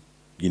puzzle,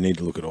 you need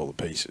to look at all the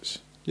pieces.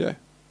 Yeah.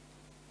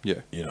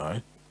 Yeah. You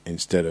know,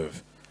 instead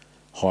of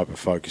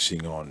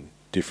hyper-focusing on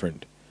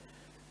different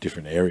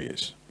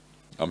areas.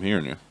 I'm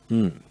hearing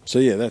you. So,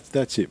 yeah,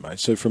 that's it, mate.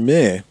 So from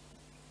there,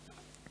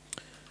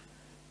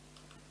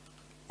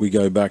 we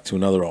go back to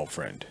another old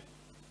friend,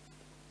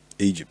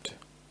 Egypt.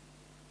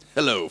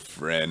 Hello,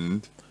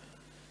 friend.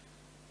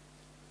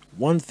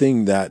 One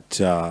thing that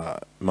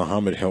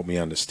Muhammad helped me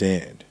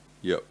understand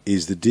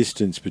is the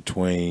distance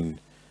between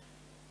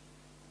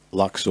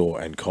Luxor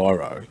and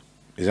Cairo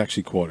is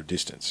actually quite a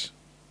distance.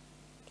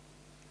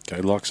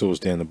 Okay, Luxor's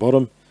down the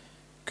bottom,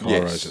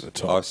 Cairo's at the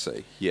top. I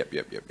see. Yep.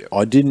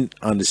 I didn't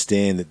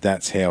understand that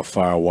that's how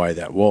far away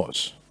that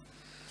was.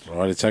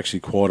 Right, it's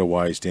actually quite a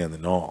ways down the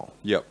Nile.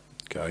 Yep.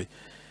 Okay.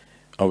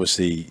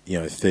 Obviously, you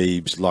know,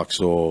 Thebes,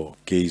 Luxor,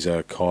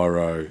 Giza,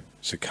 Cairo,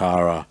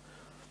 Saqqara.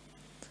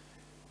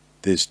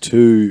 There's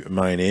two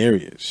main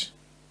areas.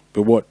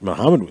 But what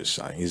Muhammad was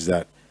saying is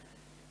that,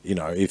 you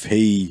know, if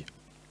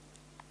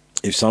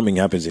something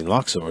happens in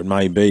Luxor, it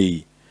may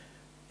be,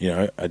 you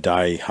know, a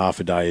day, half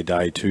a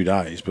day, 2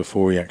 days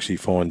before he actually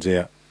finds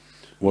out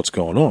what's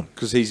going on.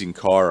 Because he's in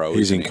Cairo.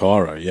 He's in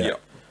Cairo, yeah.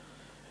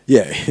 Yep.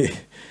 Yeah.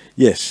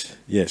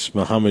 Yes.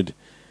 Muhammad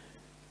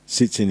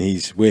sits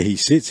where he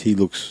sits, he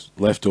looks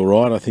left or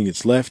right, I think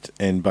it's left,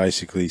 and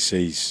basically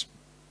sees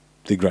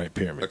the Great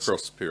Pyramids.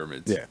 Across the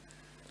pyramids. Yeah.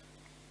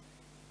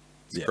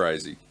 It's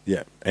crazy.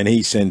 Yeah. And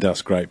he sent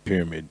us Great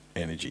Pyramid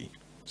energy.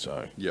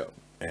 So,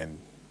 and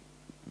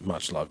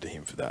much love to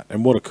him for that.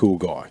 And what a cool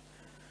guy.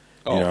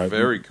 Oh,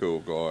 very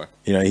cool guy.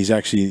 You know, he's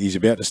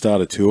about to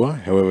start a tour.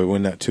 However,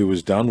 when that tour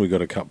was done, we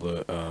got a couple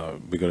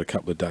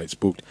of dates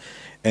booked.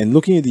 And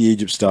looking at the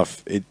Egypt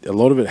stuff, a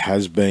lot of it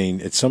has been,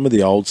 it's some of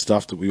the old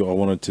stuff that I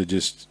wanted to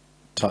just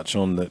touch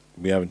on that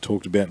we haven't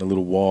talked about in a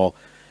little while.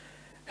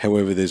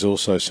 However, there's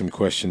also some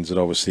questions that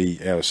obviously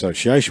our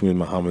association with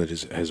Muhammad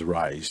has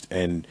raised,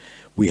 and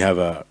we have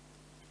an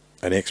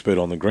expert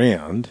on the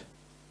ground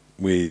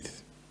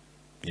with,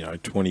 you know,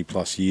 20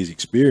 plus years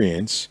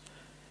experience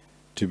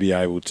to be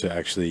able to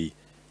actually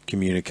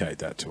communicate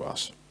that to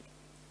us.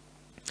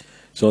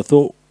 So I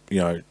thought, you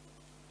know,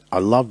 I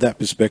love that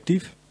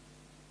perspective.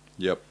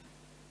 Yep.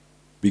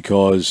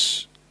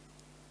 Because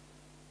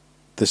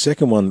the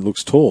second one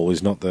looks tall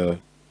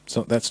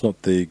that's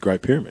not the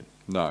Great Pyramid.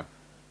 No.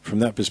 From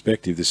that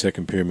perspective, the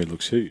second pyramid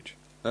looks huge.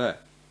 Yeah.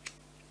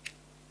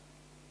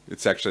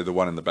 It's actually the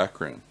one in the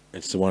background.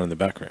 It's the one in the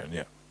background,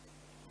 yeah.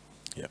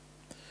 Yeah.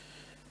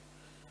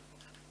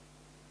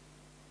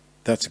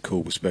 That's a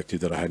cool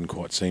perspective that I hadn't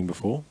quite seen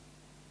before.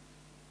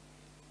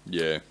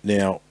 Yeah.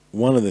 Now,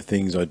 one of the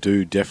things I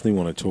do definitely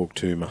want to talk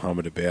to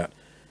Muhammad about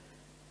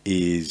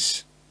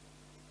is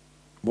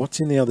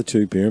what's in the other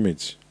two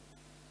pyramids.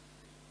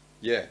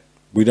 Yeah.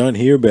 We don't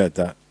hear about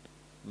that.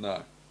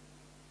 No.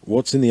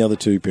 What's in the other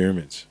two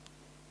pyramids?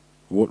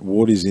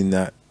 What is in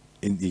that?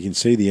 You can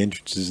see the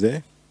entrances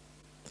there.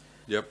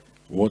 Yep.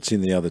 What's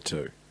in the other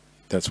two?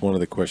 That's one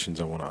of the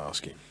questions I want to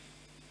ask him.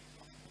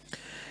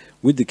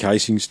 With the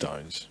casing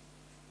stones,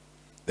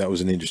 that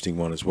was an interesting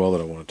one as well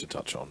that I wanted to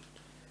touch on.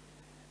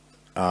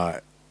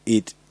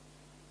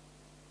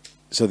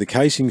 So the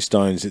casing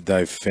stones that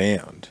they've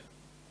found,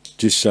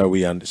 just so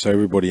so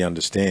everybody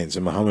understands,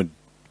 and Muhammad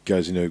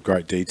goes into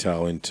great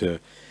detail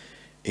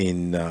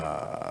in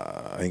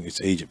I think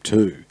it's Egypt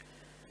too.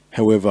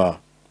 However,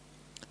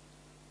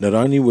 not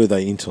only were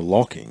they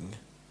interlocking,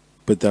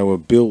 but they were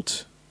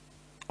built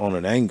on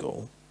an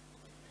angle,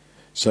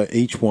 so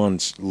each one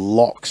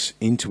locks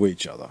into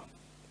each other.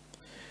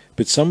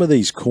 But some of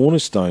these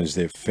cornerstones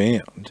they've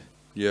found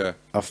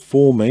are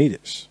 4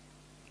 meters.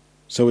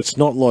 So it's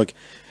not like,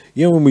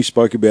 when we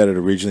spoke about it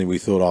originally, we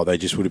thought, oh, they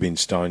just would have been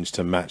stones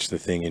to match the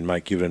thing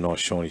and give it a nice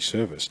shiny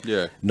surface.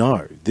 Yeah.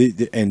 No.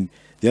 And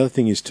the other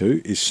thing is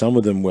too, is some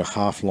of them were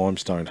half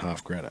limestone,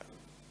 half granite.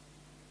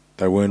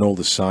 They weren't all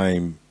the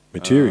same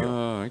material.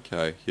 Oh,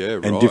 okay. Yeah,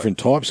 right. And different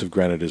types of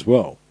granite as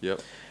well.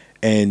 Yep.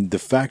 And the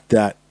fact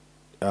that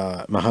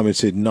Muhammad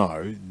said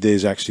no,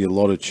 there's actually a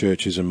lot of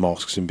churches and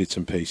mosques and bits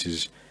and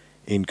pieces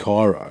in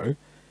Cairo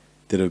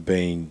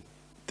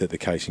that the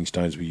casing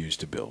stones were used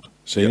to build.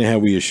 So you know how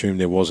we assumed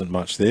there wasn't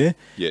much there?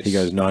 Yes. He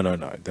goes, no,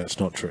 that's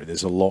not true.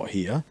 There's a lot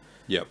here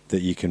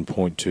that you can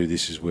point to.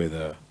 This is where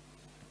the...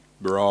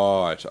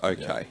 Right,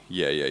 okay.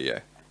 Yeah.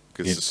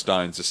 Because the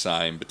stone's the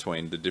same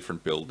between the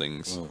different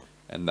buildings,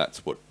 and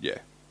that's what... Yeah.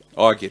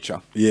 I get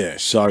you. Yeah,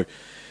 so...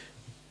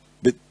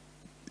 But...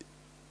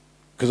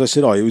 Because I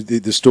said,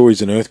 the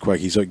story's an earthquake.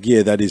 He's like,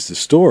 yeah, that is the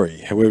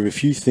story. However,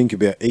 if you think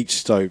about each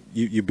stone...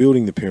 You're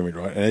building the pyramid,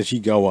 right? And as you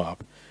go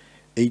up,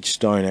 each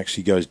stone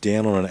actually goes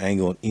down on an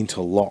angle and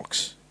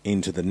interlocks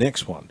into the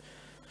next one.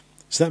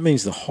 So that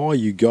means the higher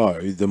you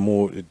go, the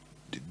more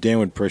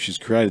downward pressure is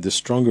created, the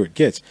stronger it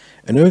gets.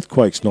 An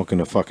earthquake's not going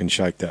to fucking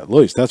shake that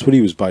loose. That's what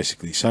he was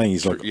basically saying.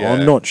 He's like,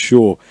 I'm not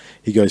sure.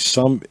 He goes,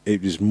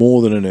 it was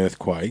more than an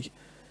earthquake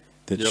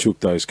that shook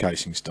those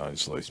casing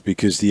stones loose,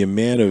 because the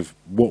amount of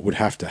what would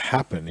have to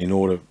happen in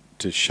order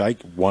to shake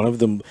one of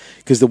them,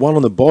 because the one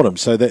on the bottom,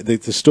 so that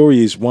the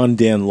story is one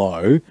down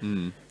low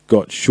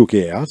got shook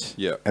out,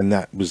 and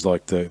that was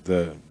like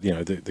the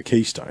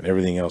keystone.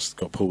 Everything else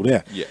got pulled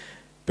out. Yeah.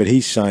 But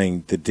he's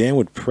saying the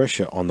downward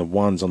pressure on the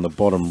ones on the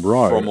bottom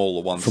row from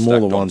all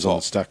the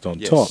ones stacked on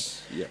top.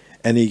 Yeah.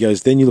 And he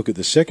goes, then you look at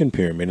the second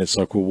pyramid, it's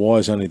like, well, why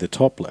is only the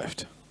top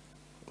left?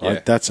 Right?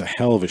 Yeah. That's a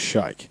hell of a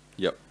shake.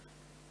 Yep.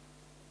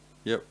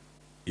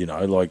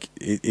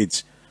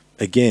 It's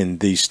again,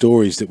 these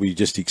stories that we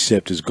just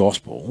accept as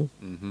gospel,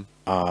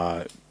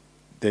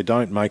 they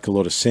don't make a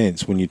lot of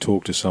sense when you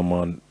talk to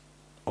someone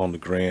on the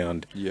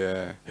ground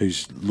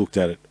who's looked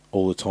at it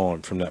all the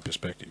time from that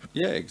perspective.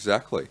 Yeah,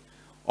 exactly.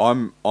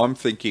 I'm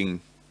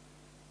thinking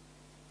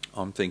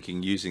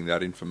using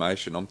that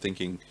information, I'm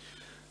thinking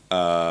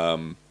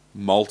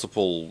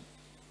multiple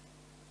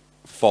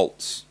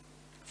faults,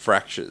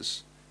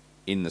 fractures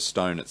in the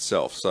stone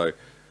itself. So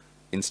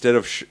instead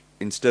of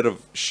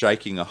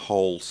shaking a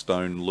whole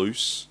stone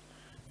loose,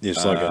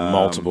 it's like a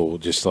multiple,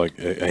 just like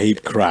a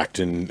heap cracked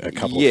and a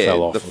couple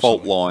fell off. The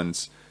fault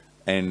lines,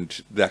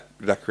 and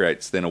that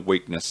creates then a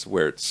weakness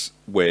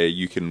where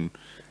you can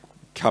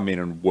come in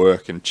and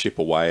work and chip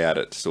away at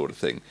it, sort of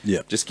thing. Yeah,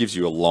 just gives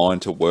you a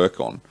line to work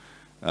on,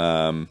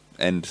 and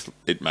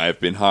it may have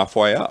been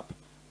halfway up.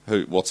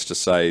 What's to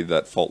say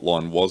that fault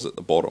line was at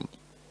the bottom?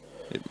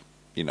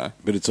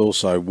 But it's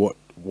also what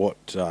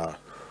I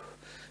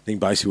think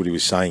basically what he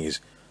was saying is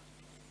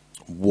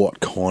what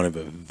kind of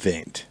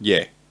event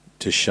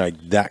to shake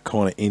that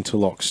kind of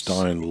interlock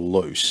stone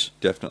loose.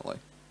 Definitely.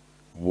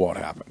 What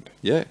happened?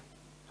 Yeah,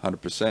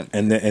 100%.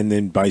 And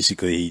then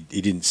basically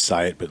he didn't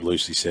say it, but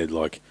loosely said,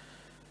 like,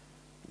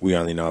 we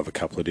only know of a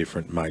couple of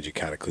different major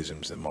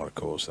cataclysms that might have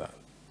caused that.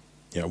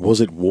 Was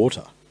it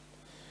water?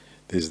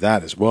 There's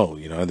that as well.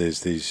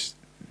 There's these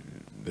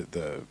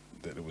that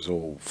it was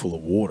all full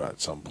of water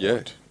at some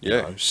point.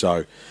 Yeah.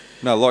 So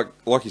no,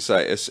 like you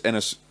say,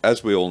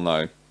 as we all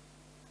know,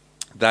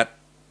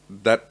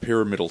 that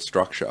pyramidal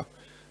structure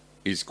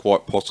is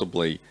quite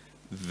possibly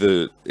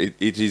it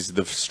is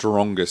the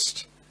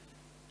strongest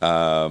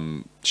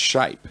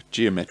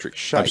geometric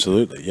shape.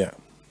 Absolutely, yeah.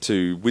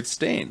 To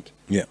withstand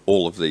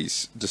all of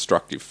these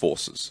destructive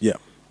forces. Yeah.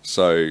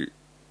 So,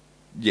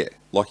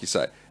 like you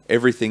say,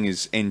 everything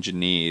is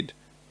engineered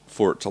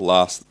for it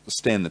to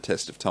stand the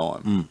test of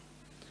time.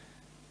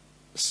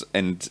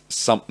 And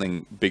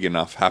something big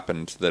enough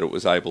happened that it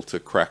was able to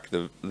crack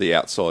the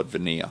outside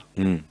veneer.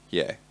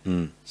 Yeah.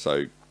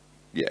 So,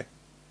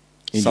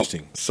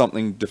 interesting.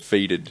 Something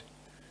defeated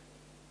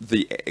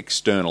the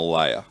external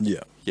layer.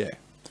 Yeah. Yeah.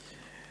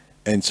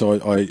 And so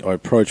I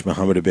approached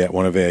Muhammad about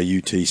one of our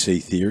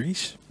UTC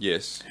theories.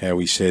 Yes. How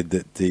we said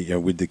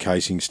that with the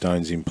casing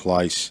stones in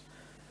place,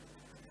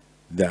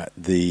 that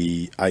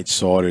the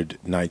 8-sided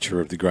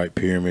nature of the Great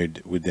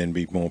Pyramid would then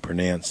be more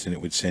pronounced, and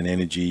it would send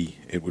energy.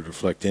 It would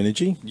reflect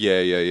energy.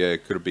 Yeah.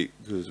 Could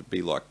it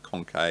be like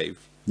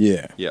concave?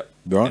 Yeah. Yep.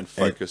 Right. And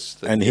focus.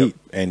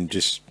 And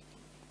just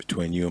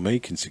between you and me,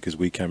 because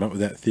we came up with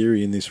that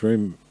theory in this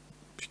room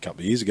a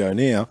couple of years ago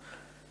now,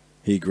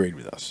 he agreed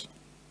with us.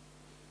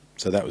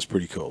 So that was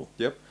pretty cool.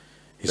 Yep.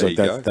 He's like,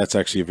 that's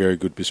actually a very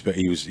good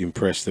perspective. He was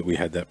impressed that we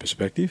had that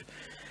perspective.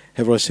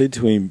 However, I said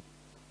to him,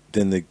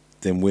 then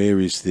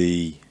where's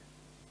the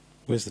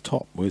Where's the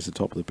top? Where's the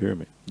top of the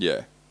pyramid?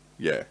 Yeah.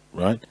 Yeah.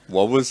 Right?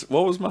 What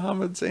was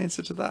Muhammad's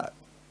answer to that?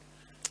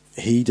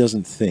 He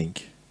doesn't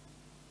think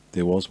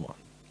there was one.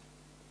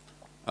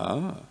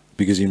 Ah.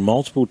 Because in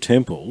multiple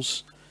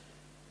temples,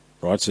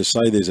 right, so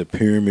say there's a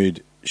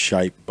pyramid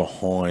shape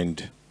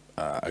behind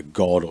a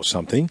god or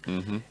something,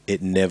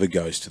 it never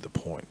goes to the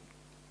point.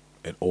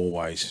 It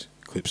always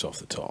clips off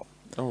the top.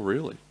 Oh,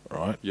 really?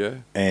 Right? Yeah.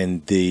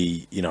 And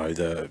the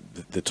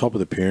top of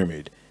the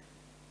pyramid,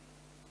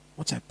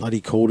 what's that bloody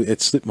called?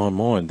 It slipped my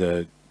mind.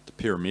 The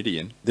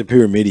Pyramidion. The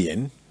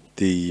pyramidion,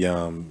 the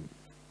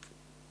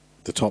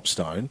top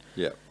stone.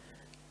 Yeah.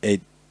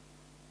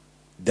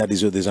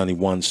 There's only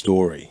one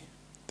story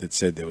that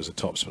said there was a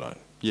top stone.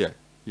 Yeah.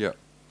 Yeah.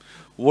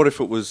 What if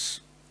it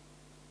was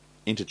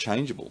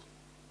interchangeable?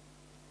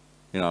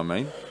 You know what I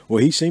mean?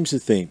 Well, he seems to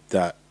think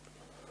that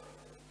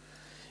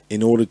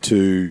in order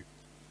to,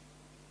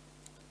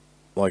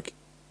 like,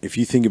 if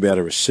you think about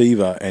a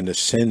receiver and a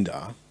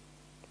sender,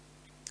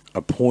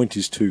 a point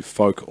is too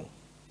focal,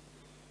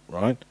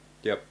 right?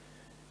 Yep.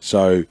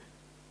 So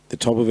the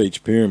top of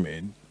each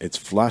pyramid, it's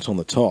flat on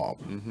the top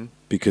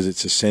because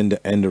it's a sender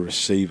and a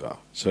receiver.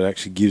 So it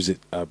actually gives it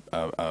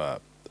a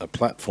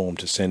platform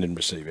to send and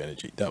receive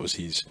energy. That was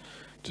his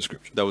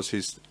description. That was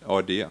his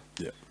idea.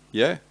 Yeah.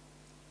 Yeah.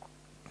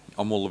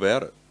 I'm all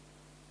about it.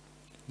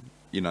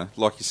 You know,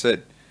 like you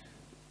said,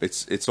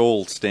 it's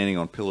all standing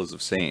on pillars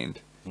of sand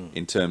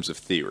in terms of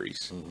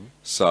theories.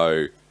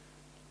 So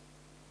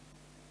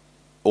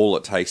all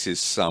it takes is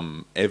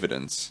some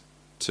evidence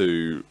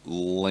to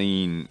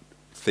lean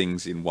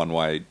things in one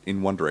way,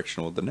 in one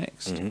direction or the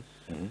next.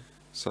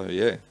 So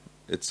yeah,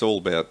 it's all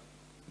about.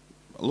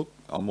 Look,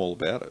 I'm all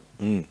about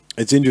it.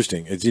 It's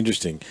interesting. It's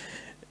interesting,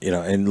 you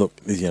know. And look,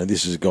 you know,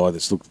 this is a guy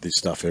that's looked at this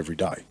stuff every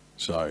day.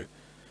 So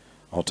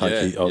I'll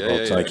take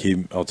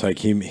I'll take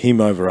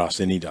him over us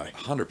any day.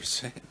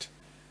 100%.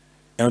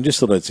 And I just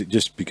thought it's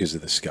just because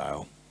of the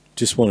scale.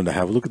 Just wanted to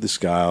have a look at the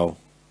scale,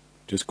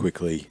 just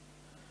quickly.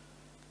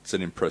 It's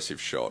an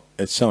impressive shot.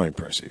 It's so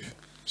impressive.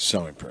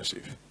 So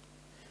impressive.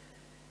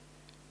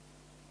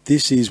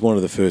 This is one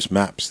of the first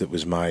maps that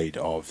was made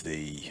of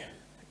the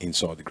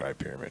inside the Great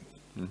Pyramid.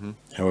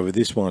 However,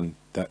 this one,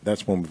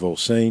 that's one we've all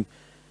seen.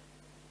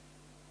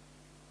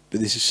 But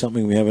this is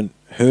something we haven't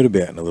heard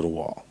about in a little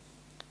while.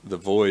 The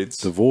voids.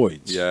 The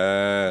voids.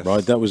 Yes.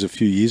 Right, that was a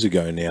few years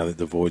ago now that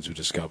the voids were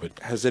discovered.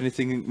 Has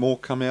anything more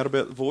come out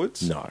about the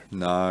voids? No.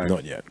 No.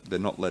 Not yet. They're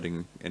not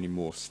letting any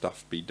more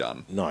stuff be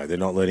done. No, they're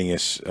not letting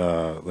us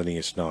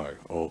know.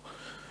 Or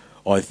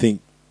I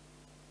think,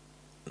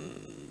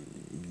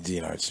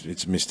 you know, it's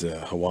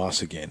Mr.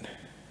 Hawass again,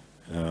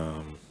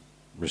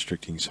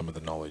 restricting some of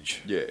the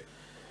knowledge. Yeah.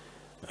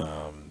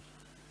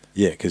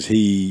 Yeah, because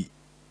he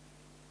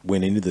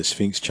went into the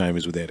Sphinx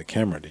chambers without a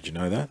camera. Did you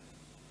know that?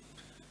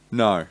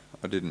 No,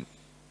 I didn't.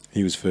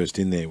 He was first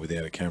in there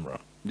without a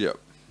camera. Yep.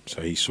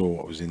 So he saw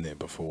what was in there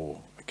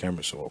before the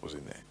camera saw what was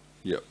in there.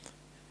 Yep.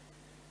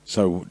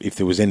 So if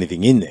there was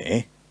anything in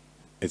there,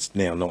 it's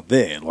now not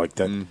there. Like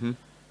that.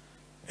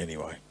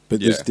 Anyway.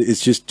 But Yeah.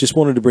 it's just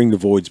wanted to bring the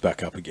voids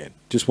back up again.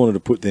 Just wanted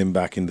to put them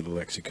back into the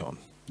lexicon.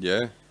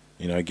 Yeah.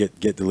 You know, get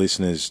the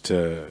listeners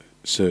to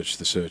search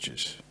the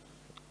searches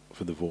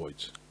for the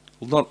voids.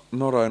 Well,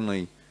 not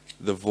only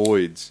the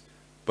voids,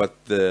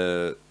 but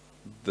the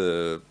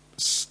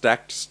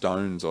stacked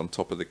stones on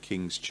top of the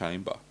king's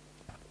chamber.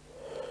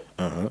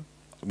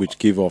 Which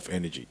give off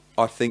energy.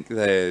 I think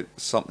they're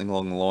something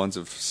along the lines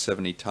of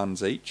 70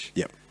 tons each.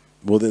 Yep.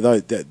 Well,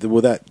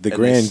 the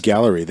grand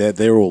gallery,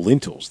 they're all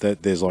lintels.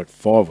 There's like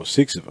 5 or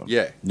 6 of them.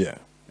 Yeah. Yeah.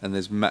 And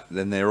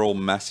then they're all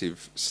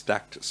massive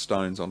stacked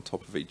stones on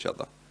top of each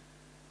other,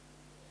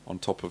 on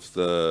top of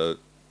the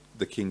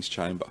king's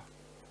chamber,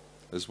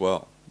 as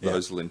well.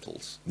 Those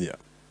lintels. Yeah.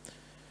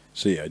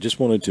 So yeah, I just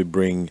wanted to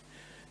bring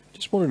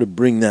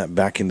that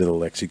back into the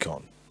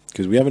lexicon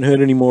because we haven't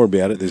heard any more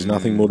about it. There's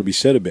nothing more to be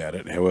said about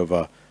it.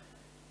 However,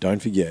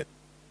 don't forget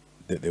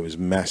that there was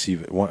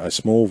a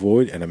small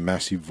void and a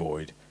massive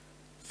void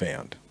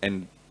found.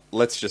 And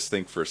let's just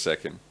think for a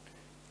second.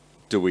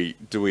 Do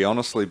we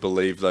honestly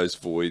believe those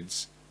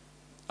voids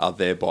are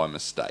there by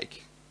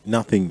mistake?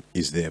 Nothing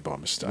is there by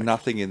mistake.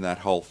 Nothing in that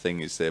whole thing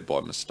is there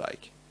by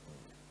mistake.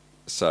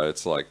 So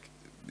it's like,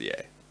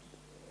 yeah,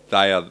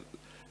 they are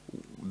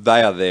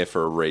there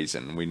for a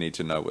reason. We need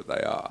to know what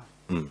they are.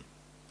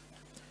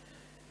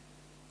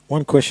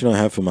 One question I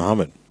have for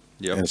Muhammad,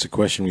 Yep. and it's a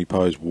question we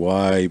posed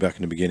way back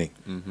in the beginning.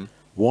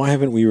 Why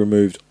haven't we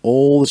removed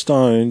all the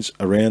stones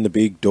around the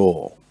big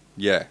door?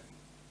 Yeah.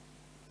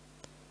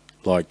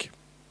 Like,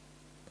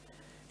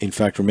 in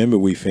fact, remember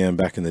we found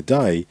back in the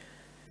day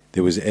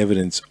there was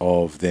evidence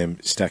of them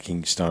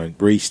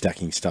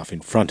restacking stuff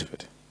in front of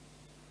it.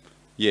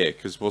 Yeah,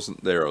 because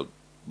wasn't there a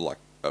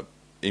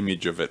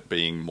image of it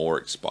being more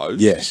exposed?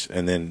 Yes,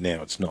 and then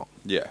now it's not.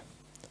 Yeah.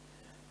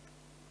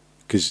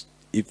 Because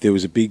if there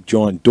was a big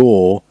giant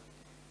door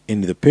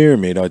into the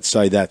pyramid, I'd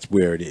say that's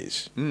where it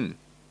is. Isn't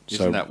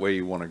that where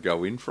you want to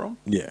go in from?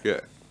 Yeah. Yeah.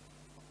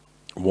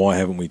 Why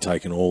haven't we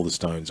taken all the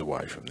stones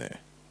away from there?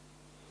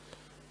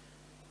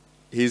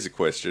 Here's a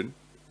question.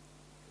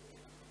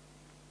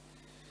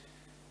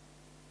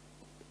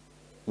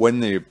 when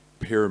the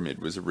pyramid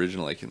was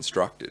originally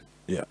constructed,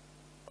 Yeah.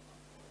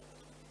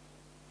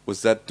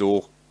 was that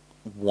door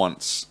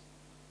once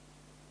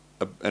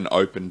an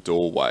open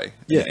doorway,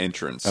 Yeah. an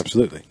entrance?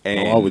 Absolutely.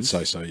 And, I would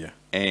say so, yeah.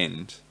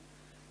 And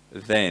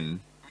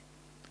then,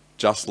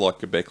 just like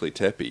Göbekli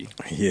Tepe,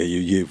 Yeah,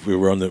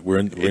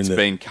 it's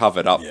been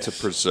covered up to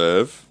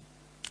preserve.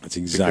 That's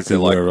exactly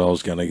where I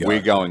was going to go.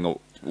 We're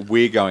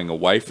going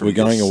away from We're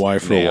going this away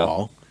for now. a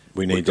while.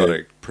 We've got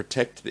to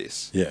protect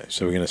this. Yeah,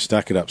 so we're going to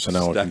stack it up so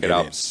no one can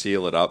get in.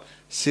 Seal it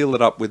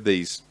up with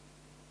these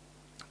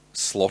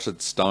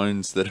slotted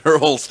stones that are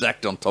all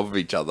stacked on top of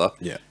each other.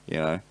 Yeah. You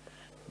know,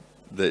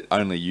 that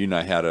only you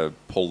know how to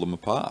pull them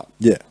apart.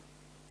 Yeah.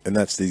 And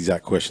that's the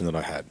exact question that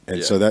I had.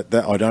 And so that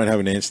I don't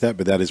have an answer to that,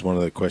 but that is one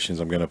of the questions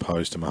I'm going to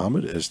pose to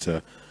Muhammad as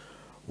to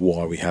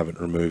why we haven't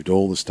removed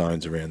all the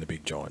stones around the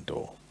big giant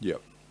door.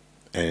 Yep.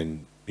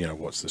 And, you know,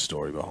 what's the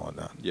story behind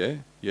that?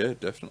 Yeah,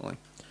 definitely.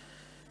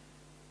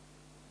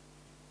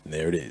 And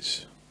there it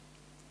is.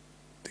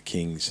 The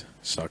king's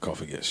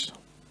sarcophagus.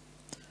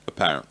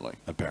 Apparently.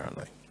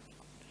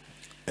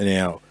 And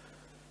now,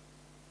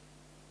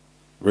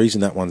 reason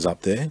that one's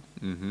up there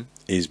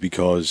is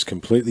because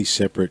completely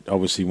separate,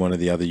 obviously one of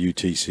the other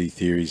UTC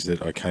theories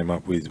that I came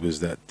up with was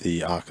that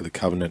the Ark of the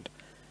Covenant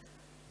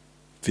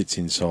fits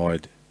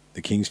inside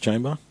the King's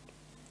Chamber.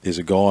 There's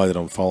a guy that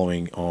I'm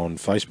following on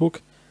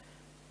Facebook.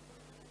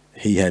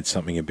 He had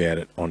something about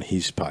it on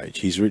his page.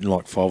 He's written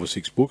like 5 or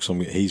 6 books.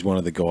 He's one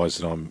of the guys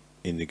that I'm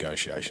in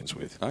negotiations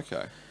with.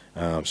 Okay.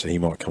 So he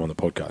might come on the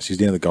podcast. He's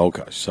down the Gold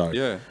Coast,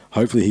 so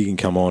hopefully he can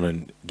come on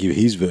and give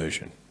his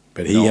version.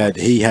 But he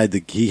had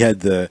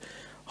the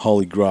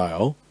Holy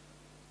Grail.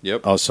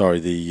 Yep. Oh,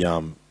 sorry, the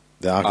Ark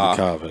of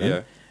the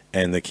Covenant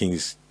and the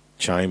King's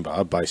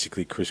Chamber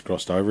basically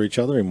crisscrossed over each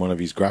other in one of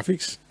his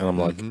graphics, and I'm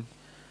like,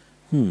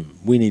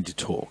 we need to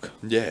talk.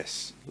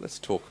 Yes, let's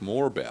talk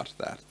more about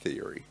that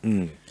theory.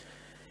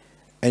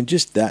 And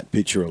just that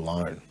picture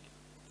alone.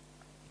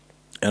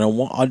 And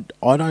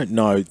I don't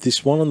know,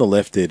 this one on the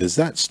left there, does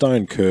that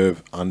stone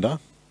curve under,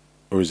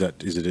 or is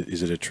it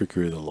a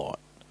trickery of the light?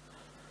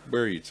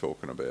 Where are you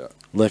talking about?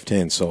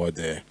 Left-hand side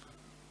there.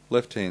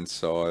 Left-hand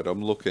side,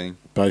 I'm looking.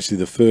 Basically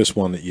the first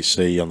one that you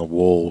see on the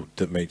wall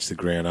that meets the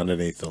ground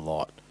underneath the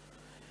light.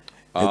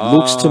 It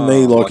looks to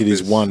me like it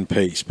is one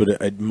piece, but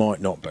it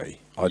might not be.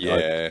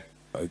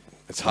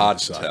 It's hard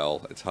to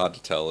tell. It's hard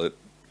to tell it.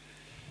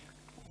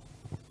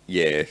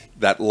 Yeah,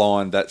 that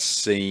line, that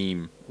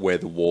seam where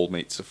the wall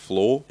meets the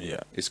floor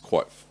is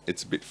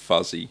it's a bit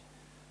fuzzy,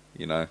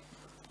 you know.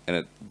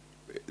 And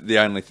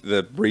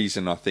the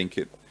reason I think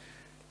it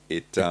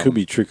could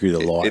be trickery of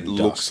the light. It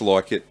looks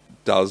like it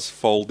does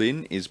fold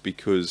in is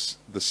because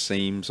the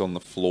seams on the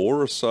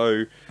floor are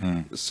so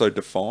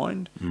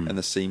defined, and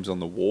the seams on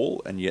the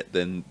wall, and yet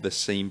then the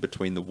seam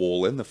between the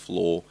wall and the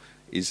floor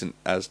isn't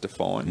as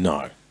defined.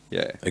 No.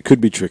 Yeah. It could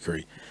be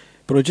trickery.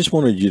 But I just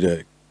wanted you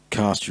to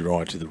cast your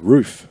eye to the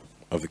roof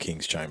of the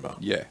King's Chamber.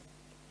 Yeah.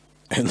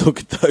 And look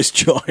at those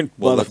giant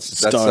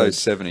that's those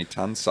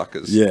 70-ton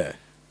suckers. Yeah.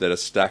 That are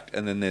stacked,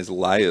 and then there's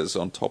layers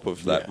on top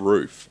of that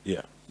roof.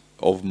 Yeah.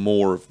 Of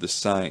more of the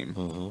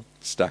same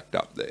stacked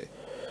up there.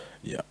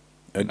 Yeah.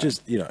 And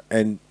just, you know,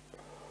 and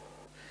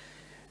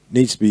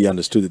needs to be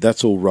understood that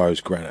that's all rose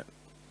granite.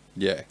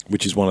 Yeah.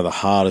 Which is one of the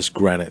hardest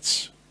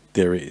granites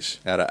there is.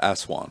 Out of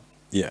Aswan.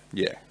 Yeah.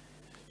 Yeah.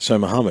 So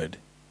Muhammad,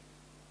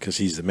 because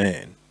he's the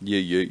man,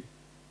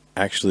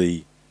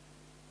 actually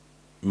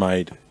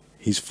made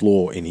his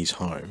floor in his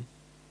home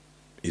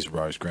is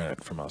rose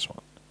granite from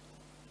Aswan.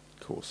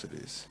 Of course it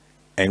is.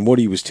 And what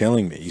he was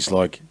telling me, he's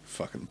like...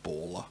 Fucking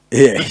baller.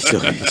 Yeah,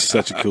 he's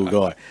such a cool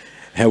guy.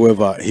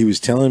 However, he was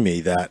telling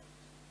me that...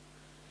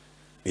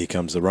 Here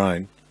comes the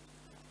rain.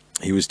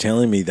 He was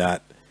telling me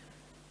that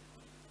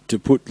to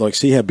put... Like,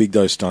 see how big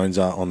those stones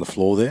are on the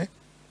floor there?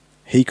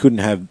 He couldn't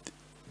have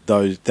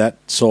that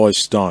size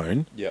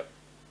stone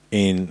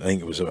in... I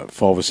think it was about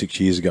 5 or 6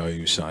 years ago,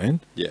 he was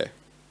saying. Yeah.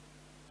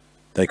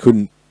 They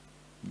couldn't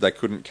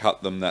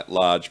cut them that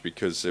large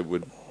because it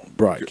would...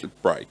 Break,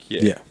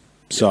 yeah. Yeah.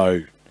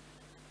 So...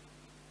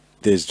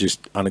 There's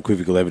just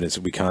unequivocal evidence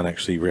that we can't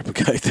actually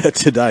replicate that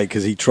today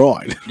because he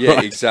tried. Yeah,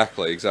 right?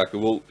 Exactly.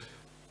 Well,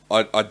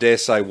 I dare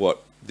say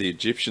what the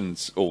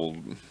Egyptians or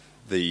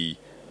the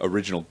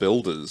original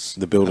builders,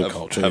 the builder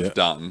culture, have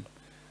done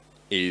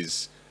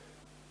is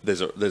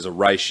there's a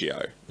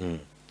ratio.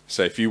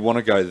 So if you want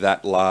to go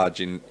that large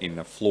in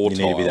a floor tile,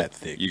 need to be that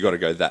thick. You got to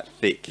go that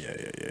thick.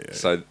 Yeah.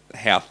 So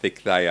how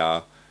thick they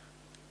are,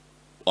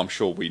 I'm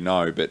sure we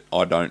know, but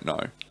I don't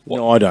know.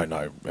 No, I don't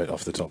know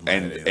off the top of my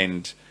head either.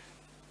 And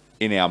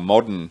in our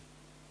modern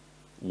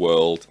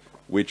world,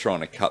 we're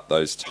trying to cut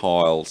those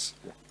tiles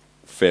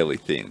fairly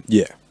thin.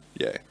 Yeah.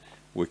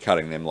 We're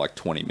cutting them like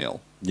 20 mil.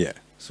 Yeah.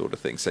 Sort of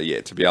thing. So,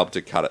 to be able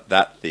to cut it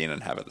that thin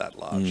and have it that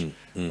large,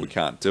 we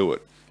can't do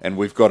it. And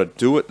we've got to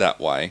do it that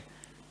way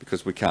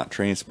because we can't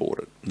transport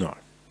it.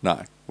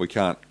 No, we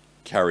can't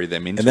carry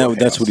them into a house.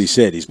 That's what he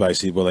said. He's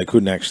basically, well, they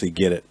couldn't actually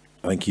get it.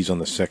 I think he's on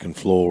the 2nd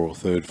floor or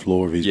 3rd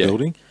floor of his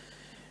building.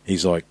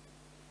 He's like,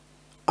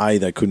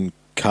 they couldn't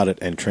cut it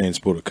and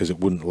transport it because it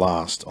wouldn't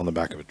last on the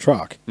back of a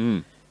truck.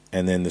 And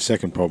then the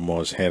second problem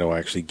was, how do I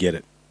actually get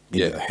it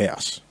into the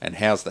house? And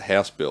how's the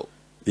house built?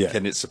 Yeah.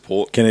 Can it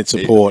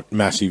support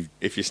massive?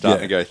 if you're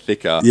starting to go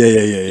thicker?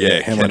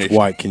 Yeah. How much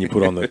weight can you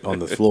put on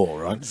the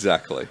floor, right?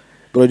 Exactly.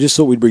 But I just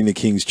thought we'd bring the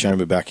King's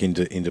Chamber back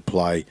into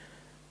play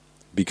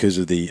because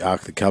of the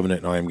Ark of the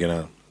Covenant, and I am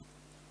going to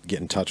get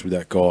in touch with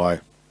that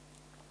guy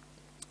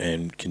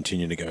and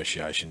continue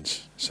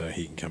negotiations so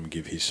he can come and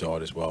give his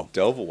side as well.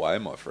 Delve away,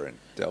 my friend.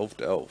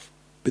 Delve.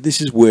 But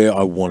this is where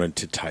I wanted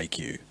to take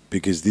you,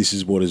 because this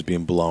is what has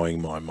been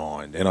blowing my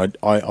mind. And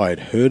I had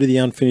heard of the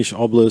unfinished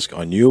obelisk.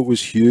 I knew it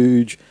was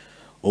huge,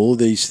 all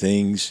these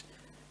things.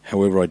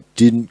 However, I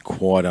didn't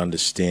quite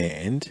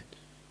understand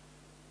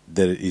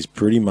that it is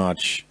pretty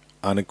much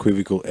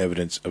unequivocal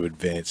evidence of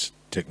advanced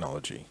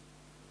technology.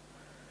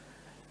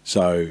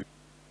 So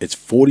it's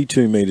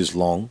 42 metres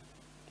long,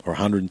 or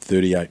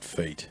 138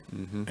 feet,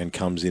 and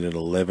comes in at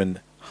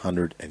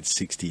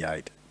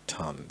 1,168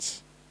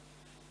 tonnes.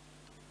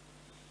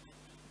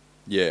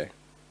 Yeah.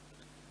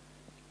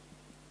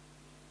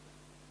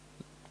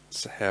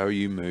 So how are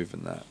you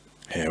moving that?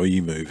 How are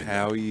you moving?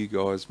 How are you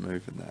guys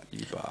moving that,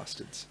 you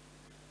bastards?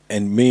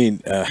 And me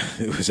and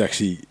it was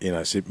actually,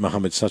 said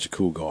Muhammad's such a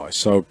cool guy,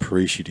 so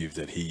appreciative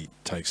that he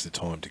takes the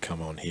time to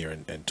come on here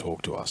and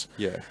talk to us.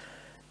 Yeah.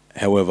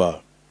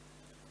 However,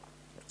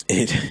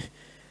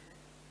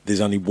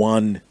 there's only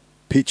one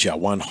picture,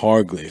 one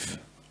hieroglyph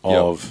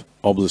of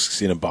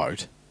obelisks in a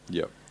boat.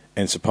 Yep.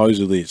 And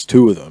supposedly it's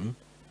two of them,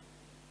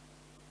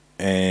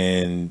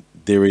 and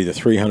they're either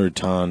 300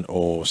 tonne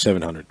or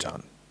 700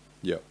 tonne.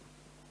 Yep.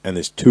 And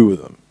there's two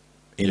of them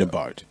in a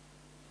boat.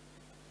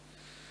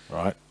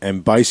 Right?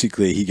 And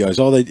basically he goes,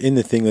 they in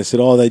the thing, they said,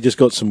 they just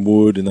got some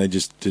wood and they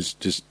just they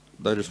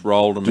just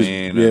rolled them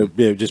in.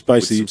 Just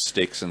basically with some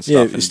sticks and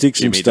stuff. And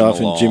sticks and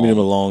stuff and jimmy them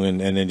along and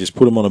then just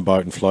put them on a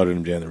boat and floated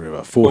them down the river.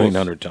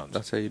 1,400 tonnes.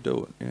 That's how you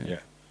do it. Yeah.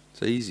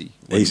 It's easy.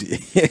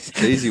 Easy.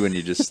 It's easy when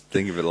you just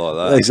think of it like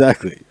that.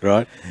 Exactly.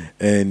 Right.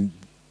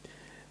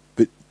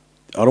 But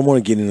I don't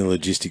want to get into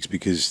logistics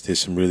because there's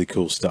some really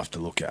cool stuff to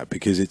look at,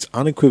 because it's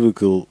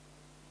unequivocal,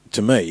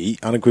 to me,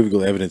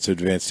 unequivocal evidence of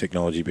advanced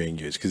technology being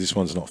used, because this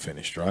one's not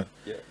finished, right?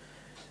 Yeah.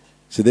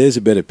 So there's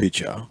a better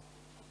picture.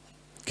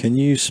 Can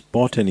you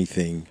spot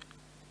anything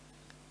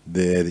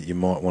there that you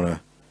might want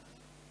to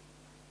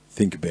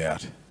think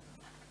about?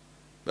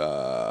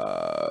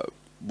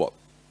 What?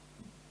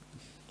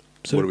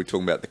 So, what are we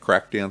talking about? The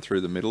crack down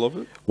through the middle of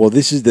it? Well,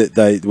 this is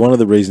that one of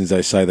the reasons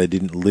they say they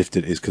didn't lift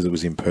it is because it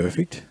was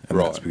imperfect, and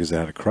that's because they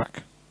had a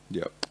crack.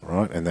 Yep.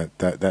 Right, and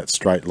that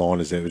straight line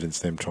is evidence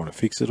them trying to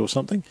fix it or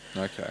something.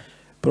 Okay.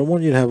 But I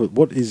want you to have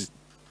look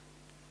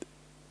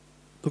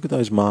at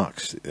those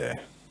marks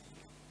there,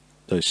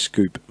 those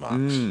scoop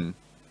marks.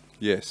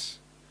 Yes.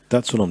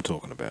 That's what I'm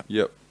talking about.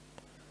 Yep.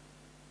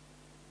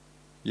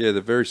 Yeah,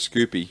 they're very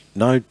scoopy.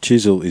 No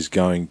chisel is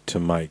going to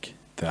make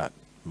that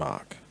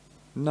mark.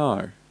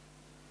 No,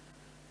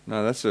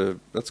 that's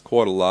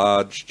quite a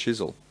large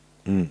chisel,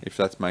 if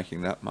that's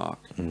making that mark.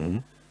 Mm-hmm.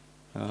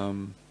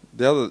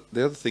 The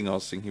other thing I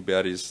was thinking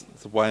about is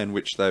the way in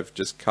which they've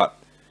just cut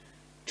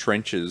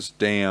trenches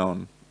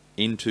down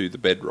into the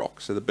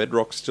bedrock, so the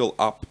bedrock's still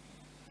up.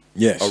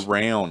 Yes.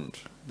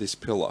 Around this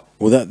pillar.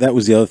 Well, that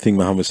was the other thing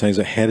Muhammad was saying.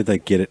 So how did they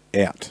get it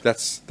out?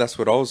 That's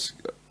what I was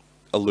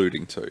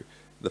alluding to.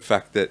 The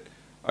fact that,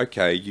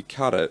 okay, you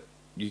cut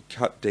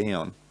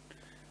down,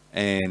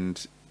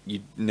 and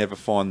you never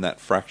find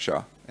that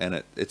fracture,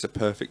 and it's a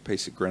perfect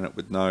piece of granite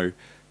with no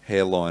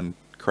hairline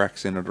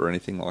cracks in it or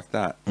anything like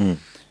that.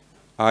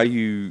 Are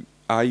you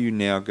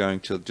now going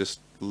to just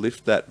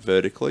lift that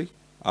vertically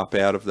up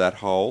out of that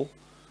hole,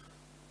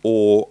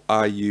 or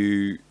are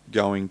you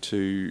going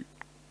to,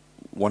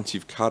 once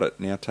you've cut it,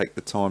 now take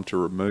the time to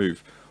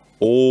remove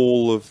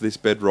all of this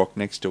bedrock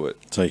next to it,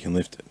 so you can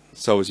lift it,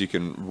 so as you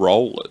can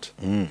roll it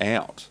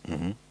out?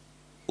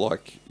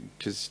 Like,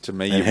 because to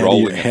me, you're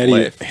rolling it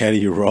left. How do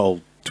you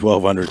roll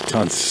 1,200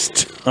 tonnes of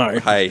stone?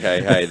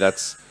 Hey,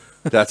 that's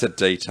a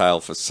detail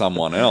for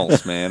someone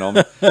else, man.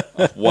 I'm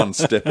one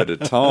step at a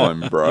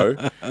time, bro.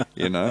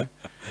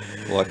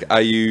 Like,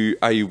 are you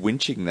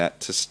winching that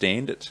to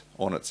stand it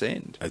on its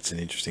end? That's an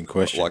interesting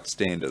question. Like,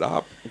 stand it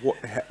up.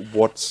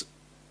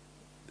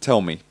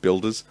 Tell me,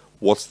 builders,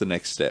 what's the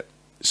next step?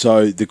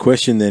 So the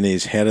question then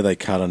is, how do they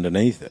cut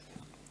underneath it?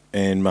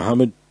 And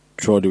Muhammad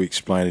tried to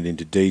explain it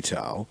into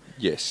detail.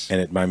 Yes.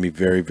 And it made me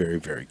very, very,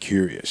 very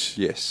curious.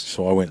 Yes.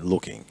 So I went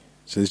looking.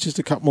 So there's just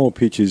a couple more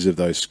pictures of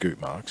those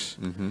scoop marks.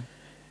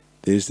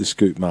 There's the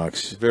scoop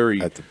marks at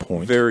the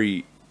point.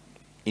 Very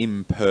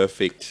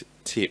imperfect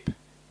tip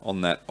on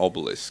that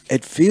obelisk.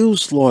 It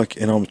feels like,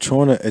 and I'm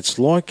trying to, it's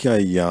like a,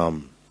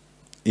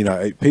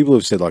 people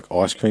have said like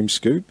ice cream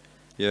scoop.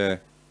 Yeah.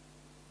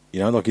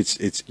 Like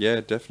it's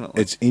yeah,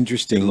 definitely. It's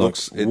interesting.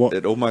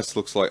 It almost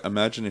looks like,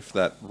 imagine if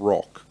that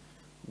rock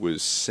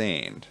was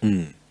sand.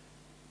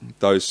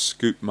 Those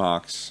scoop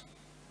marks,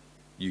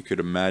 you could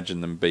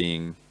imagine them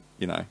being,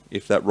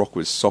 if that rock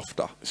was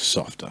softer.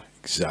 Softer,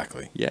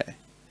 exactly. Yeah.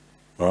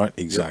 All right,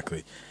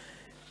 exactly.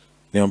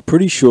 Now, I'm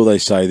pretty sure they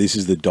say this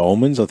is the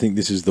dolmens. I think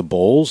this is the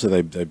balls. So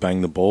they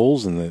bang the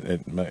balls and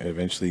it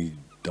eventually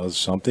does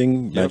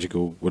something,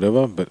 magical,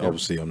 whatever. But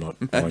obviously I'm not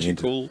going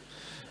into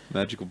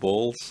magical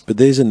balls. But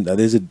there's a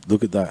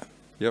look at that.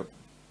 Yep.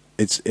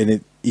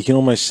 You can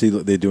almost see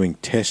that they're doing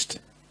test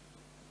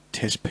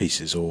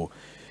pieces, or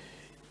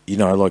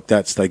like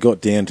they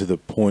got down to the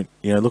point.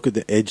 Look at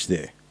the edge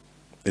there.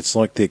 It's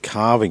like they're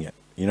carving it.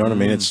 You know what I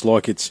mean? It's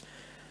like it's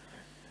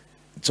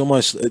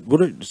almost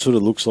what it sort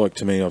of looks like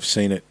to me. I've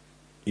seen it.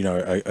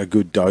 A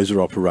good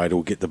dozer operator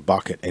will get the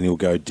bucket and he'll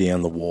go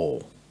down the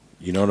wall.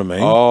 You know what I mean?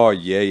 Oh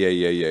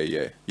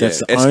yeah. That's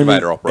the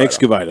excavator only operator.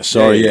 Excavator.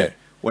 Sorry, yeah.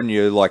 When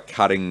you're like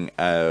cutting,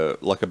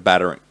 like a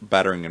battering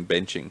and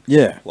benching.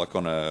 Yeah. Like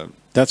on a.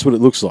 That's what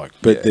it looks like,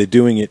 but they're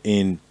doing it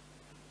in.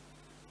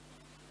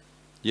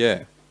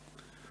 Yeah.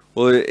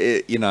 Well,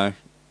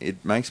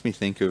 it makes me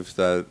think of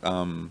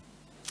the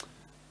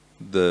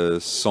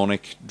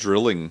sonic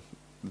drilling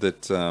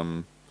that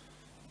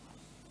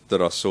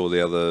I saw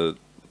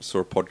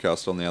a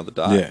podcast on the other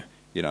day.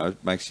 Yeah.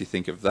 It makes you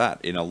think of that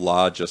in a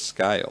larger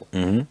scale,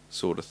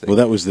 sort of thing. Well,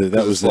 that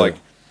was like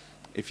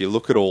if you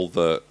look at all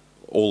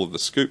of the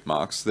scoop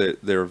marks,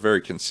 they're a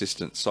very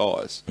consistent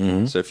size.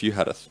 So if you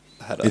had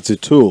it's a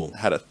tool,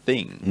 had a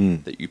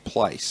thing that you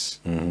place,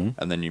 and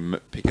then you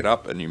pick it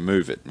up and you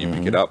move it, and you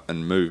pick it up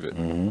and move it,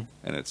 and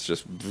it's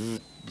just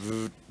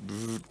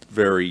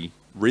very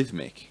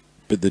rhythmic.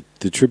 But the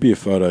trippier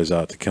photos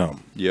are to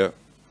come. Yeah.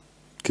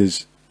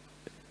 Because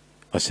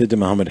I said to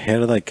Mohammed, how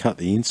do they cut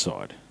the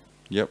inside?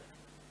 Yep.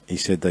 He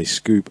said they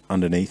scoop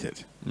underneath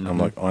it. I'm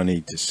like, I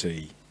need to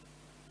see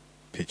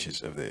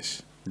pictures of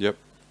this. Yep.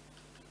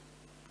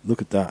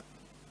 Look at that.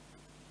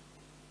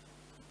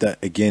 That,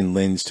 again,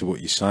 lends to what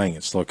you're saying.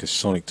 It's like a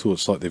sonic tool.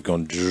 It's like they've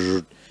gone...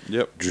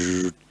 Yep.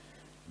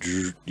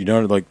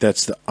 Like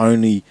that's the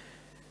only...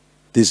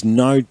 There's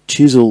no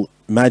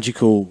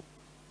magical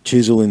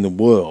chisel in the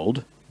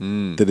world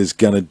that is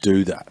going to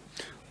do that.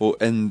 Well,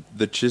 and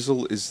the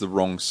chisel is the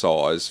wrong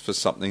size for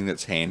something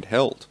that's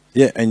handheld.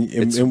 Yeah, and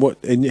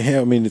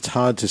how? I mean, it's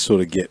hard to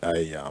sort of get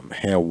a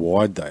how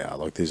wide they are.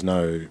 Like, there's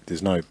no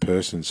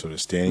person sort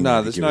of standing.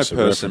 No, there there's no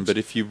person. But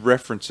if you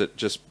reference it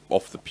just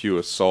off the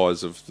pure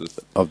size of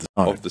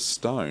the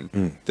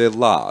stone, they're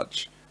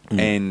large.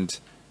 And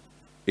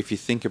if you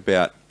think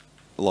about,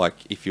 like,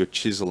 if you're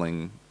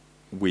chiseling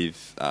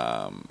with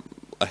a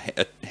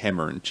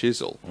hammer and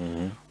chisel,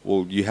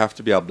 well, you have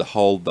to be able to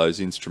hold those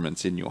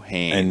instruments in your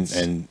hands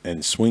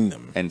and swing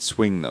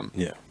them.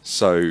 Yeah.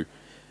 So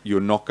you're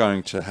not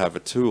going to have a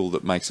tool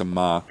that makes a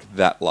mark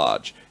that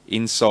large.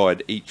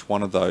 Inside each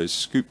one of those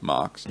scoop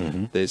marks,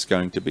 there's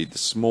going to be the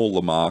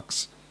smaller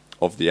marks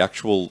of the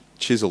actual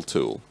chisel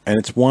tool. And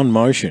it's one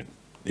motion.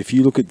 If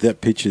you look at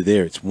that picture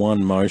there, it's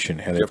one motion,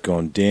 how they've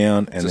gone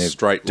down and they've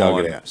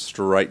dug it out.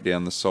 Straight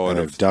down the side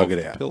of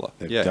the pillar.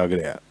 They've dug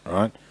it out,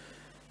 right?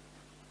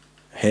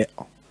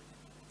 How?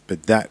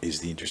 But that is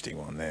the interesting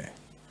one there.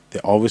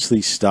 They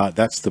obviously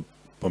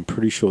I'm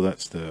pretty sure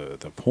that's the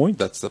point.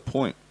 That's the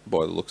point,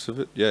 by the looks of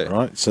it, yeah.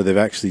 Right? So they've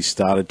actually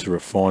started to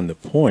refine the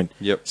point.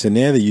 Yep. So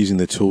now they're using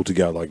the tool to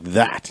go like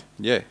that.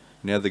 Yeah.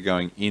 Now they're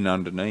going in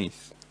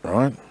underneath.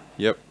 Right?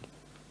 Yep.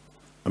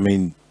 I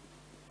mean,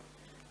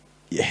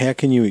 how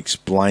can you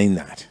explain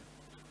that?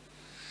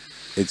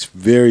 It's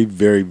very,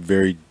 very,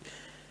 very...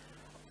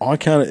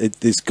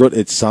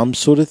 It's some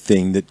sort of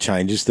thing that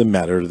changes the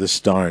matter of the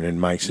stone and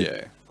makes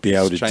it be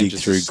able to dig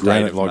through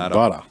granite like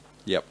butter.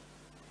 Yep.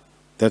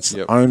 That's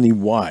the only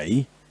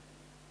way.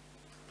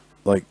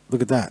 Like,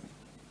 look at that.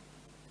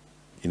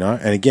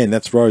 And again,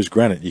 that's rose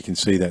granite. You can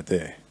see that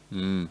there.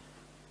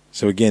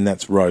 So again,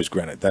 that's rose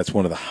granite. That's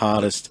one of the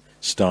hardest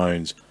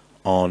stones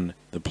on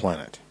the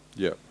planet.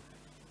 Yep.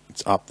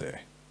 It's up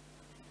there.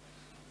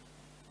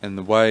 And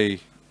the way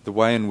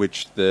in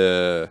which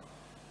the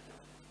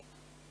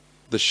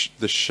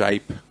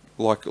shape,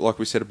 like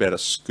we said about a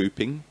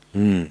scooping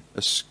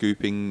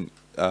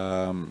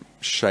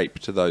shape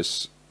to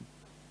those,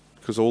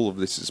 because all of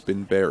this has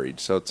been buried,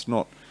 so it's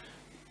not,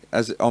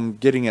 as I'm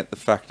getting at the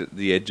fact that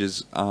the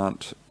edges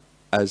aren't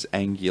as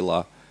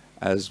angular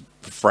as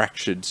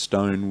fractured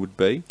stone would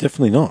be.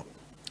 Definitely not.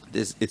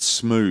 It's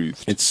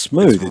smooth. It's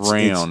smooth. It's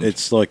round. The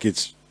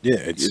edges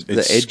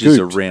scooped.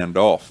 are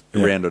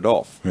rounded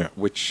off, Yeah.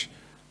 which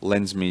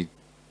lends me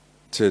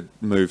to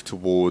move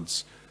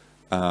towards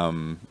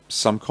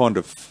some kind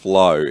of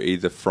flow,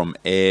 either from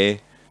air,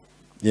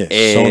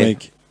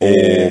 sonic,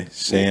 air,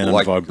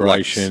 sound,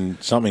 vibration,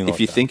 something like that.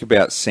 If you think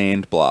about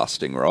sand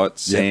blasting, right?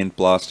 Sand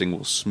blasting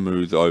will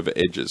smooth over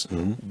edges.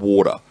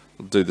 Water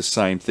will do the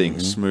same thing,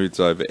 smooths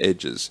over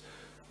edges.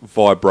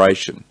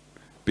 Vibration,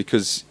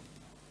 because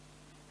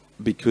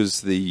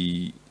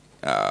the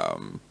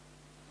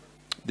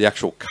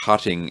actual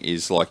cutting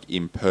is like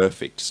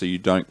imperfect, so you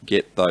don't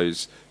get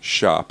those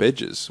sharp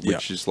edges,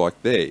 which is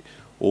like there.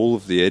 All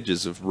of the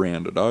edges have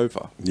rounded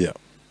over. Yeah.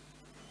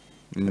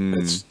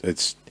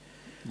 It's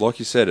like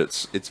you said,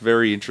 it's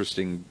very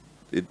interesting.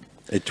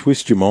 It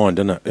twists your mind,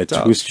 doesn't it? It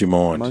twists your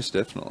mind. Most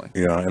definitely.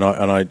 And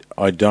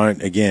I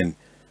don't, again,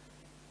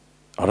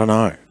 I don't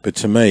know. But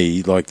to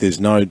me, like, there's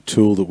no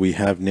tool that we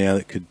have now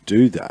that could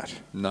do that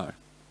No,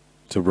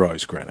 to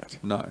rose granite.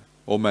 no.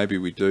 Or maybe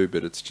we do,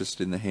 but it's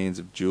just in the hands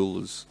of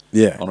jewelers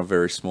Yeah. on a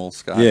very small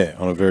scale. Yeah,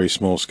 on a very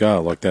small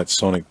scale, like that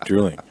sonic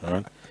drilling, all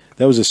right?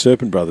 That was a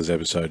Serpent Brothers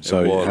episode,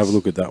 so It was. have a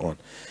look at that one.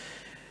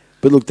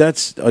 But look,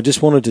 I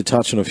just wanted to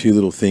touch on a few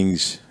little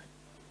things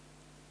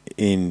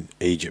in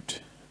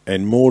Egypt.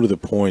 And more to the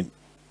point,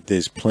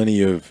 there's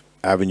plenty of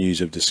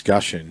avenues of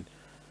discussion.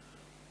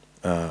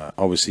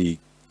 Obviously,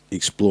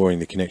 exploring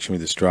the connection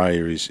with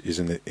Australia is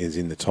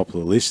in the top of the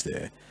list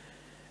there.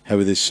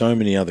 However, there's so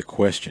many other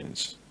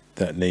questions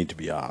that need to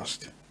be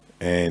asked.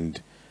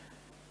 And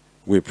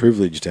we're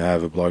privileged to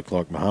have a bloke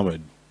like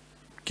Muhammad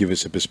give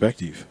us a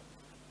perspective.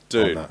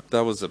 Dude,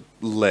 that was a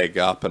leg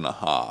up and a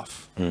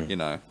half. You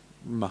know,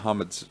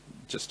 Muhammad's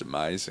just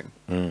amazing.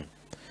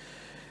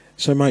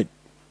 So, mate,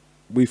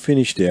 we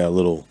finished our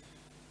little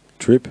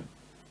trip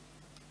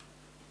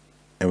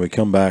and we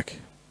come back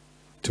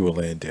to a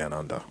land down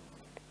under.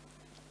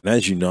 And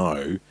as you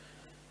know,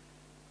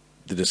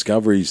 the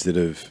discoveries that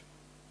have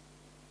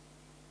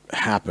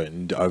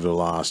happened over the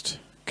last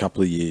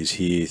couple of years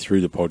here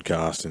through the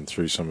podcast and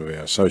through some of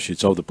our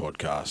associates of the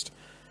podcast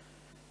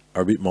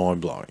are a bit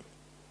mind-blowing.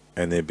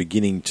 And they're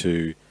beginning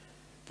to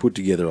put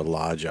together a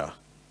larger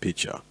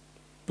picture.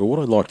 But what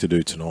I'd like to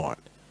do tonight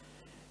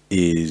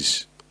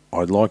is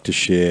I'd like to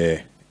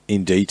share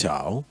in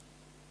detail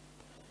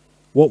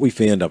what we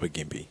found up at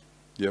Gympie.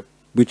 Yep.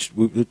 Which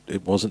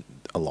it wasn't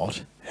a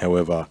lot.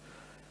 However,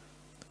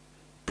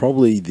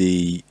 probably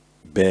the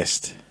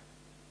best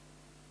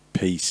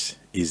piece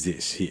is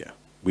this here,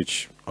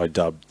 which I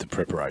dubbed the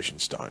preparation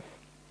stone.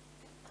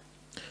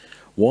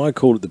 Why I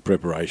called it the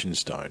preparation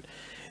stone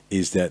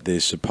is that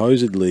there's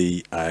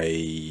supposedly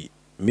a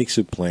mix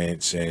of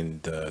plants,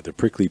 and the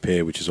prickly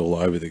pear, which is all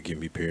over the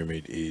Gympie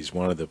Pyramid, is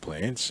one of the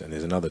plants, and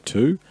there's another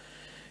two.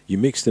 You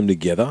mix them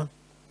together,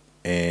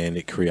 and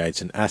it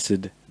creates an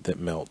acid that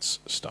melts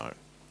stone.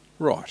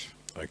 Right.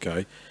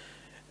 Okay?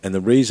 And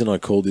the reason I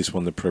call this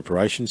one the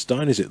preparation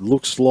stone is it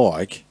looks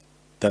like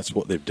that's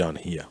what they've done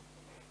here.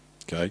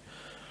 Okay?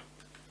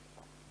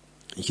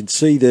 You can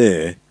see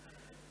there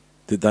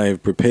that they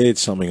have prepared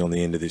something on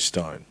the end of this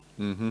stone.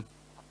 Mm-hmm.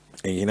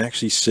 And you can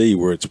actually see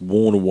where it's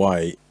worn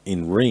away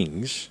in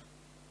rings,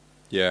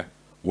 Yeah.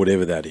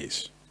 whatever that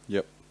is.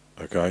 Yep.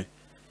 Okay?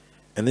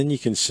 And then you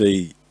can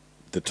see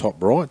the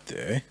top right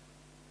there,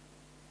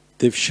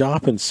 they've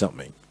sharpened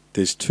something.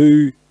 There's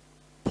two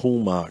pull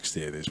marks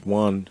there. There's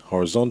one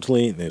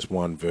horizontally and there's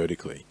one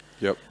vertically.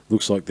 Yep.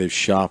 Looks like they've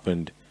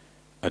sharpened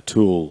a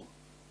tool,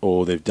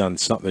 or they've done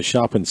something. They've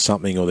sharpened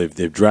something, or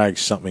they've dragged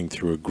something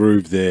through a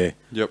groove there.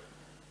 Yep.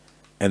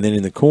 And then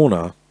in the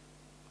corner,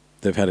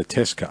 they've had a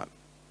test cut.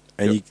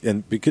 And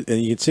Yep. you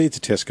can see it's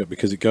a test cut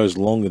because it goes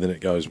longer than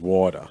it goes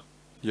wider.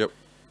 Yep.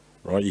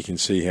 Right? You can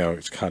see how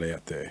it's cut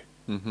out there.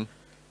 Mm-hmm.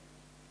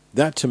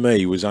 That to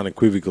me was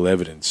unequivocal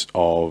evidence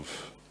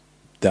of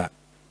that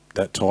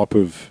type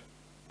of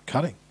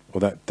cutting, or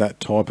that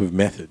type of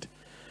method,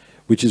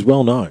 which is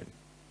well known.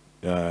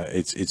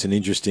 It's an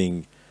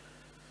interesting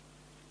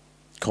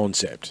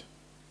concept.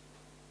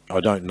 I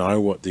don't know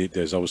what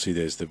there's obviously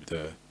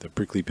the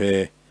prickly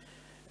pear,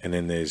 and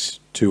then there's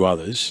two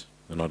others,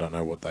 and I don't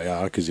know what they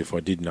are, because if I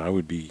did know,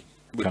 we'd be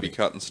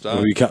cutting stone.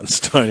 We'd be cutting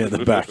stone in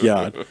the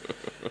backyard.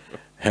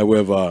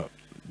 However,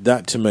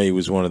 that to me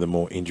was one of the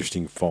more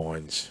interesting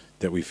finds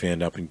that we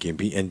found up in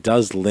Gympie, and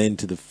does lend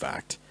to the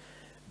fact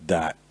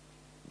that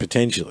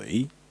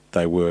potentially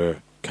they were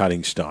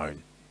cutting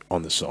stone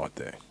on the site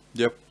there.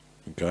 Yep.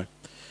 Okay.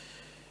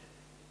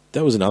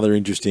 That was another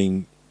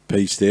interesting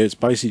piece there. It's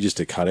basically just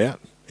a cutout,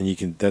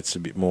 and that's a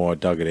bit more, I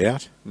dug it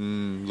out.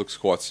 Looks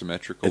quite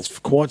symmetrical. It's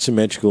quite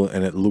symmetrical,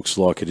 and it looks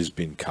like it has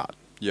been cut.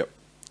 Yep.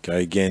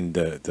 Okay, again,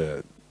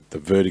 the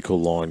vertical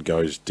line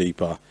goes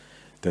deeper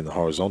than the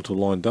horizontal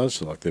line does,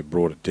 so like they've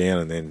brought it down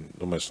and then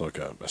almost like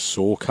a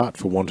saw cut,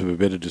 for want of a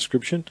better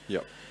description.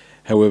 Yep.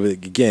 However,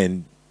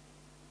 again,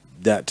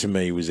 that to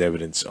me was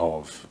evidence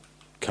of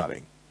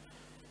cutting.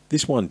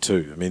 This one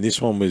too, I mean,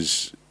 this one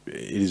it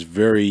is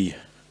very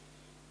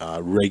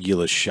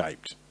regular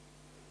shaped.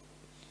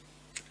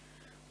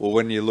 Well,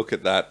 when you look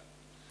at that,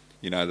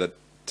 you know, that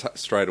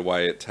straight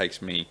away it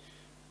takes me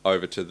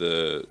over to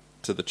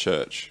the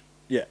church.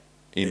 Yeah.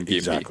 In Gympie.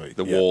 Exactly.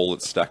 The Yep. wall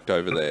that's stacked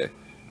over there.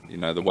 You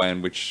know, the way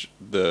in which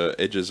the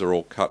edges are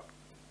all cut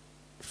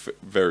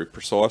very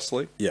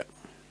precisely. Yeah.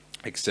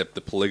 Except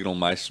the polygonal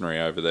masonry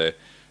over there,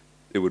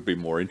 it would be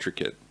more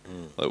intricate.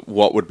 Like,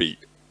 what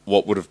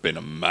would have been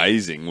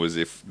amazing was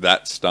if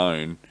that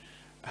stone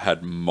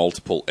had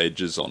multiple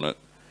edges on it.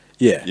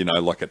 Yeah. You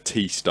know, like a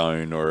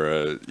T-stone,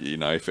 or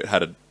if it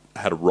had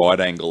a right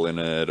angle in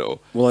it, or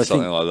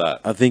something like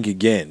that. I think,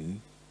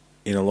 again,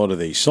 in a lot of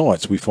these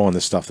sites, we find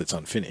the stuff that's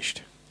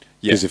unfinished.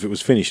 Yeah. Because if it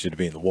was finished, it'd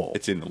be in the wall.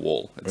 It's in the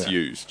wall. It's Yeah.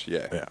 used,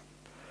 yeah. Yeah.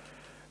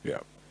 Yeah.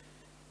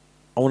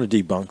 I want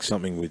to debunk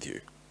something with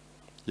you.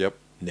 Yep.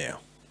 Now,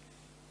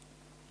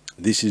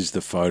 this is the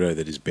photo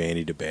that is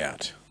bandied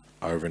about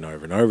over and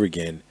over and over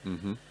again,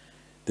 Mm-hmm.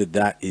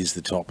 that is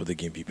the top of the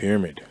Gympie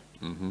Pyramid.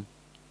 Mm-hmm.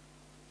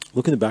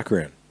 Look in the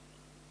background.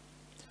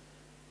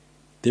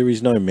 There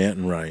is no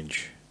mountain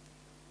range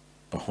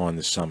behind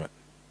the summit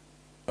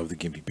of the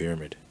Gympie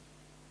Pyramid.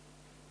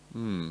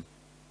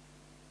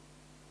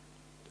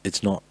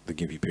 It's not the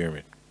Gympie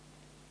Pyramid.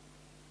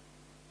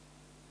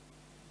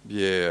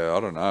 Yeah, I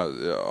don't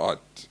know.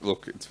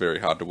 Look, it's very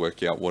hard to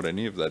work out what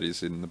any of that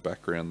is in the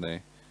background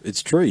there.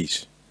 It's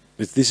trees.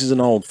 This is an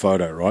old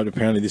photo, right?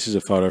 Apparently this is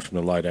a photo from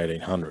the late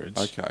 1800s.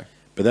 Okay.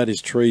 But that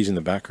is trees in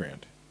the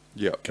background.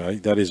 Yep. Okay?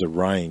 That is a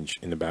range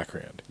in the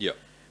background. Yep.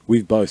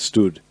 We've both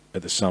stood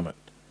at the summit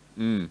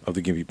of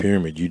the Gympie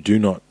Pyramid. You do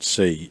not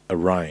see a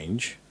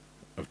range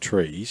of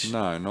trees.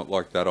 No, not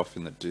like that off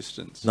in the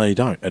distance. No, you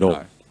don't at all.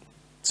 No.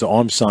 So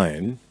I'm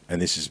saying,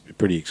 and this is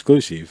pretty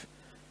exclusive,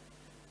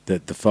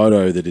 that the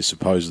photo that is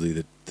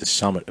supposedly the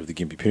summit of the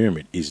Gympie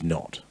Pyramid is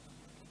not.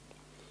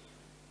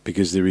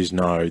 Because there is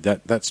no...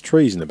 That's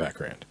trees in the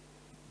background.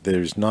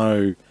 There is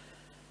no...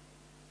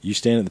 You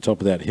stand at the top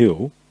of that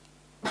hill,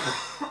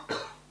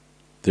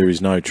 there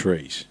is no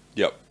trees.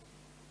 Yep.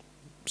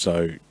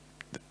 So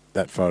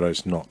that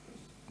photo's not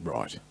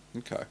right.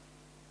 Okay.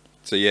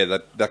 So yeah,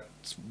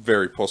 that's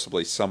very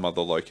possibly some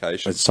other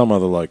location. It's some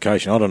other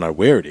location. I don't know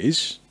where it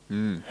is.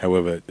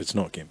 However, it's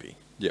not Gympie.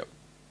 Yep.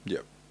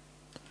 Yep.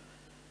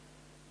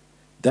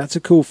 That's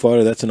a cool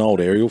photo. That's an old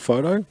aerial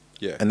photo.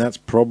 Yeah. And that's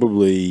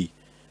probably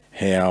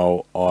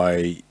how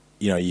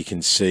you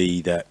can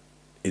see that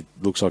it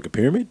looks like a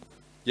pyramid.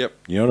 Yep.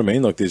 You know what I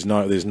mean? Like there's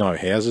no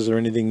houses or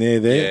anything there.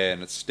 Yeah,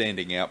 and it's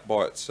standing out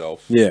by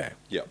itself. Yeah.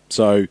 Yep.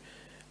 So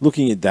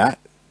looking at that,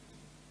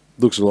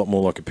 looks a lot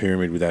more like a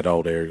pyramid with that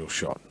old aerial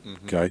shot.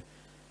 Okay.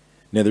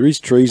 Now there is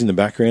trees in the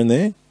background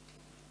there,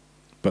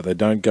 but they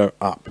don't go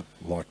up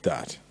like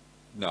that.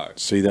 No.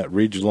 See that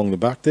ridge along the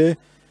back there?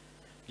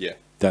 Yeah.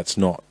 That's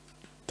not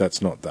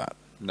that.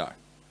 No.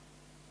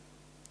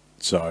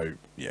 So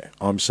yeah,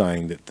 I'm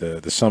saying that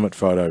the summit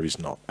photo is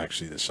not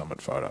actually the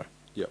summit photo.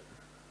 Yep.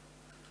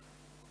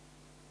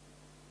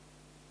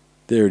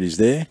 There it is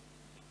there.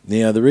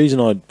 Now the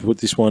reason I put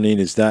this one in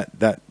is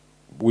that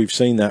we've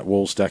seen that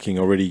wall stacking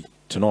already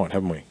tonight,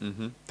 haven't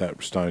we?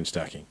 That stone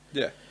stacking.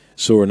 Yeah.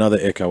 Saw another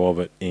echo of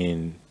it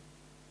in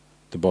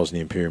the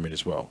Bosnian pyramid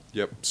as well.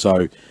 Yep.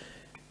 So,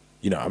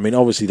 I mean,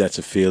 obviously that's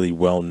a fairly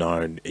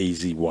well-known,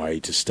 easy way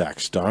to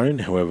stack stone.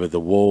 However, the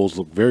walls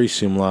look very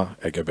similar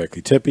at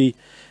Göbekli Tepe.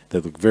 They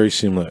look very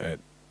similar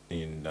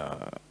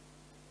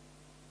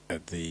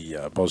at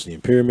the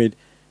Bosnian pyramid,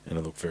 and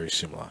they look very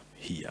similar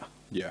here.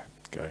 Yeah.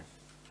 Okay.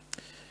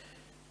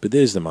 But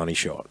there's the money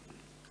shot.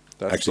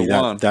 That's Actually, the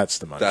one. that's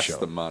the money shot. That's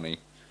the money.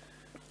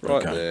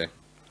 Right there.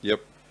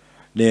 Yep.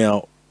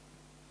 Now,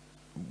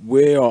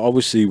 where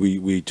obviously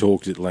we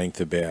talked at length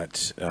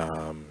about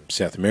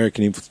South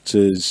American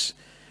influences.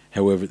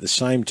 However, at the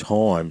same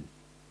time,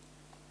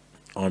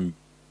 I'm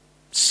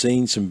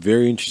seeing some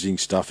very interesting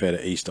stuff out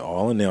of Easter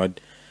Island. Now,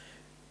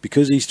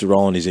 because Easter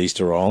Island is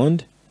Easter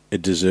Island,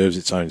 it deserves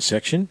its own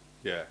section.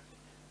 Yeah.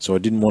 So I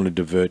didn't want to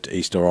divert to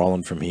Easter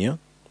Island from here.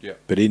 Yeah.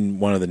 But in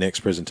one of the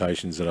next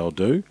presentations that I'll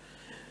do,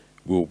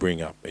 we'll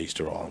bring up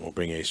Easter Island. We'll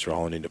bring Easter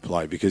Island into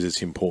play because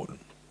it's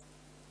important.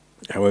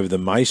 However, the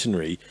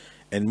masonry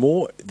and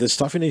the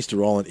stuff in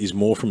Easter Island is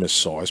more from a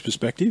size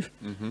perspective.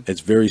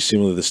 It's very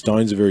similar. The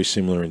stones are very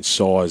similar in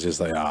size as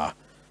they are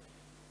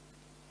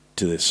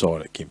to the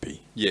site at Gympie.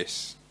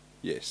 Yes.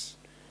 Yes.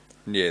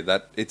 Yeah,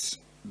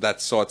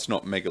 that site's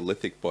not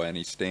megalithic by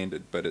any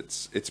standard, but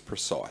it's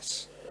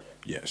precise.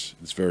 Yes,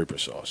 it's very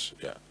precise.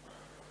 Yeah.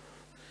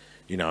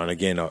 And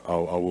again, I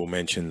will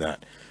mention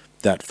that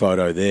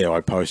photo there, I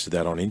posted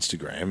that on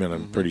Instagram, and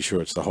I'm pretty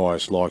sure it's the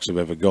highest likes I've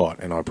ever got.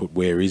 And I put,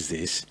 "Where is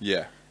this?"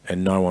 Yeah.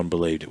 And no one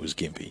believed it was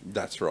Gympie.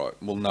 That's right.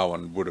 Well, no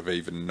one would have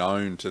even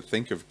known to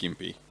think of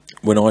Gympie.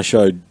 When I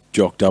showed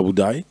Jock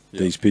Doubleday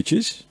these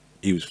pictures,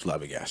 he was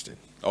flabbergasted.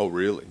 Oh,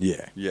 really?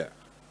 Yeah. Yeah.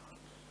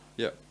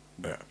 Yeah.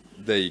 Yeah.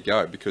 There you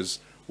go. Because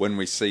when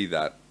we see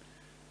that,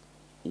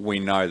 we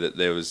know that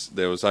there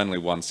was only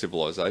one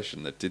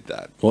civilization that did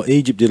that. Well,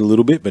 Egypt did a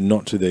little bit, but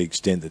not to the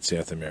extent that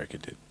South America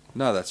did.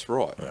 No, that's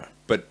right. Yeah.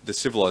 But the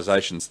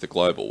civilization's the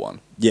global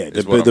one. Yeah,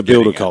 is the what I'm builder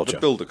getting at. culture. The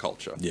builder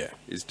culture. Yeah.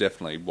 Is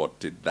definitely what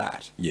did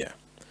that. Yeah.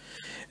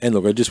 And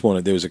look, I just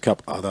wanted, there was a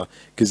couple other,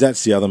 because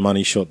that's the other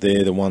money shot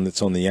there, the one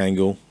that's on the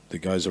angle that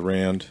goes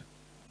around.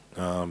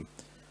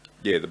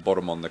 Yeah, the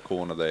bottom on the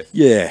corner there.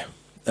 Yeah.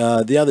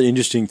 The other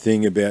interesting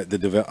thing about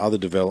the other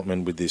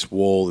development with this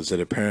wall is that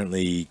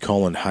apparently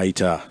Colin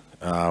Hayter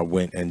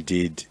went and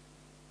did,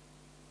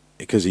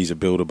 because he's a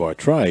builder by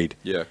trade,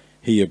 Yeah.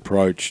 he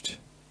approached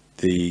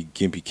the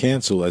Gympie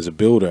Council as a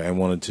builder and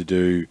wanted to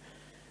do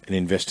an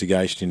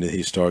investigation into the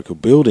historical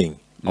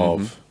building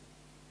of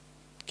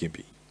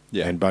Gympie.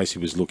 Yeah. And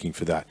basically was looking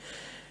for that.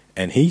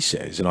 And he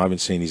says, and I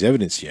haven't seen his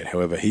evidence yet,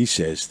 however, he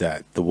says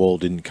that the wall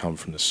didn't come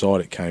from the site,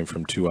 it came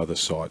from two other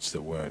sites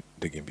that weren't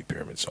the Gympie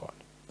Pyramid site.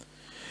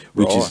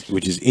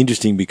 Which is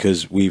interesting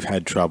because we've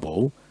had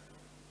trouble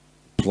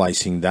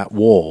placing that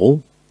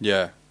wall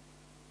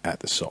at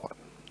the site.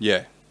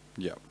 Yeah.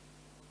 Yeah.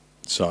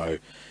 So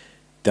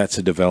that's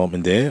a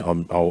development there. I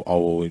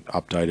will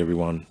update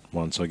everyone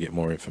once I get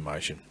more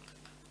information.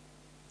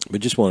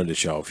 But just wanted to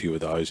show a few of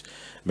those.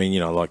 I mean,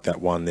 like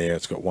that one there,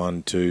 it's got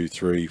 1, 2,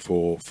 3,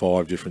 4,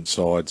 5 different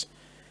sides.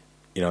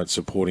 It's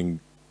supporting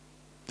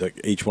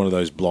each one of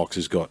those blocks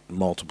has got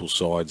multiple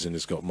sides and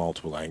it's got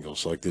multiple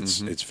angles. Like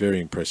it's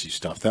very impressive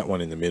stuff. That one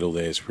in the middle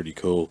there is pretty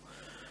cool.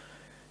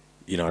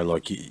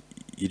 Like you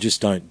just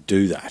don't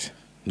do that.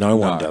 No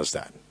one does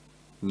that.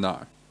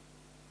 No.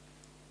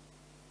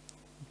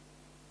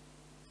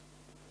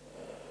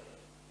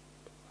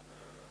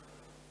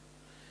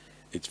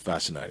 It's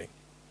fascinating.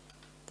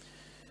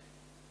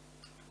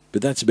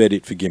 But that's about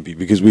it for Gympie,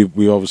 because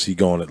we've obviously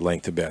gone at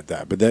length about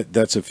that. But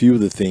that's a few of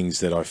the things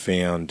that I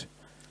found.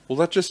 Well,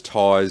 that just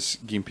ties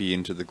Gympie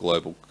into the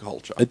global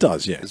culture. It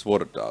does, yeah. Is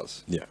what it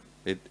does. Yeah.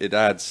 It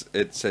adds.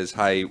 It says,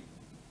 hey,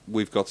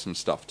 we've got some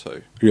stuff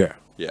too. Yeah.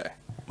 Yeah.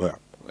 Well.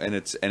 And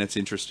it's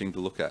interesting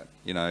to look at.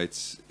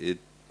 It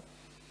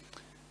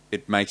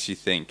makes you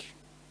think.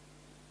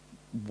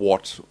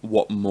 What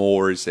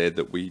more is there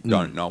that we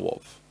don't know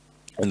of?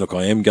 And look,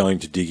 I am going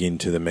to dig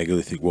into the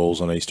megalithic walls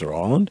on Easter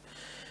Island.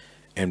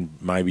 And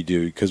maybe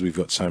because we've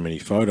got so many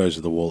photos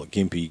of the wall at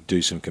Gympie,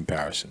 do some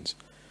comparisons.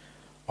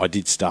 I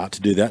did start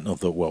to do that, and I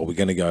thought, well, we're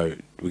going to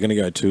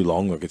go too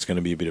long. Like, it's going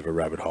to be a bit of a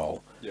rabbit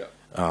hole. Yeah.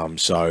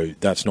 So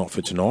that's not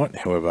for tonight.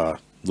 However,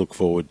 look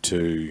forward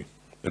to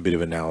a bit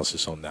of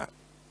analysis on that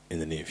in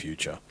the near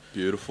future.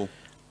 Beautiful.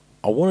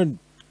 I want to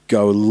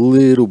go a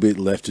little bit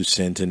left of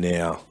centre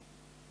now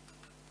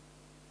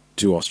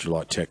to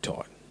australite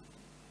tektite.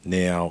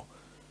 Now,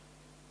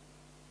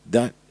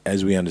 that,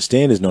 as we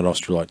understand, is not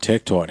australite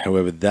tektite.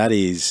 However, that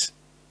is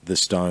the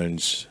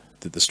stones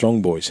that the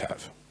strong boys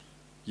have.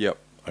 Yep.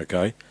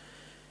 Okay.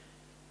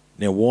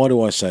 Now, why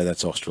do I say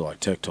that's australite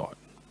tektite?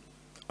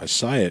 I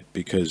say it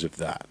because of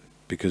that,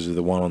 because of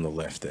the one on the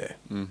left there.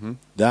 Mm-hmm.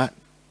 That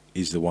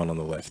is the one on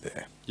the left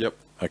there. Yep.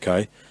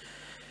 Okay.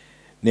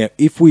 Now,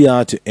 if we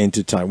are to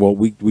entertain, well,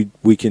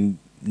 we can.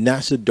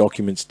 NASA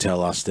documents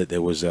tell us that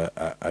there was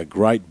a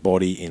great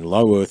body in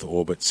low Earth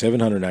orbit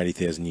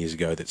 780,000 years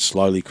ago that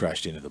slowly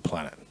crashed into the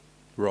planet.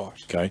 Right.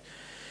 Okay.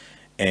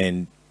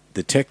 And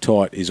the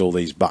tektite is all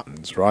these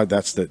buttons, right?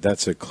 That's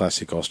a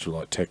classic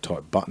australite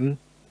tektite button,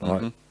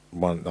 right? Mm-hmm.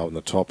 One on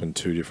the top and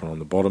 2 different on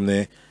the bottom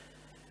there.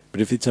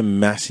 But if it's a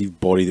massive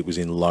body that was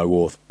in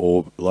low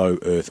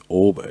Earth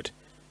orbit,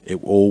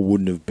 it all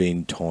wouldn't have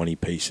been tiny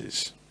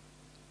pieces.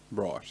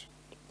 Right.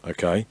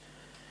 Okay.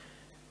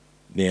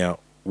 Now,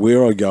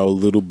 where I go a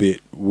little bit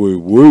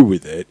woo-woo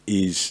with it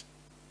is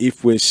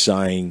if we're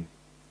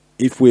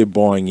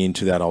buying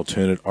into that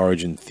alternate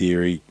origin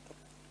theory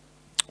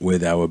where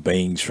they were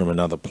beings from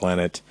another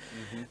planet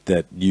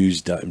that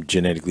used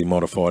genetically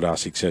modified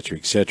us,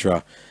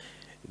 etc.,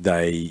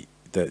 they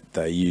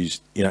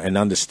used, and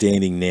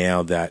understanding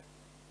now that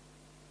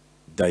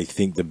they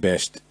think the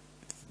best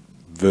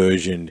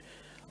version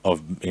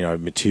of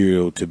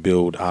material to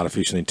build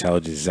artificial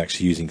intelligence is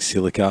actually using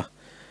silica.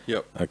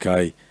 Yep.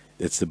 Okay.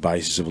 It's the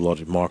basis of a lot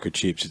of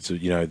microchips. It's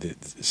the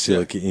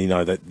silica.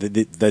 Yeah.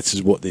 This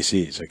is what this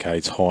is. Okay,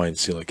 it's high in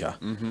silica.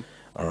 Mm-hmm.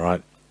 All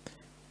right.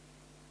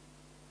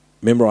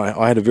 Remember,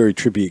 I had a very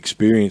trippy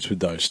experience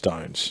with those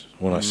stones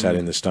when I sat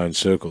in the stone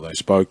circle. They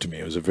spoke to me.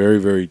 It was a very,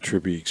 very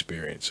trippy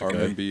experience. Okay? I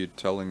remember you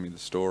telling me the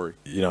story.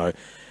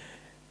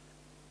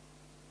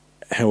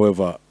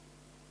 However,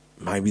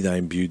 maybe they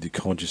imbued the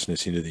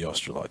consciousness into the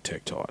australite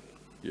tektite.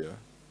 Yeah.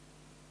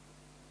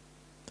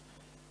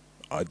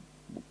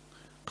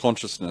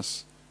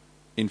 Consciousness,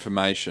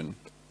 information.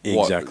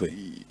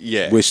 Exactly.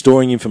 Yeah. We're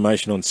storing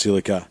information on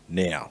silica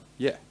now.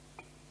 Yeah.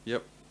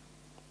 Yep.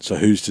 So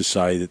who's to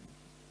say that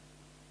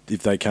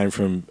if they came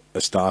from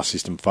a star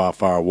system far,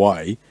 far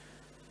away,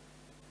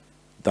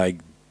 they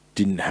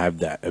didn't have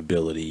that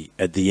ability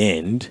at the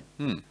end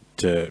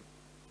to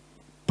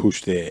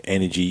push their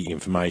energy,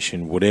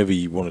 information, whatever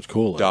you want to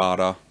call it.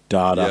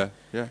 Data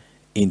yeah.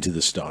 into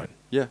the stone.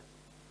 Yeah.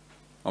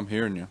 I'm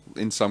hearing you.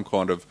 In some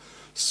kind of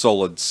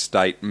solid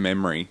state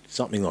memory.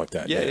 Something like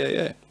that.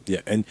 Yeah.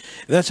 Yeah, and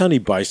that's only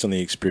based on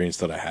the experience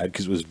that I had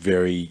because it was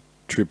very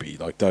trippy.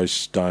 Like, those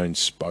stones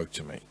spoke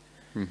to me.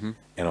 Mm-hmm.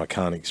 And I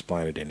can't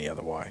explain it any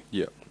other way.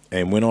 Yeah.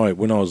 And when I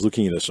was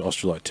looking at this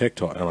australite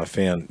tektite, and I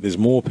found there's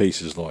more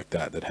pieces like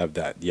that have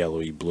that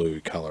yellowy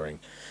blue colouring.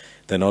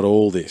 They're not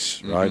all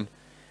this, right?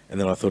 And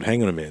then I thought,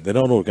 hang on a minute, they're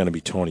not all going to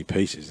be tiny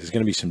pieces. There's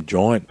going to be some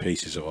giant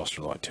pieces of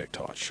australite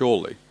tektite.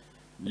 Surely.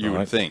 You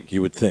would think.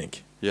 You would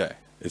think. Yeah.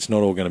 It's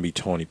not all going to be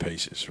tiny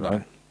pieces, right?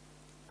 No.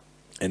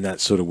 And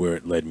that's sort of where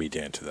it led me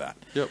down to that.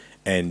 Yep.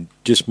 And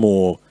just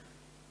where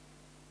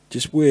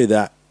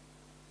that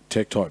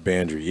tektite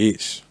boundary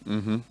is.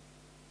 Mm-hmm.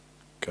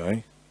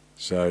 Okay.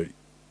 So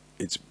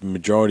it's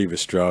majority of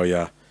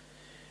Australia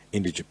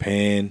into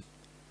Japan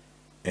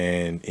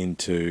and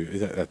into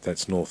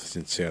that's North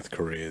and South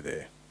Korea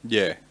there.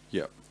 Yeah.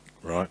 Yep.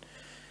 Right.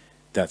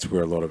 That's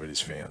where a lot of it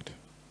is found.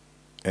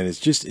 And it's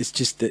just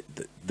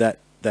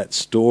that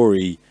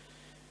story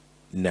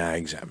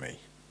nags at me.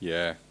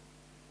 Yeah.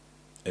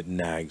 It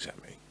nags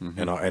at me.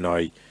 Mm-hmm. And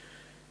I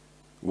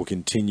will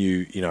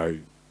continue,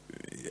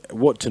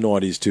 what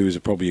tonight is too is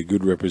probably a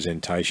good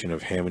representation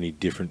of how many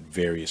different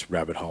various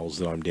rabbit holes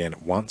that I'm down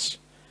at once.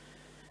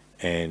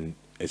 and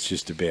it's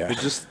just about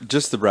But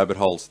just the rabbit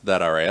holes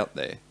that are out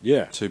there,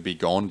 yeah. to be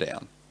gone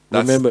down.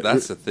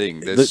 That's the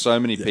thing. There's so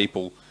many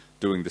people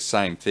doing the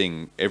same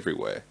thing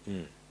everywhere.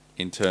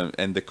 And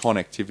the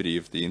connectivity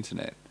of the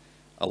internet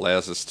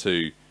allows us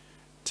to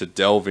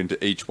delve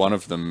into each one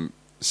of them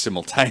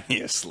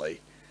simultaneously,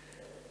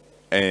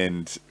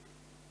 and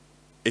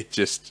it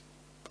just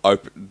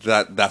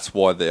that's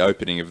why the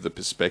opening of the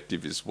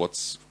perspective is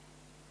what's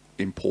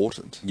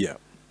important. Yeah,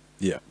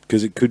 yeah,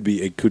 because it could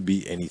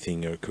be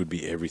anything, or it could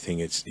be everything.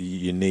 It's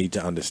you need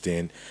to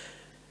understand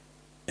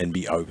and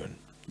be open.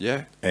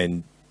 Yeah,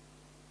 and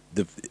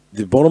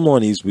the bottom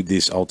line is with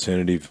this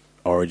alternative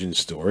origin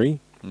story,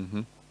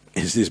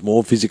 is there's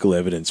more physical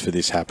evidence for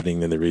this happening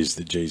than there is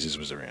that Jesus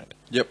was around.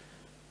 Yep,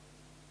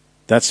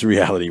 that's the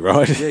reality,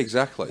 right? Yeah,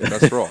 exactly.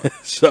 That's right.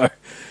 So,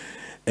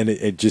 and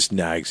it just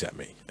nags at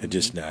me. It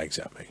just nags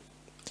at me.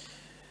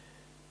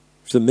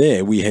 From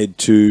there, we head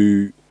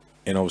to.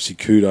 And obviously,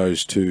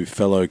 kudos to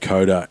fellow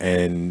coder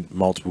and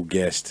multiple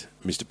guest,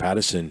 Mr.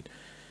 Patterson,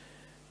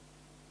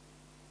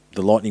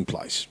 the Lightning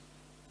Place,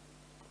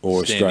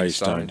 or Australia's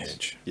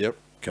Stonehenge. Yep.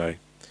 Okay.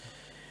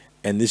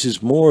 And this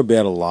is more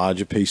about a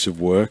larger piece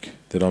of work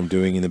that I'm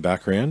doing in the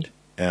background.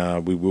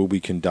 We will be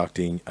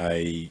conducting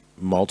a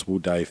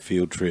multiple-day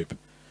field trip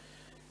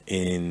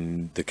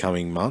in the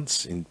coming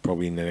months,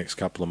 probably in the next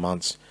couple of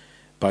months.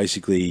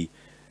 Basically,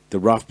 the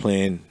rough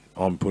plan,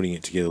 I'm putting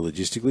it together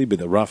logistically, but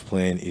the rough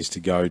plan is to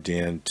go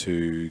down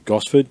to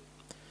Gosford,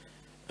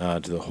 to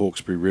the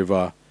Hawkesbury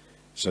River.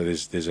 So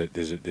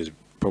there's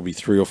probably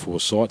 3 or 4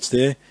 sites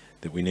there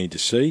that we need to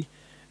see,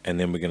 and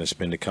then we're going to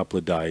spend a couple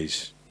of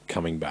days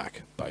coming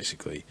back,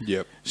 basically.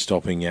 Yep.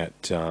 Stopping at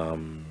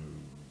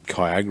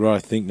Kiagra, I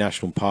think,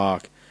 National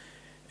Park,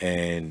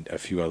 and a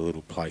few other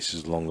little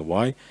places along the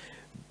way.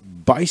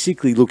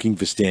 Basically looking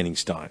for standing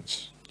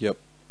stones. Yep.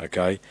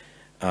 Okay.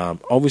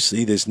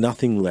 Obviously, there's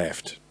nothing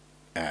left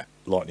at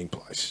Lightning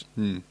Place.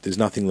 There's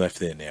nothing left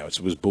there now. It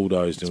was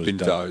bulldozed. It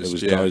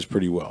was dozed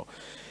pretty well.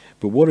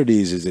 But what it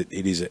is it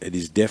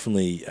is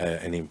definitely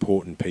an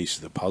important piece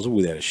of the puzzle,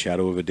 without a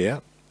shadow of a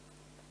doubt.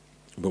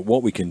 But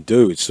what we can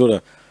do, it's sort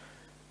of,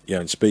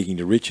 and speaking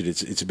to Richard,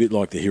 it's a bit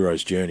like the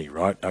hero's journey,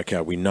 right?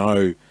 Okay, we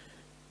know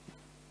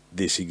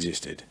this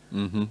existed,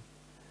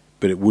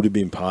 but it would have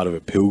been part of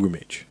a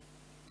pilgrimage.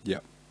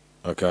 Yep.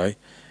 Okay,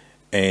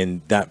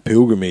 and that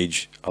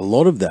pilgrimage, a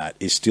lot of that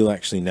is still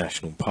actually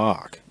national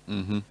park.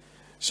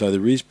 So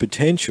there is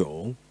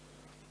potential,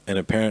 and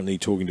apparently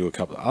talking to a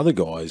couple of other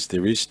guys,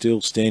 there is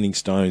still standing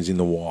stones in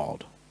the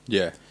wild.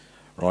 Yeah.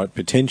 Right?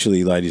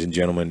 Potentially, ladies and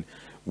gentlemen,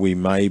 we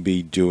may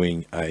be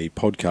doing a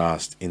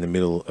podcast in the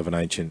middle of an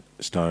ancient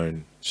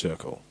stone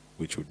circle,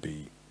 which would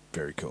be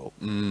very cool.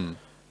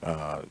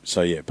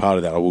 So yeah, part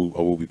of that, I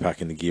will be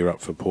packing the gear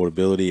up for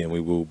portability, and we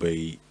will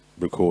be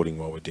recording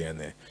while we're down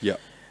there. Yep.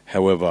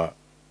 However,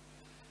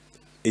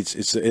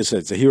 it's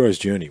a hero's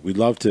journey. We'd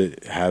love to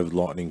have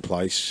Lightning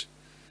Place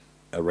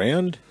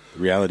around. The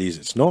reality is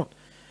it's not.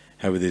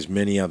 However, there's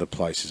many other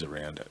places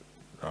around it,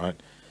 right?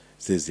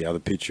 So there's the other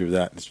picture of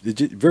that.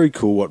 It's very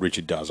cool what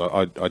Richard does.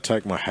 I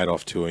take my hat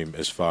off to him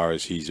as far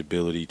as his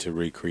ability to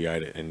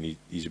recreate it and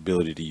his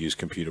ability to use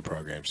computer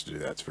programs to do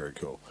that. It's very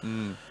cool.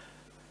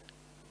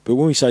 But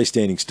when we say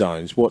standing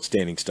stones, what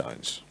standing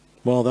stones?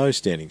 Well, those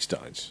standing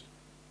stones.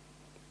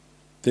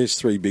 There's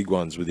 3 big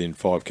ones within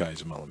 5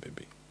 k's of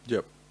Mullumbimby.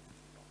 Yep.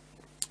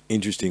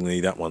 Interestingly,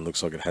 that one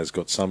looks like it has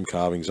got some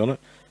carvings on it.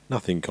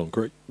 Nothing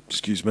concrete.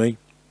 Excuse me.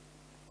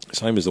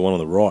 Same as the one on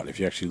the right. If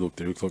you actually look,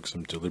 there looks like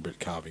some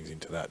deliberate carvings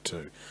into that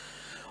too.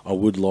 I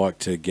would like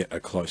to get a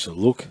closer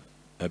look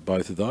at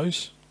both of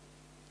those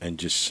and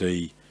just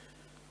see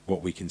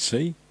what we can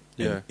see.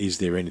 Yeah. And is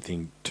there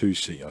anything to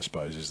see, I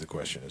suppose, is the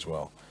question as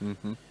well.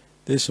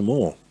 There's some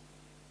more,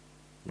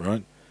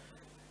 right?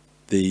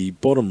 The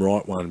bottom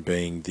right one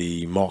being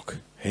the mock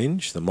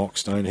henge, the mock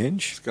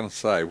Stonehenge. I was going to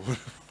say,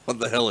 what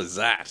the hell is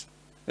that?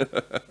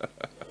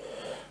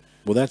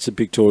 Well, that's a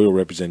pictorial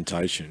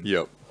representation.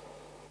 Yep.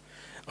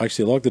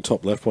 Actually, I like the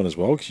top left one as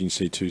well, because you can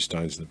see 2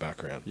 stones in the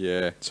background.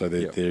 Yeah. So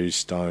there is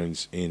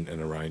stones in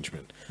an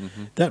arrangement.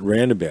 That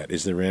roundabout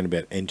is the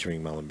roundabout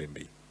entering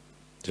Mullumbimby,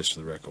 just for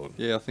the record.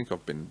 Yeah, I think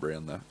I've been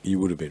around there. You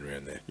would have been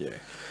around there.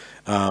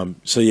 Yeah.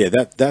 So yeah,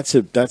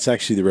 that's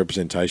actually the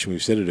representation.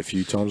 We've said it a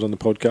few times on the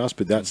podcast,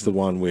 but that's the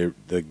one where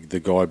the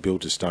guy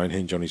built a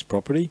Stonehenge on his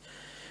property,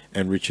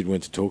 and Richard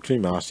went to talk to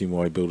him, asked him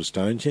why he built a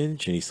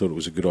Stonehenge, and he thought it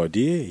was a good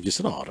idea. He just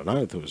said, I don't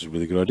know, I thought it was a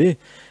really good idea.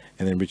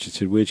 And then Richard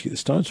said, where'd you get the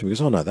stones from? He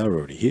goes, oh no, they were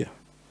already here.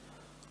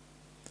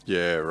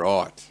 Yeah,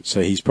 right.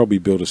 So he's probably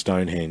built a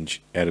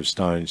Stonehenge out of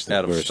stones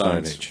that were a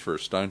stones Stonehenge. for a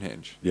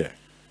Stonehenge. Yeah.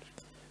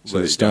 So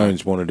the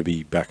stones wanted to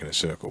be back in a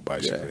circle,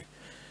 basically. Yeah.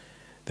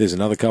 There's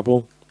another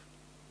couple,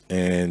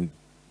 and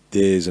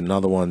there's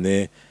another one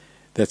there.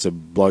 That's a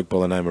bloke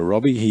by the name of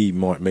Robbie. He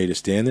might meet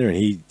us down there, and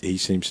he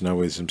seems to know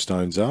where some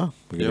stones are.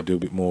 We're going to do a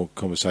bit more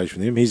conversation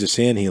with him. He's a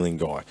sound healing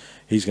guy.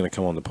 He's going to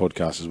come on the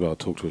podcast as well,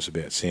 talk to us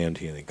about sound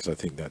healing, because I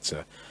think that's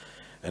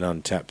an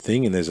untapped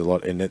thing, and there's a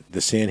lot, and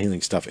the sound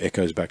healing stuff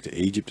echoes back to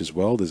Egypt as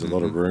well. There's a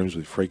lot of rooms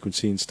with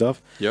frequency and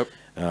stuff. Yep.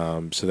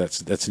 So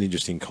that's an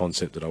interesting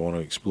concept that I want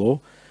to explore.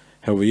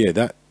 However, yeah,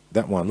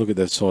 that one, look at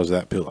the size of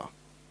that pillar.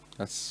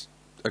 That's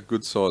a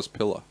good sized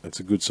pillar. That's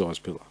a good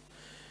sized pillar.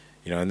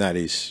 You know, and that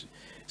is...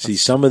 See,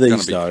 some of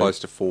these, though... close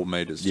to 4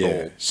 metres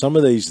tall. Some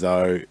of these,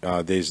 though,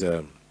 there's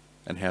a...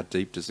 And how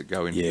deep does it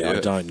go into the earth?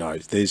 I don't know.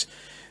 There's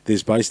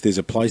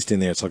a place down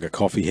there, it's like a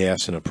coffee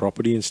house and a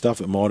property and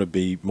stuff. It might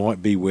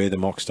be where the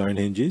mock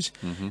Stonehenge is.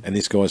 And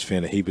this guy's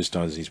found a heap of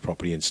stones in his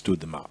property and stood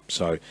them up.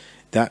 So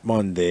that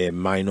one there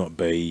may not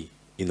be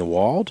in the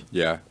wild.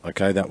 Yeah.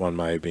 Okay, that one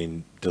may have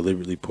been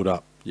deliberately put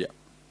up. Yeah.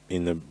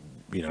 In the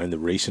in the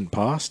recent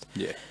past.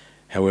 Yeah.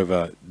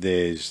 However,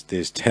 there's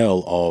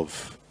tell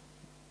of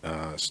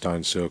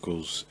stone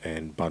circles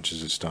and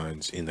bunches of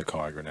stones in the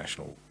Kyogre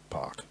National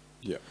Park.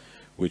 Yeah.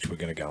 Which we're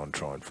going to go and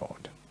try and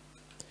find.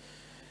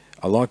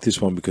 I like this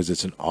one because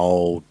it's an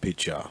old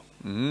picture.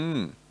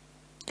 Okay,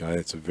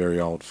 it's a very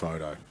old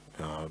photo,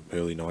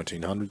 early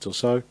 1900s or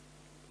so.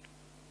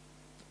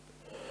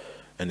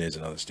 And there's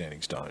another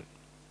standing stone.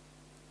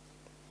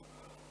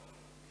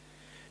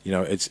 You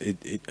know,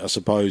 I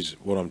suppose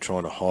what I'm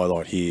trying to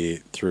highlight here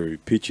through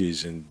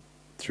pictures and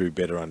through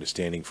better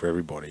understanding for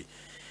everybody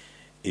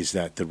is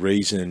that the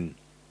reason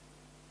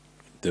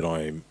that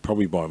I'm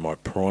probably by my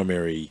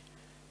primary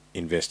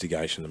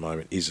investigation at the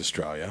moment is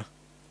Australia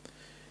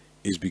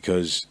is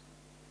because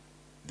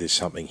there's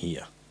something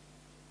here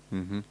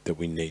that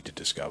we need to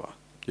discover.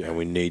 Yeah. And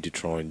we need to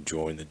try and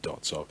join the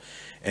dots of.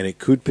 And it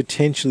could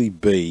potentially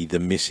be the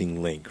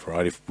missing link,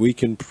 right? If we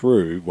can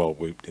prove, well,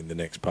 in the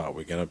next part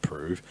we're going to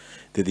prove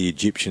that the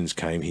Egyptians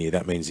came here,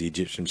 that means the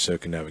Egyptians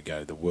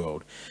circumnavigated the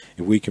world.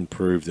 If we can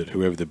prove that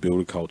whoever the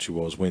builder culture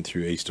was went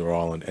through Easter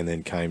Island and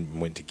then came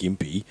and went to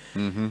Gympie,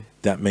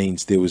 that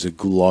means there was a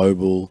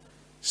global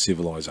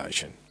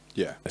civilization.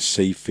 Yeah. A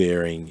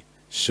seafaring,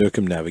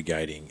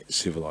 circumnavigating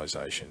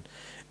civilization.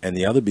 And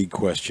the other big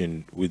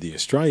question with the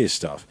Australia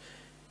stuff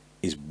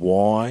is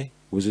why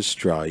was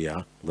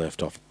Australia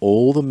left off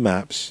all the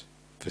maps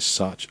for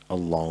such a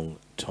long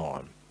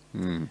time?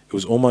 It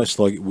was almost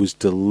like it was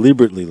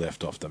deliberately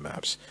left off the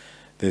maps.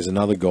 There's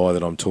another guy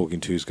that I'm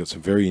talking to who's got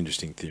some very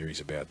interesting theories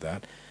about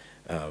that.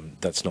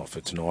 That's not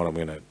for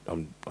tonight.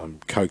 I'm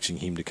coaxing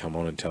him to come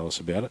on and tell us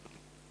about it.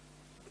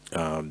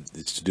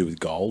 It's to do with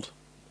gold.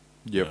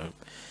 Yep.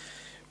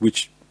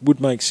 Which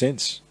would make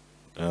sense.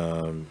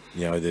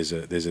 There's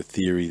a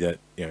theory that,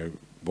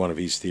 one of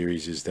his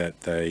theories is that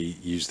they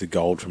used the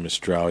gold from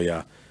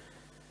Australia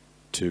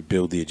to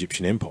build the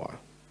Egyptian Empire.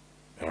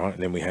 All right,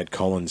 and then we had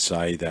Collins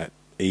say that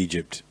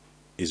Egypt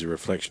is a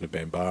reflection of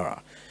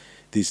Bambara.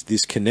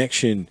 This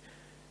connection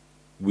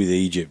with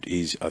Egypt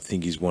is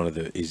one of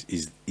the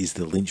is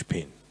the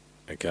linchpin.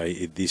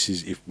 Okay, this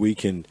is if we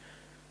can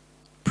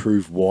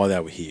prove why they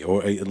were here,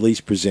 or at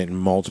least present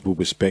multiple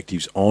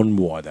perspectives on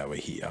why they were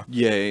here.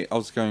 Yeah, I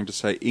was going to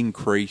say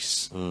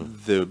increase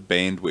the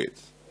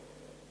bandwidth.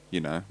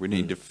 We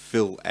need to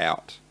fill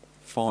out,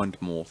 find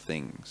more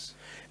things.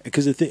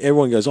 Because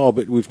everyone goes, oh,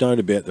 but we've known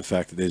about the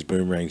fact that there's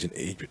boomerangs in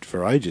Egypt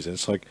for ages. And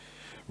it's like,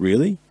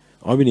 really?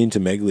 I've been into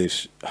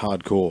megaliths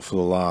hardcore for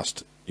the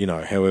last,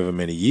 however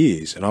many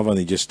years, and I've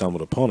only just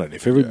stumbled upon it.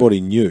 If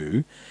everybody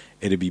knew,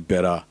 it'd be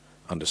better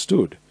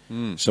understood.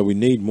 So we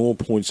need more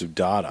points of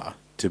data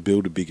to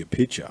build a bigger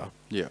picture.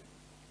 Yeah.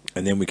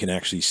 And then we can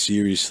actually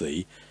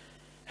seriously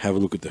have a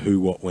look at the who,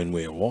 what, when,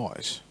 where,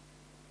 whys.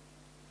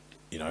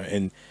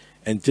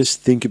 And just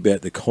think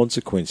about the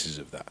consequences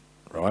of that,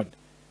 right?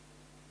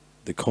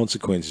 The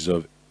consequences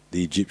of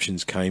the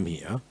Egyptians came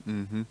here,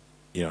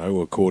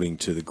 according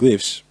to the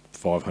glyphs,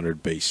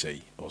 500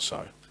 BC or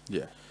so.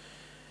 Yeah.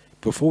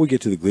 Before we get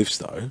to the glyphs,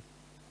 though,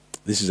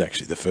 this is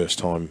actually the first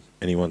time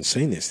anyone's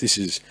seen this. This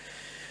is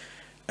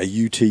a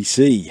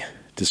UTC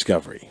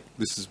discovery.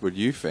 This is what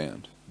you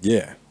found.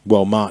 Yeah.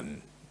 Well,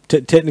 Martin.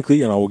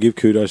 Technically, and I will give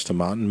kudos to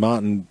Martin.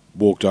 Martin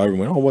walked over and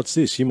went, oh, what's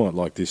this? You might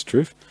like this,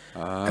 Triff.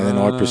 And then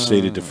I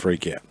proceeded to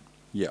freak out.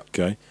 Yeah.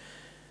 Okay.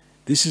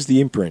 This is the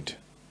imprint.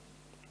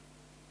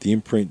 The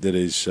imprint that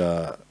is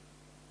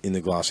in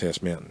the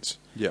Glasshouse Mountains.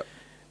 Yeah.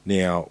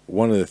 Now,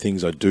 one of the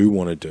things I do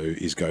want to do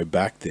is go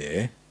back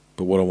there,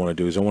 but what I want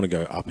to do is I want to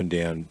go up and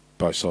down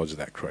both sides of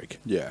that creek.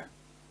 Yeah.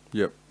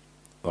 Yep.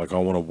 Like I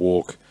want to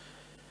walk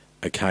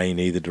a K in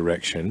either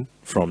direction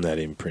from that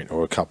imprint,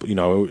 or a couple,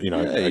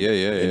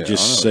 and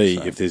just see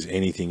if there's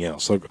anything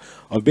else. Like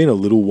I've been a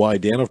little way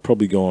down. I've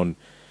probably gone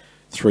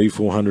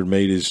 300-400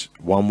 meters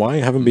one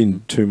way. I haven't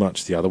been too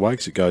much the other way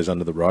because it goes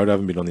under the road. I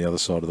haven't been on the other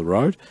side of the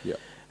road. Yeah.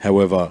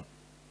 However,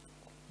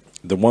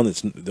 the one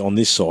that's on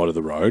this side of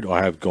the road,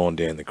 I have gone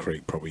down the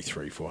creek probably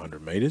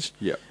 300-400 meters.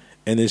 Yeah.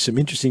 And there's some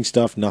interesting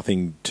stuff.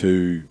 Nothing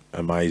too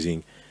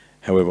amazing.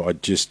 However,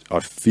 I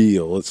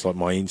feel it's like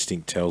my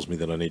instinct tells me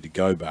that I need to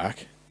go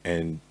back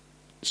and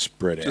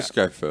spread out. Just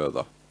go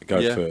further.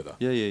 Go further.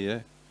 Yeah.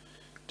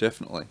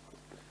 Definitely.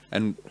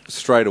 And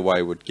straight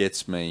away what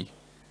gets me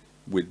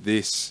with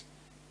this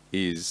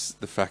is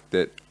the fact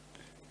that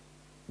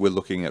we're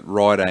looking at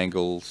right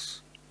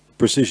angles.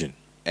 Precision.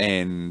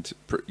 And,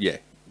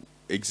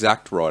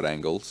 exact right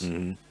angles,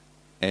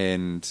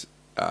 and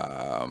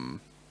the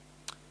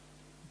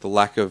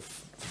lack of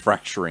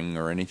fracturing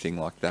or anything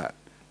like that,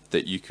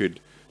 that you could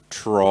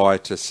try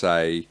to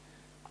say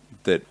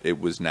that it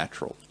was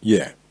natural.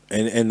 Yeah,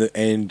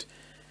 and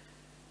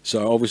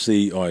so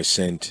obviously I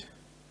sent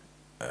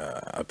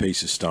a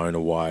piece of stone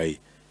away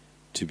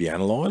to be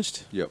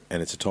analysed. Yep.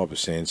 And it's a type of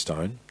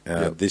sandstone.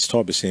 Yep. This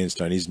type of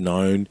sandstone is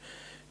known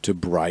to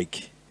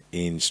break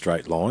in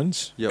straight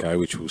lines. Yep. Okay,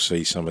 which we'll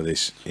see some of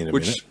this in a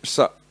minute.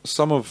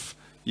 Some of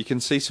you can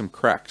see some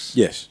cracks.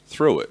 Yes.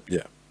 Through it.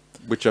 Yeah.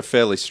 Which are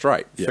fairly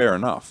straight. Yeah. Fair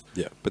enough.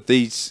 Yeah. But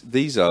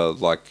these are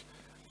like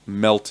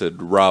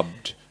melted,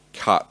 rubbed,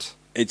 cut.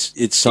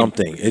 It's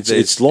something.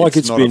 It's like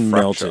it's been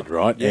melted,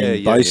 right? Yeah,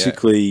 and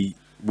basically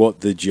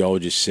what the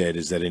geologist said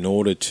is that in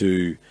order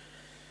to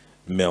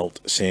melt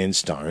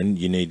sandstone,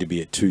 you need to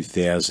be at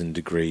 2,000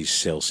 degrees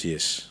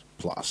Celsius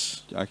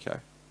plus. Okay.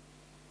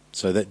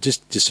 So that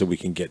just so we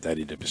can get that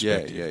into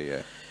perspective.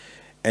 Yeah.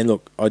 And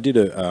look, I did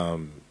a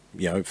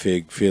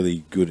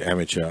fairly good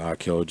amateur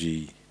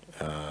archaeology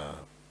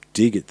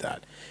dig at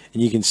that,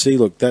 and you can see,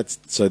 look, that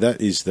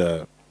is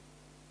the,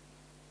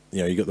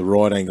 you got the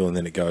right angle, and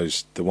then it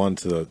goes the one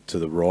to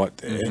the right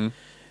there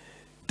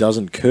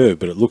doesn't curve,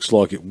 but it looks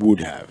like it would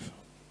have,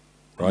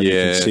 right? Yes.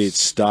 You can see it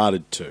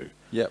started to.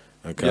 Yep.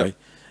 Okay.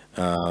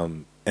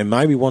 Yep. And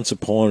maybe once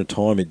upon a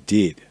time it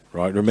did,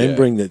 right?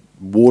 Remembering that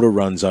water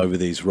runs over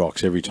these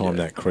rocks every time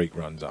that creek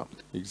runs up.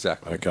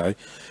 Exactly. Okay.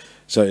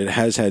 So it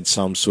has had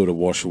some sort of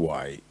wash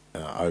away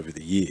over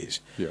the years.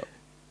 Yeah.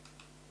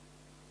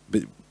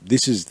 But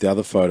this is the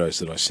other photos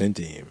that I sent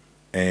to him,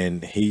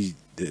 and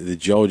the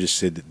geologist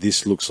said that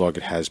this looks like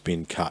it has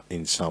been cut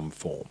in some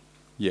form.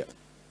 Yeah.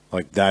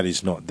 Like that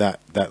is not that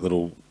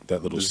little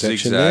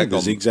section there, the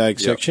zigzag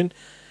section.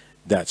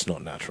 That's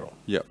not natural.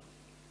 Yep.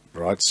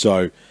 Right.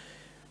 So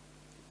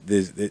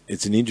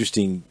it's an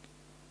interesting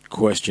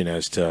question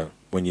as to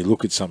when you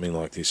look at something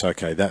like this.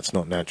 Okay, that's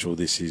not natural.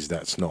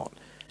 That's not.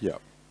 Yeah.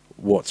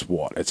 What's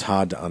what? It's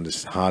hard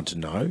to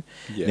know.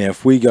 Yeah. Now,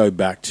 if we go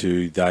back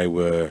to they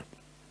were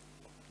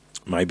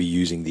maybe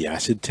using the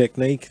acid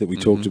technique that we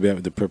talked about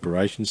with the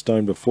preparation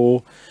stone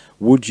before,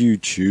 would you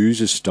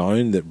choose a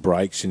stone that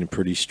breaks in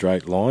pretty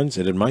straight lines?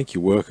 It'd make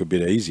your work a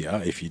bit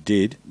easier if you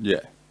did. Yeah.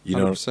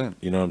 100%.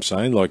 You know what I'm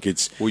saying? Like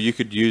it's well, you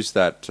could use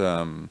that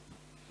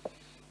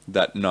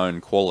that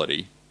known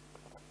quality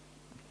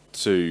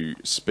to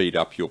speed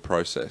up your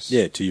process.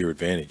 Yeah, to your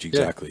advantage,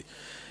 exactly.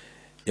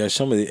 Yeah,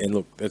 some of the, and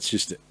look, that's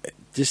just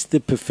the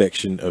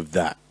perfection of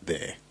that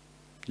there.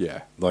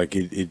 Yeah. Like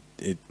it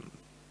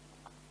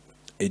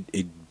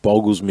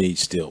boggles me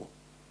still.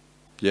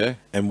 Yeah.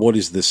 And what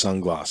is the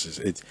sunglasses?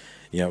 It's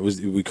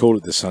we called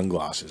it the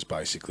sunglasses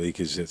basically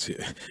because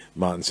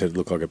Martin said it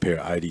looked like a pair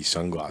of 80s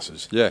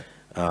sunglasses. Yeah.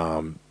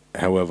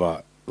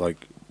 However,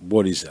 like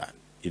what is that?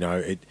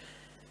 It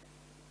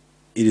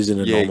is an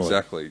anomaly. Yeah,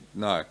 exactly.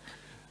 No.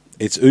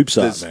 It's oops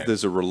art, man.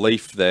 There's a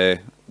relief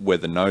there where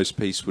the nose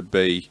piece would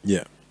be.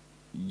 Yeah.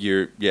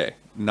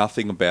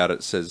 Nothing about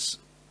it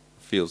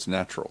feels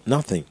natural.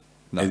 Nothing.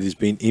 No. It has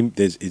been it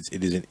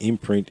is an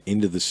imprint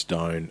into the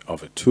stone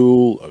of a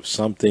tool, of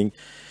something,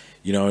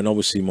 and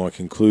obviously my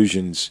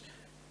conclusions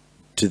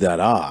to that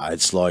are,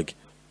 it's like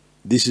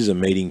this is a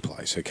meeting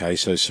place, okay?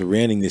 So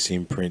surrounding this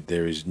imprint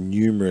there is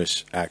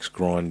numerous axe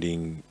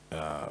grinding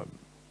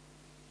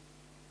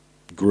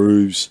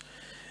grooves.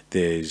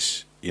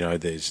 There's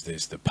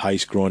the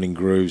paste grinding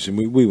grooves, and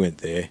we went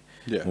there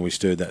when we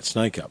stirred that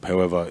snake up.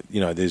 However,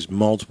 there's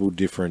multiple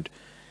different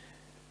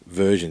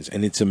versions,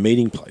 and it's a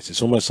meeting place.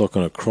 It's almost like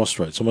on a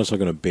crossroads. It's almost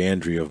like on a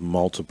boundary of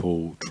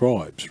multiple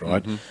tribes,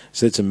 right?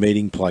 So it's a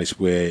meeting place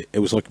where it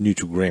was like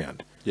neutral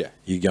ground. Yeah.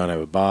 You go and have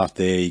a bath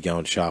there, you go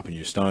and sharpen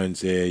your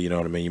stones there, you know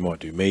what I mean? You might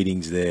do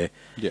meetings there.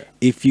 Yeah.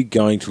 If you're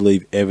going to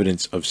leave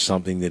evidence of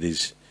something that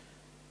is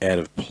out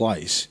of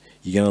place,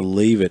 you're going to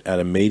leave it at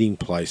a meeting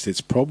place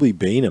that's probably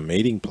been a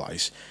meeting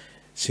place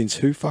since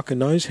who fucking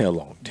knows how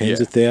long? Tens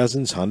of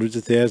thousands, hundreds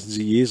of thousands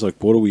of years? Like,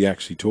 what are we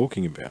actually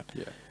talking about?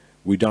 Yeah.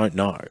 We don't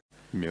know.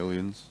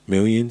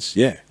 Millions,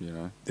 yeah.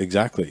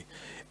 Exactly.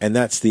 And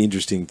that's the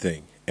interesting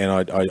thing. And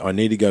I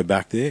need to go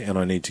back there, and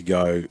I need to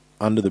go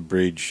under the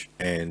bridge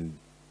and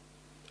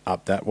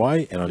up that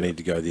way, and I need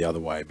to go the other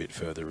way a bit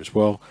further as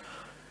well,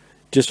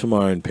 just for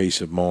my own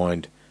peace of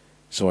mind,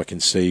 so I can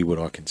see what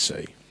I can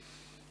see.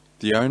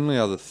 The only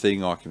other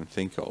thing I can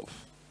think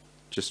of,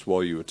 just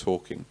while you were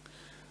talking,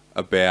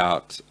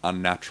 about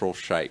unnatural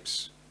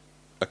shapes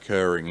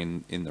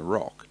occurring in the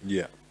rock,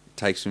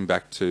 takes me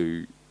back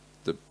to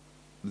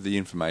the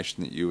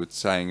information that you were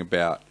saying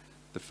about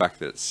the fact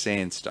that it's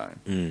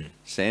sandstone.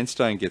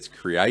 Sandstone gets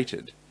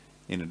created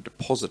in a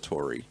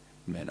depository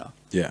manner.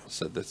 Yeah.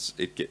 So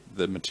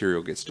the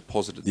material gets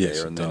deposited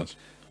there, and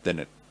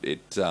then it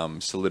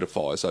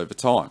solidifies over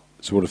time.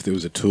 So what if there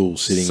was a tool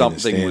sitting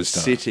Something in the was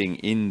sitting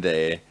in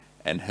there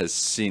and has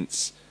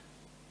since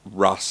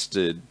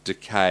rusted,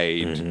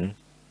 decayed.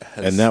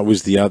 And that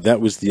was the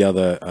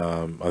other.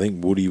 I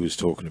think Woody was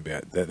talking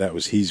about that. That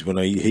was his when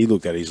he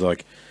looked at it. He's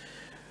like,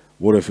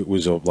 what if it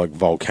was like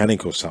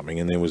volcanic or something,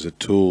 and there was a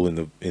tool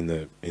in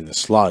the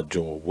sludge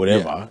or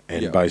whatever,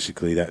 and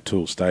basically that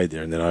tool stayed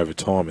there, and then over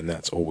time, and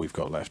that's all we've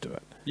got left of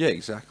it. Yeah,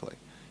 exactly.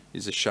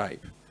 Is a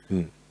shape.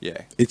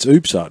 Yeah. It's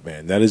oops art,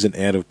 man. That is an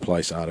out of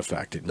place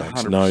artifact. It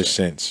makes 100%. no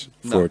sense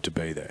for it to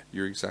be there.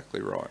 You're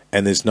exactly right.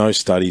 And there's no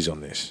studies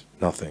on this.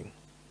 Nothing.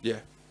 Yeah.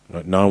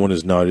 No one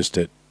has noticed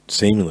it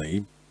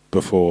seemingly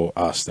before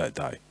us that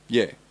day.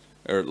 Yeah.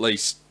 Or at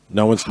least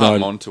no one's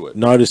hung onto it.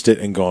 Noticed it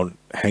and gone,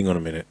 hang on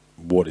a minute,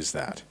 what is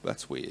that?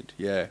 That's weird.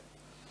 Yeah.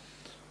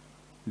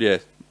 Yeah.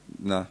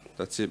 No,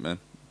 that's it, man.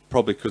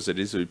 Probably because it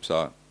is oops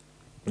art.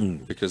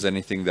 Because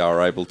anything they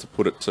were able to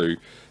put it to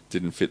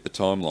didn't fit the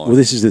timeline. Well,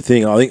 this is the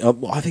thing. I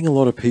think a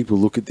lot of people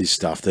look at this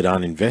stuff that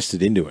aren't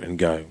invested into it and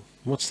go,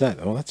 what's that?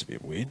 Oh, that's a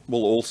bit weird.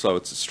 Well, also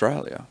it's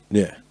Australia.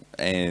 Yeah.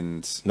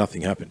 And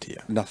nothing happened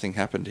here. Nothing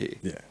happened here.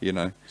 Yeah. You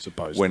know?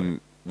 Supposedly.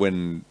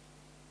 When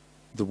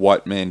the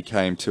white man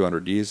came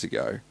 200 years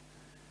ago,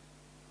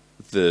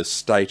 the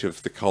state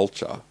of the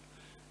culture,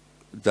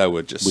 they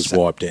were just... was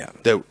wiped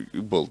out.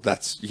 Well,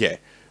 that's... Yeah.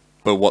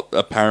 But what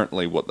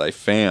they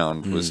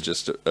found was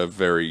just a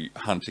very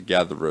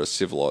hunter-gatherer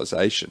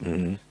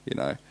civilization. You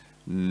know,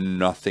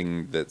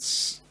 nothing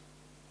that's...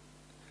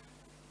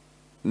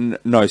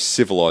 no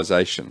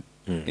civilization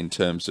in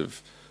terms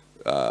of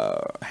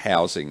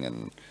housing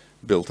and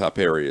built-up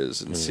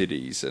areas and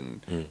cities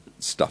and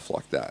stuff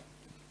like that.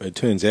 It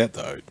turns out,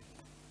 though,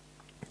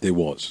 there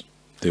was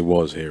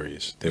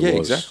areas. There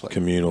was exactly.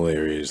 Communal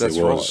areas. That's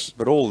there was... right.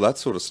 But all that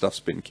sort of stuff's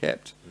been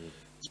kept.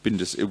 It's been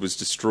it was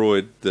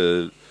destroyed.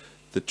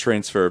 The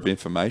transfer of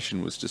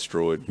information was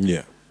destroyed.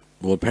 Yeah.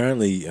 Well,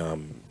 apparently,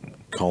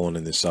 Colin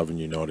and the Southern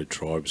United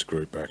Tribes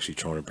group are actually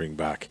trying to bring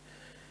back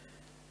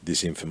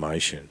this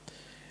information.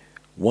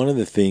 One of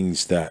the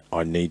things that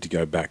I need to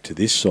go back to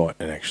this site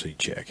and actually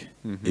check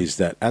is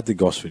that at the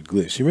Gosford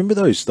Glyphs, you remember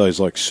those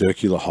like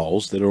circular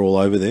holes that are all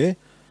over there?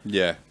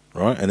 Yeah.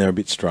 Right? And they're a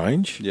bit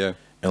strange. Yeah.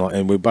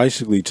 And we're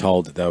basically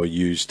told that they were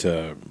used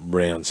to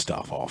round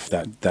stuff off.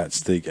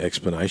 That's the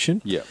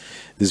explanation. Yeah.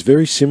 There's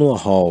very similar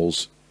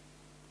holes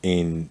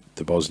in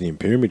the Bosnian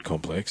Pyramid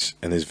Complex,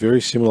 and there's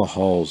very similar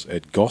holes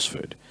at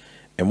Gosford.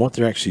 And what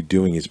they're actually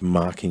doing is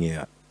marking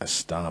out a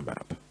star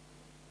map.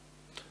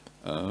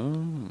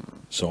 Oh.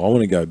 So I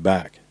want to go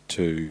back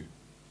to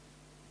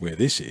where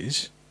this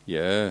is.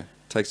 Yeah.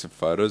 Take some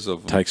photos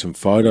of them. Take some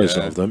photos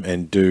of them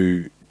and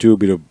do a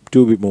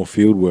bit more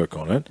field work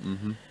on it.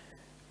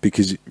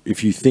 Because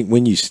if you think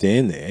when you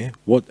stand there,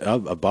 what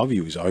above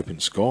you is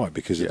open sky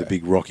because of the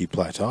big rocky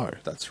plateau.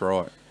 That's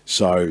right.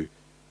 So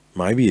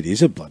maybe it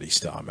is a bloody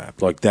star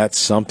map. Like that's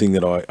something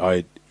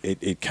that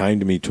it came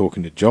to me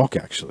talking to Jock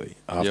actually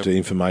after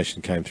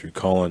information came through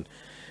Colin,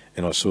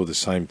 and I saw the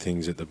same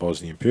things at the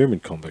Bosnian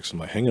Pyramid Complex. I'm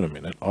like, hang on a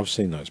minute, I've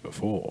seen those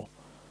before.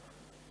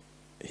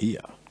 Here.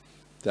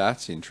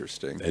 That's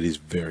interesting. That is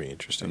very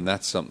interesting. And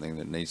that's something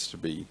that needs to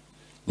be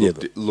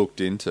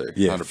looked into.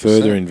 Yeah, 100%.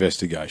 further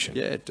investigation.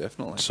 Yeah,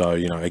 definitely. So,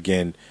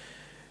 again,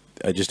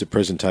 just a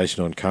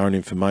presentation on current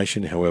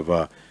information,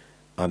 however,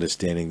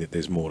 understanding that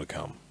there's more to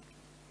come.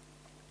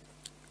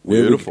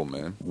 Beautiful,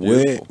 man.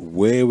 Beautiful.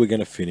 Where we're going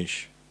to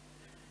finish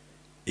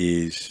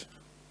is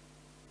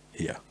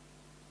here.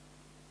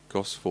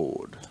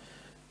 Gosford.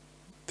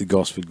 The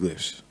Gosford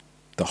glyphs.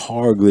 The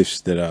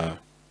hieroglyphs that are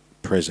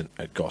present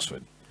at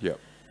Gosford. Yep.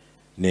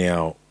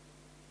 Now,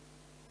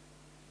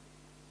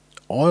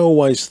 I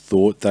always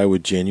thought they were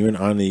genuine.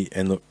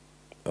 Look,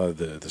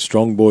 the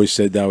Strong Boys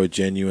said they were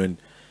genuine,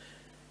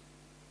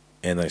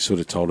 and they sort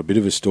of told a bit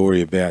of a story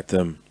about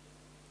them.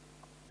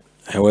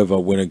 However,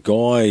 when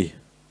I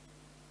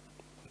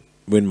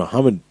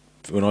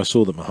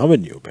saw that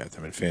Muhammad knew about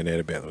them and found out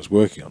about them, was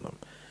working on them,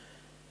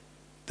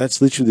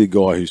 that's literally the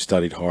guy who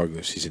studied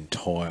hieroglyphs his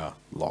entire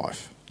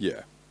life.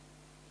 Yeah.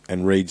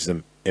 And reads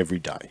them every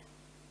day.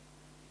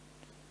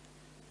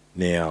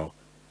 Now,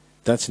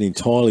 that's an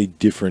entirely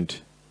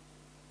different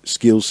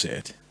skill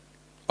set.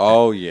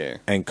 Oh, yeah.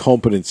 And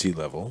competency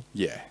level.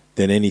 Yeah.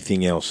 Than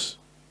anything else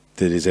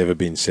that has ever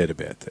been said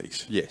about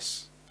these.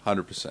 Yes.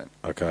 100%.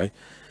 Okay.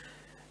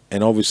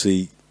 And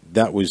obviously,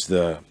 that was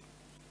the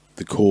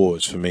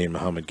cause for me and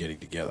Muhammad getting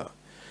together.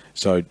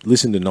 So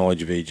listen to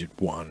Knowledge of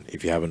Egypt 1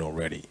 if you haven't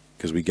already,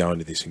 because we go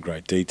into this in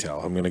great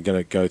detail. I'm going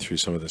to go through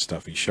some of the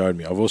stuff he showed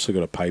me. I've also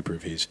got a paper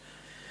of his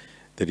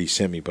that he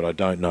sent me, but I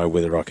don't know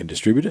whether I can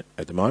distribute it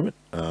at the moment.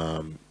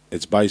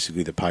 It's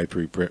basically the paper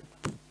he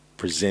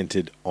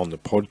presented on the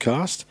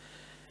podcast.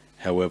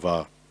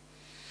 However,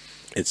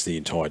 it's the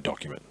entire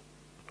document.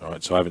 All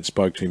right, so I haven't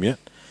spoke to him yet.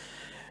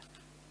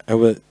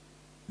 However,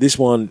 this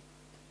one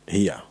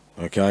here,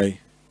 okay,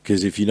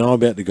 because if you know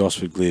about the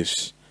Gosford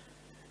glyphs,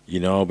 you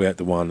know about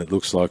the one that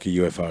looks like a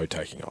UFO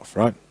taking off,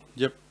 right?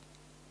 Yep.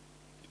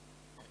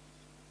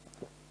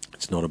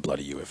 It's not a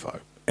bloody UFO.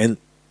 And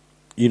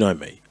you know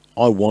me,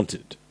 I want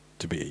it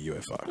to be a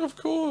UFO. Of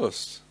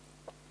course.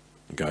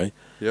 Okay?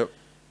 Yep.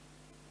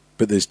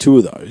 But there's two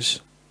of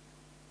those,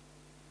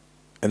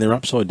 and they're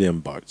upside down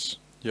boats.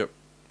 Yep.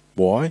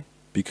 Why?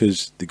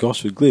 Because the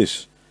Gosford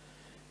glyphs,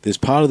 there's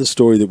part of the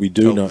story that we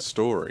do know. The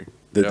story.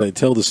 that they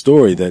tell the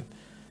story that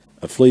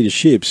a fleet of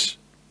ships,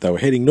 they were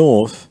heading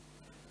north,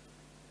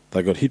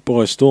 they got hit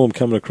by a storm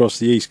coming across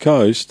the east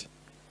coast,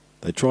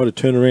 they tried to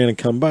turn around and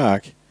come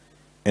back,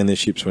 and their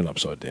ships went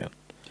upside down.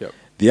 Yep.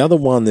 The other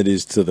one that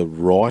is to the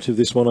right of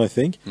this one, I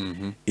think,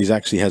 is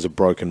actually has a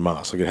broken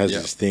mast. Like it has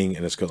this thing,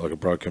 and it's got like a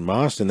broken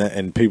mast,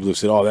 and people have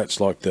said, "Oh, that's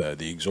like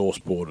the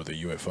exhaust port of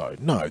the UFO."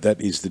 No,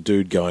 that is the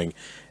dude going,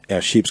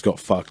 "Our ships got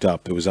fucked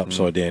up. It was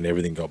upside down.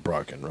 Everything got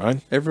broken."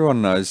 Right?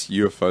 Everyone knows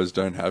UFOs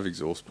don't have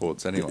exhaust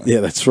ports anyway.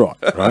 Yeah, that's right.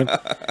 Right.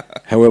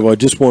 However, I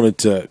just wanted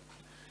to.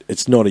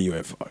 It's not a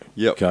UFO.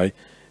 Yep. Okay.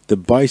 The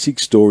basic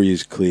story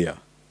is clear.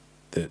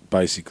 That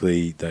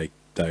basically they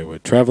were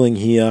traveling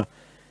here.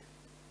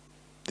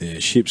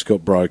 Their ships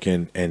got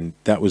broken, and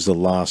that was the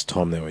last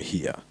time they were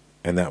here,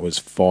 and that was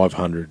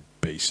 500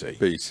 BC.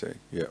 BC,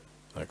 yeah.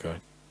 Okay.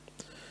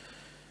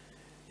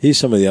 Here's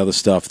some of the other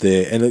stuff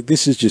there, and look,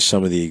 this is just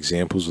some of the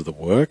examples of the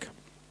work.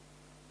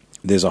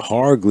 There's a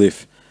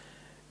hieroglyph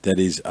that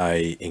is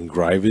a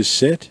engraver's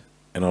set,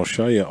 and I'll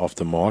show you off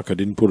the mic. I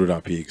didn't put it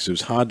up here because it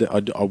was hard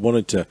to. I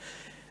wanted to.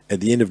 At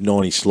the end of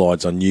 90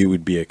 slides, I knew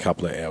we'd be a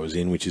couple of hours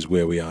in, which is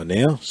where we are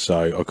now,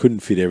 so I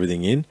couldn't fit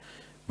everything in.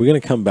 We're going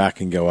to come back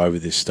and go over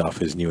this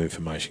stuff as new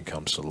information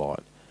comes to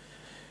light.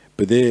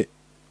 But there,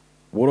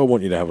 what I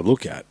want you to have a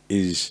look at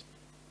is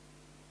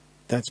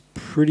that's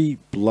pretty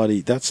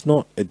bloody. That's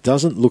not. It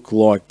doesn't look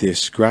like they're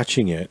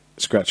scratching it.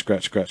 Scratch,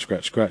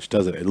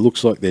 does it? It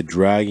looks like they're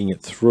dragging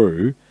it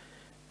through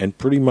and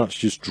pretty much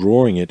just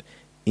drawing it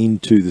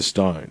into the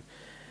stone.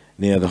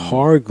 Now, the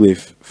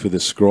hieroglyph for the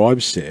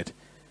scribe set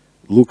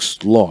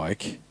looks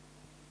like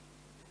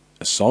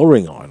a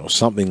soldering iron or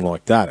something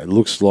like that. It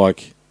looks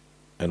like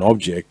an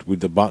object with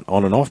the button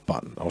on and off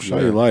button. I'll show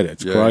you later.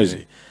 It's crazy.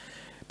 Yeah.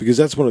 Because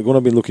that's when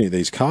I've been looking at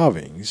these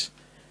carvings,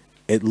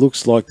 it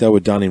looks like they were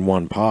done in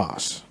one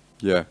pass.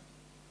 Yeah.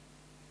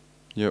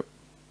 Yep.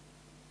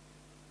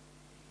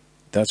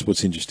 That's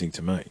what's interesting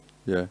to me.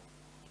 Yeah.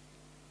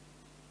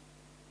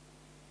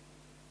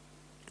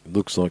 It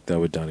looks like they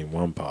were done in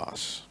one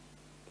pass.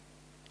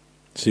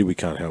 See, we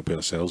can't help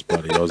ourselves,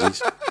 bloody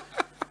Aussies.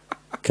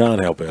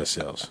 Can't help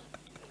ourselves.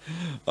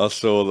 I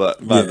saw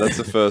that. Mate, that's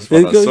the first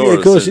one I saw.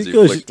 Of course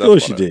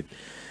you did.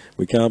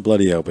 We can't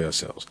bloody help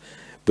ourselves.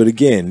 But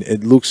again,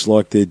 it looks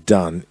like they're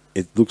done.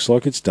 It looks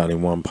like it's done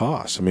in one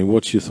pass. I mean,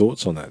 what's your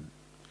thoughts on that?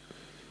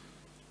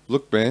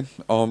 Look, man,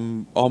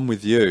 I'm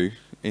with you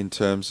in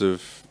terms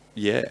of,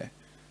 the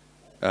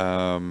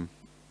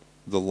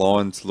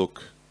lines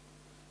look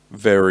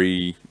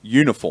very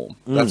uniform.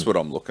 That's what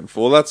I'm looking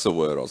for. That's the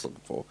word I was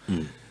looking for.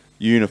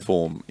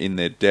 Uniform in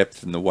their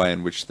depth and the way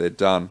in which they're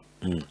done.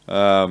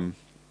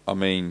 I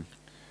mean,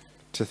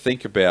 to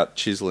think about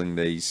chiseling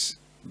these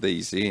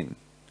in,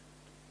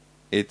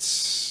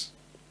 it's,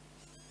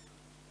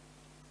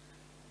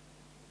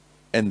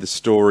 and the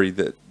story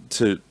that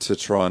to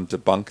try and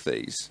debunk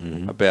these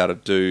about a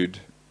dude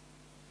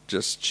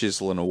just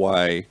chiseling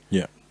away,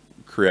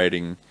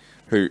 creating,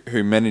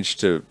 who managed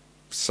to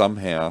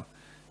somehow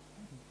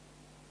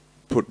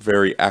put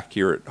very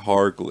accurate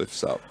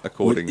hieroglyphs up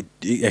according. Well,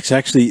 it's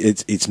actually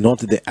it's not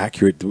that they're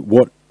accurate.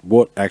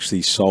 What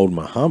actually sold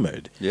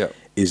Muhammad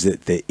is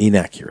that they're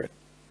inaccurate.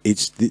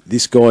 It's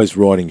this guy's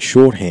writing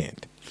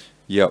shorthand.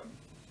 Yep.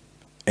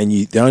 And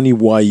the only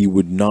way you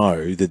would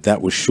know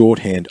that was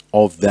shorthand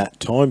of that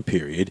time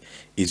period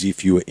is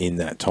if you were in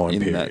that time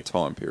period. In that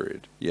time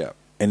period, yeah.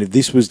 And if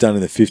this was done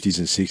in the 50s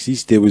and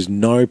 60s, there was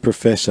no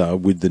professor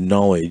with the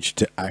knowledge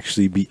to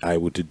actually be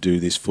able to do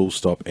this full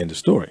stop, end of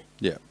story.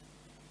 Yeah.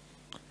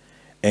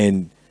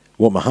 And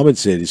what Muhammad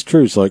said is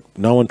true. It's like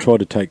no one tried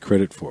to take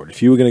credit for it.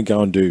 If you were going to go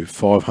and do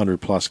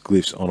 500 plus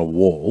glyphs on a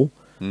wall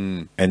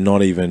and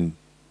not even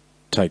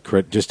take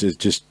credit,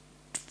 just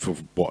for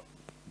what,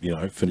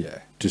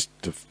 just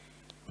to,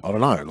 I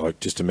don't know, like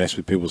just to mess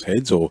with people's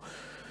heads, or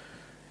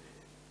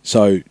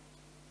so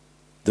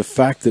the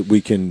fact that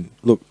we can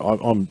look,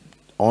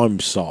 I'm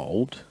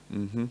sold.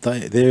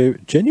 They're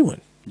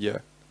genuine. Yeah.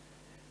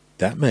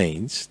 That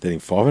means that in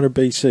 500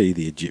 BC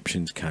the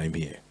Egyptians came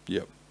here.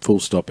 Yep. Full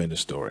stop, end of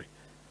story.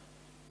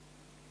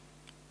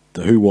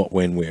 The who, what,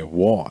 when, where,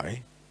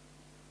 why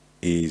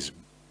is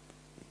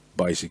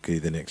basically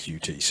the next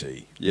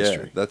UTC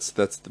mystery. That's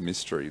the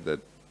mystery that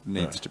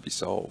needs to be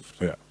solved.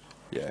 Yeah.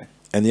 Yeah.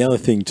 And the other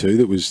thing too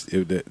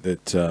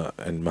that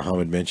and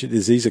Muhammad mentioned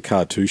is these are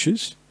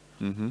cartouches.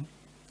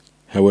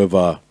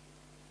 However,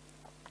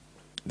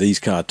 these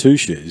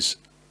cartouches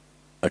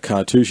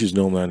are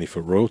normally only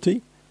for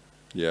royalty.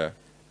 Yeah.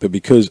 But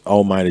because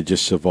old mate had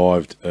just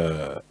survived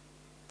a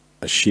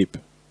ship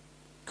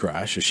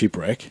crash, a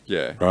shipwreck,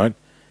 right?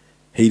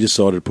 He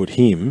decided to put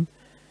him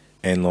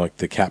and like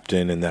the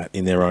captain and that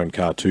in their own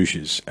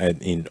cartouches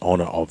and in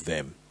honour of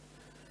them,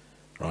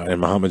 right?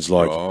 And Muhammad's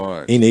like,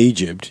 in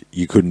Egypt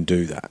you couldn't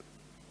do that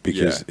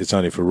because it's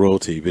only for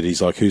royalty. But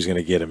he's like, who's going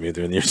to get them if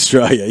they're in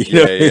Australia?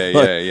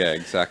 Yeah,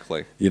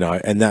 exactly.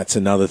 And that's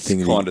another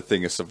thing. It's the kind of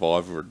thing a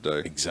survivor would do.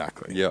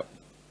 Exactly. Yep.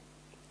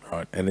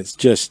 Right, and it's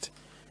just,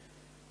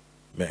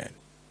 man,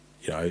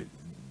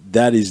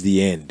 that is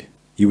the end.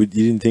 You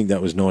didn't think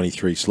that was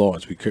 93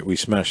 slides. We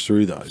smashed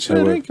through those.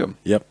 Fair So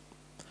yep.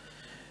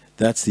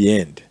 That's the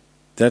end.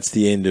 That's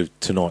the end of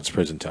tonight's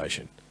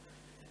presentation.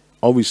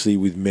 Obviously,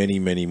 with many,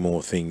 many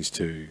more things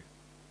to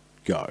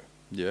go.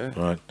 Yeah.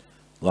 Right.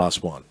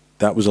 Last one.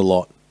 That was a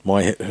lot.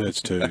 My head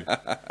hurts too.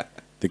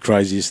 The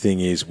craziest thing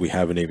is we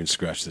haven't even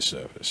scratched the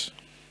surface.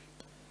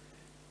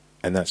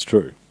 And that's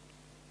true.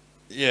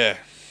 Yeah.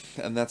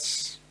 And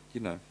that's,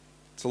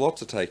 it's a lot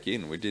to take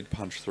in. We did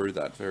punch through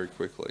that very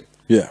quickly.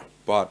 Yeah.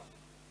 But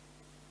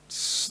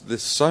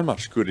there's so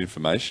much good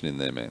information in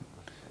there, man.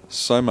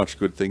 So much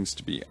good things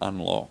to be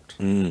unlocked.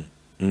 And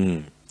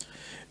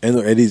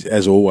look, it is,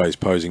 as always,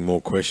 posing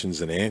more questions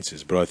than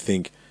answers. But I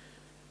think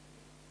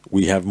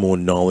we have more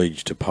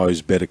knowledge to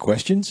pose better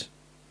questions.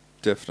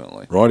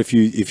 Definitely. Right?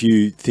 If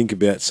you think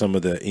about some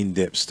of the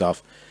in-depth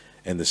stuff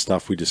and the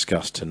stuff we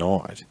discussed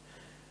tonight,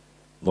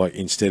 like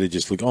instead of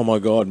just oh my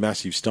God,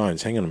 massive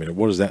stones. Hang on a minute.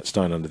 What is that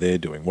stone under there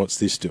doing? What's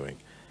this doing?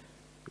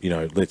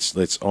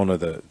 Let's honour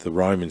the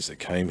Romans that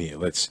came here.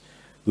 Let's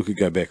look at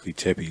Göbekli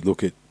Tepe.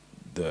 Look at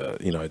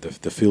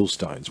the fill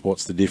stones.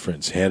 What's the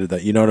difference? How did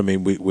they? You know what I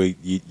mean?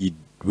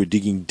 We're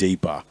digging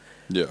deeper.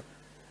 Yeah.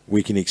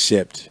 We can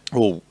accept.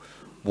 Well,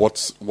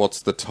 what's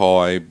the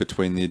tie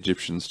between the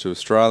Egyptians to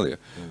Australia?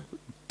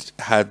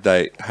 Have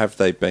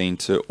they been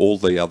to all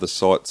the other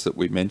sites that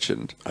we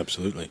mentioned?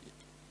 Absolutely.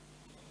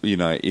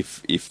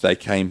 If they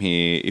came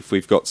here, if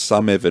we've got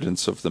some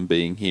evidence of them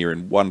being here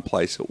in one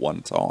place at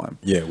one time.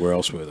 Yeah, where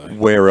else were they?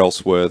 Where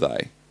else were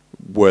they?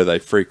 Were they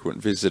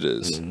frequent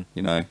visitors?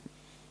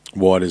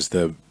 Why does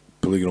the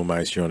polygonal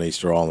masonry on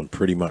Easter Island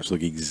pretty much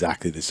look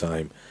exactly the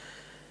same?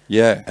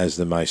 Yeah, as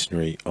the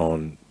masonry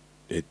on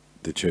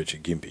the church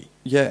at Gympie.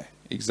 Yeah,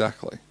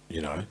 exactly.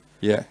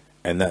 Yeah,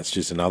 and that's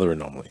just another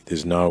anomaly.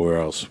 There's nowhere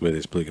else where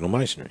there's polygonal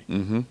masonry.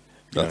 Mm-hmm.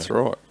 That's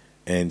right.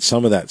 And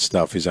some of that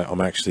stuff is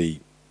I'm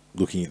actually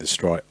looking at the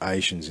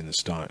striations in the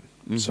stone.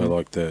 Mm-hmm. So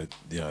like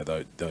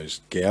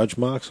those gouge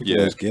marks.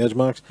 Those gouge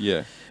marks.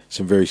 Yeah.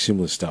 Some very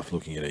similar stuff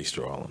looking at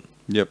Easter Island.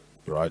 Yep.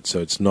 Right. So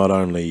it's not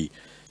only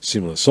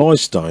similar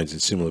size stones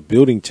and similar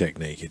building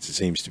technique. It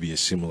seems to be a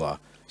similar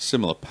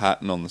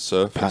pattern on the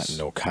surface.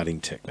 Pattern or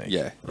cutting technique.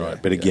 Yeah. Right. Yeah,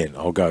 but again,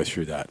 I'll go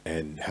through that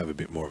and have a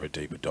bit more of a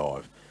deeper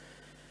dive.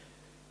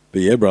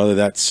 But yeah, brother,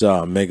 that's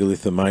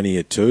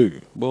Megalithamania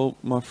II. Well,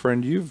 my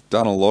friend, you've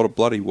done a lot of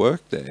bloody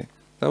work there.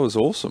 That was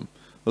awesome.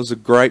 It was a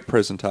great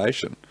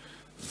presentation,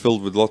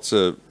 filled with lots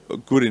of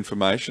good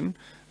information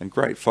and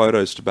great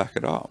photos to back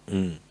it up.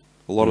 A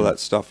lot of that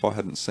stuff I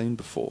hadn't seen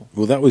before.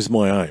 Well, that was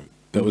my aim.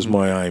 That was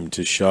my aim,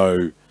 to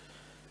show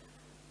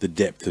the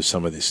depth of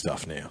some of this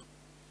stuff now.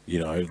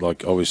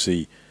 Like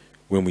obviously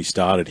when we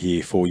started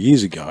here 4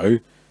 years ago,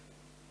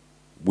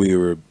 we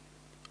were...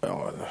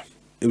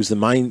 it was the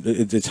main...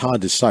 It's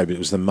hard to say, but it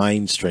was the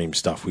mainstream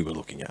stuff we were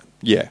looking at.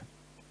 Yeah.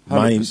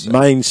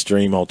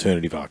 Mainstream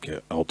alternative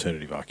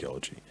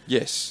archaeology.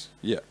 Yes.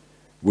 Yeah.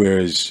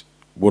 Whereas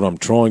what I'm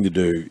trying to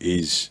do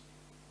is,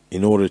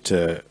 in order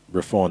to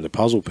refine the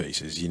puzzle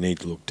pieces, you need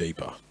to look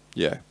deeper.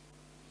 Yeah.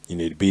 You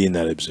need to be in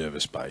that observer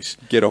space.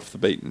 Get off the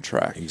beaten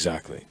track.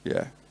 Exactly.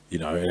 Yeah.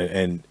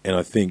 And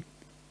I think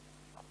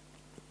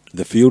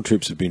the field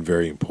trips have been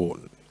very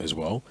important as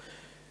well,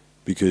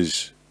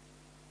 because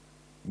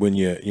when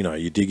you're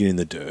digging in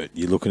the dirt,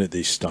 you're looking at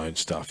this stone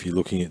stuff, you're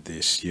looking at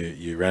this,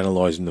 you're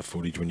analysing the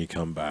footage when you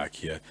come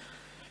back, you're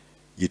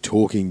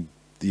talking,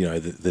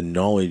 the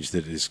knowledge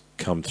that has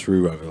come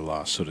through over the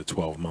last sort of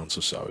 12 months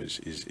or so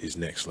is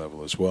next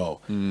level as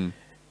well. And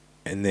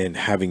then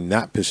having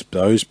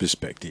those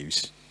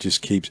perspectives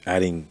just keeps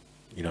adding,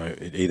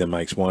 it either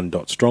makes one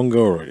dot stronger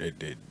or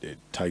it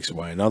takes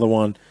away another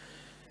one.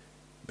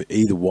 But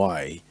either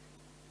way,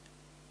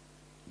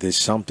 there's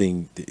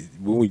something,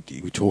 when we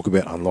talk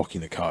about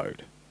unlocking the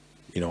code,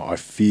 I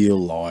feel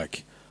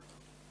like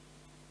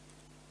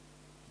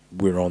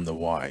we're on the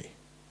way.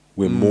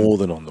 We're more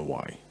than on the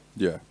way.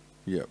 Yeah.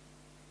 Yep.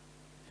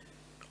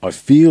 I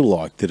feel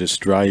like that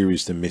Australia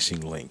is the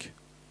missing link.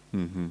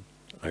 Mm-hmm.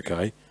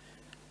 Okay?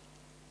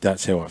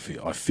 That's how I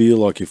feel. I feel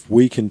like if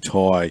we can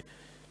tie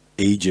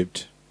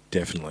Egypt,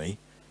 definitely,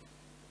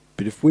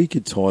 but if we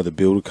could tie the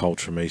builder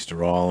culture from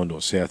Easter Island or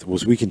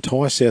we can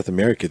tie South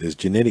America. There's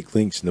genetic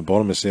links in the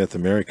bottom of South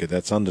America.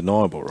 That's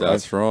undeniable, right?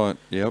 That's right.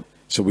 Yep.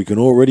 So we can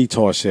already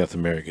tie South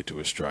America to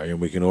Australia,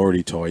 and we can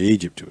already tie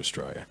Egypt to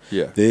Australia.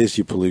 Yeah. There's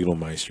your polygonal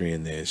masonry,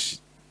 and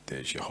there's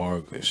your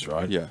hieroglyphs,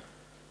 right? Yeah.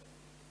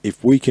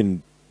 If we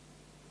can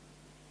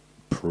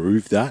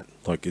prove that,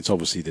 like it's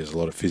obviously there's a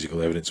lot of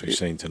physical evidence we've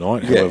seen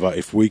tonight. Yeah. However,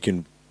 if we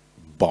can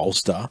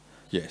bolster,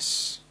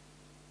 yes,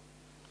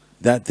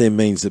 that then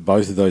means that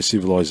both of those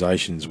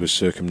civilizations were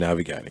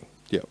circumnavigating.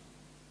 Yep.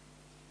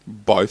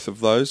 Both of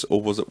those, or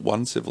was it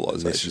one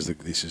civilization?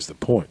 This is the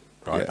point,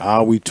 right? Yeah.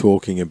 Are we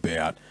talking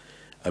about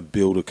a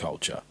builder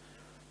culture?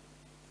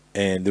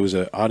 And there was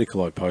an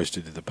article I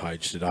posted to the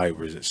page today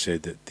where it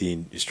said that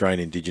the Australian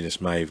Indigenous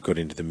may have got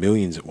into the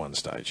millions at one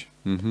stage.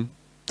 Mm-hmm.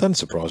 Doesn't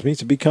surprise me.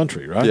 It's a big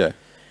country, right? Yeah.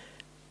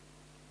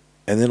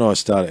 And then I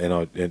started,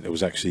 and it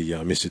was actually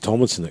Mr.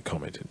 Tomlinson that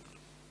commented,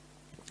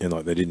 and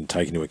like they didn't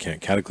take into account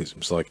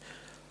cataclysms. Like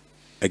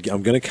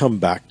I'm going to come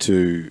back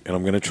to, and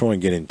I'm going to try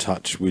and get in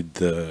touch with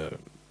the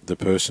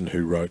person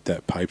who wrote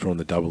that paper on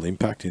the double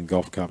impact in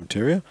Gulf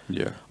Carpentaria.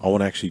 Yeah. I want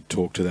to actually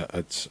talk to that.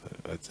 I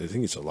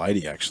think it's a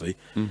lady, actually.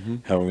 Mm-hmm.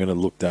 How I'm going to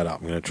look that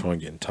up. I'm going to try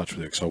and get in touch with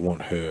her because I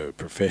want her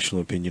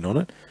professional opinion on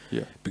it.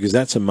 Yeah. Because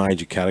that's a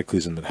major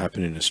cataclysm that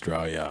happened in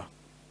Australia,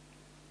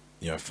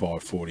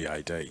 540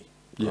 AD,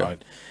 Yeah.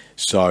 right?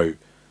 So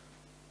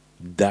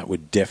that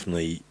would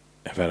definitely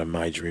have had a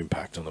major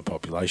impact on the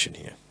population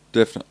here.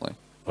 Definitely.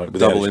 Like,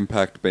 Double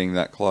impact being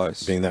that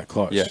close. Being that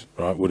close, Yeah.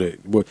 right?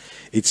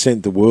 It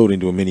sent the world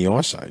into a mini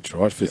ice age,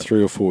 right? For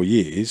 3 or 4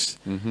 years.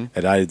 Mm-hmm.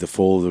 It aided the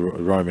fall of the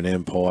Roman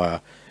Empire,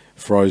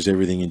 froze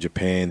everything in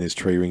Japan. There's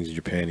tree rings in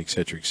Japan,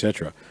 etc.,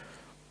 etc.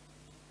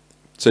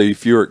 So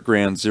if you're at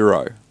ground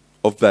zero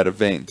of that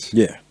event,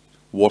 Yeah,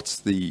 what's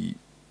the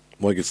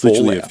it's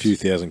literally a fallout? few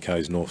thousand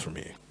k's north from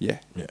here. Yeah.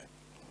 Yeah,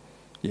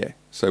 Yeah.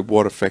 So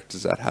what effect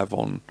does that have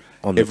on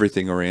On the-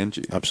 everything around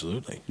you?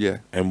 absolutely. Yeah.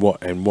 And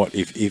what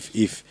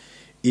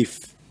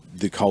if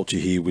the culture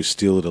here was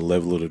still at a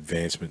level of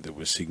advancement that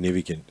was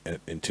significant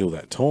until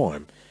that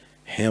time,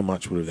 how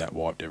much would have that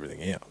wiped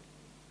everything out?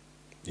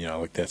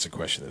 That's a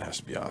question that has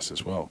to be asked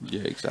as well.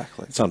 Yeah,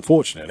 exactly. It's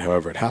unfortunate,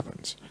 however, it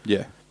happens.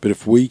 Yeah. But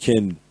if we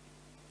can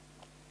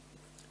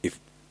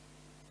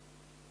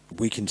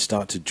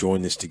start to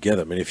join this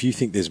together, I mean, if you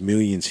think there's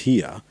millions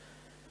here,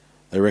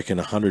 they reckon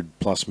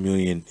 100+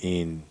 million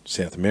in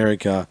South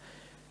America.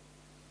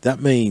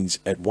 That means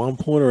at one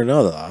point or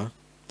another,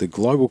 the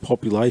global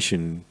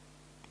population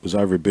was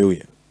over 1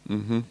 billion.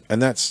 Mm-hmm.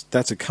 And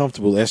that's a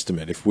comfortable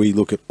estimate. If we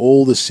look at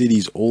all the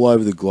cities all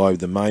over the globe,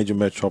 the major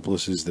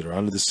metropolises that are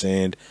under the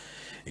sand,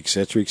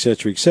 etc.,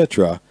 etc.,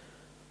 etc.,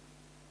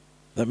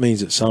 that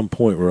means at some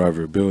point we're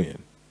over 1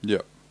 billion.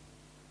 Yeah.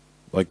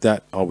 Like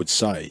that, I would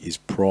say, is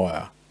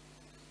prior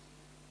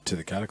to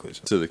the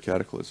cataclysm. To the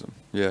cataclysm.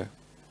 Yeah.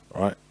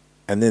 Right?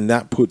 And then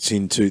that puts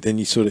into, then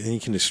you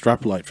can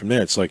extrapolate from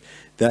there. It's like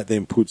that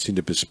then puts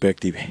into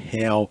perspective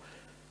how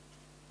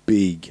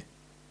big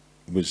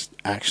was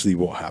actually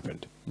what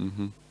happened.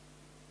 Mm-hmm.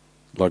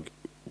 Like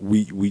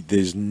we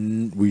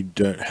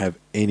don't have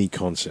any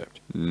concept.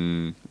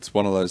 It's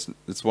one of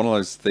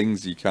those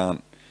things you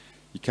can't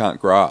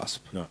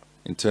grasp. No.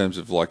 In terms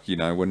of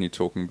when you're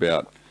talking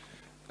about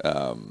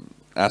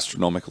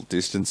astronomical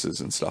distances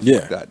and stuff Yeah.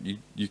 like that,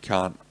 you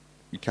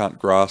can't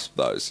grasp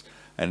those,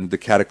 and the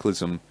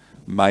cataclysm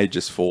may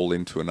just fall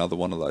into another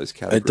one of those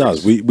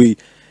categories. It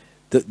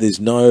does. There's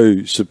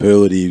no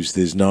superlatives,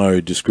 there's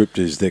no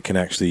descriptors that can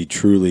actually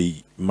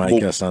truly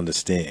make us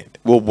understand.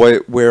 Well,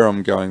 where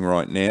I'm going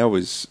right now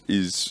is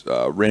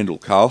Randall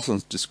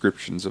Carlson's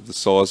descriptions of the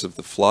size of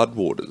the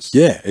floodwaters.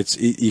 Yeah,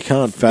 you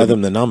can't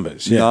fathom the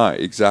numbers. Yeah. No,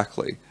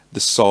 exactly.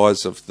 The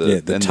size of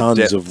the tons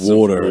depths of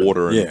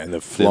water, and the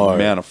flow, the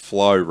amount of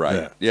flow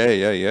rate. Yeah.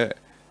 Yeah.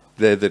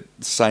 They're the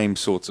same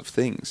sorts of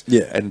things.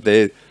 Yeah. And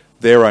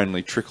they're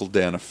only trickle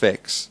down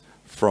effects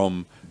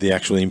from the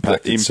actual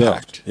impact the itself.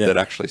 impact that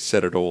actually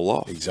set it all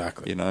off.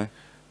 Exactly.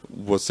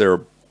 Was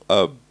there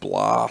a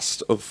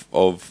blast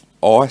of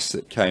ice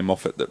that came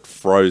off it that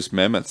froze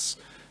mammoths?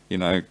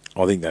 I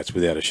think that's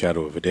without a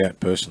shadow of a doubt,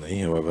 personally.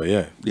 However,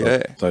 yeah.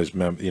 Those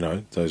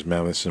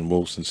mammoths and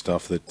wolves and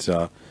stuff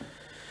that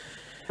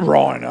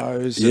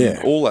rhinos and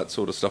all that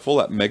sort of stuff, all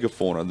that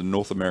megafauna, the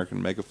North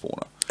American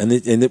megafauna. And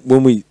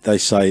when they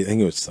say,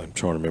 I'm trying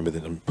to remember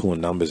that, I'm pulling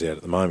numbers out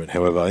at the moment.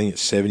 However, I think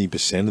it's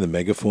 70% of the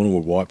megafauna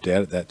were wiped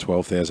out at that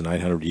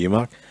 12,800 year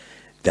mark.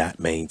 That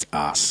means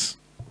us.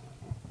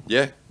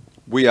 Yeah,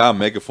 we are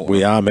megafauna.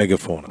 We are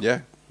megafauna.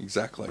 Yeah,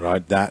 exactly.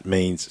 Right, that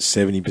means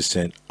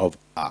 70% of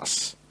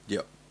us.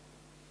 Yep.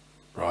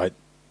 Right,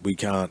 we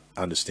can't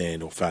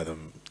understand or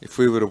fathom. If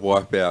we were to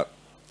wipe out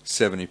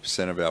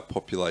 70% of our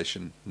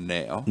population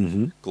now,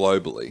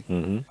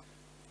 globally,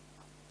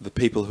 the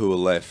people who are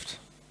left,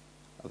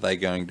 are they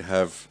going to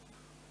have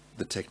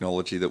the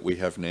technology that we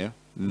have now?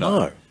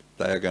 No.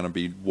 They are going to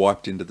be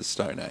wiped into the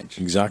Stone Age.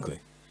 Exactly.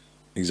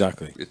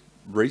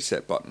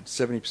 Reset button.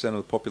 70% of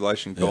the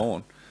population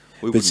gone.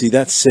 But see,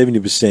 that's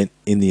 70%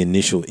 in the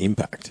initial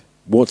impact.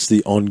 What's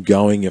the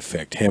ongoing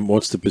effect?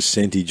 What's the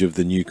percentage of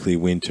the nuclear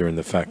winter and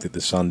the fact that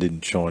the sun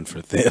didn't shine for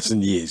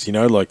 1,000 years?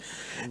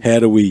 How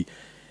do we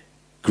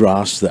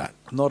grasp that?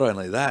 Not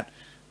only that,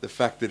 the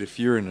fact that if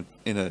you're in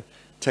a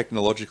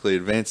technologically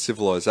advanced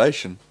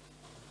civilization,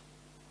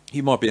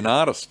 you might be an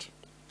artist.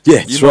 Yeah,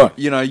 that's right.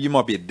 You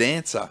might be a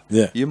dancer.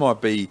 Yeah. You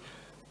might be.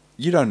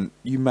 You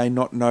may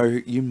not know.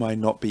 You may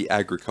not be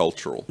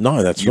agricultural.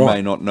 No, that's you right. You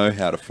may not know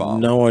how to farm.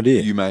 No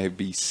idea. You may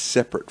be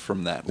separate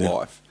from that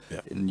life.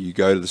 Yeah. And you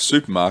go to the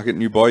supermarket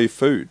and you buy your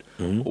food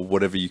or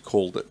whatever you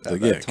called it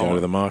at that time. Go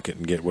to the market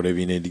and get whatever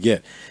you need to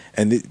get.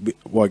 And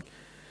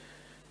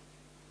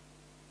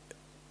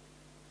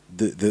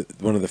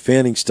one of the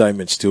founding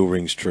statements still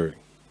rings true.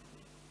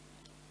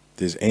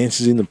 There's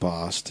answers in the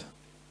past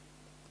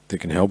that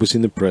can help us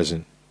in the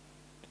present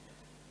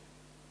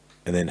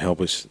and then help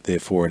us,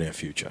 therefore, in our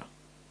future.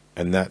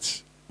 And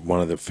that's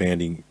one of the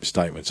founding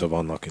statements of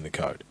Unlocking the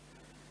Code.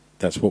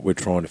 That's what we're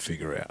trying to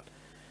figure out.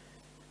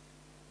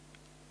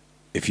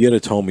 If you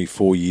had told me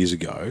 4 years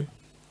ago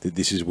that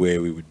this is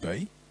where we would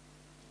be,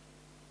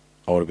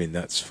 I would have been,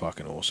 that's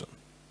fucking awesome.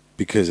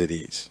 Because it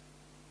is.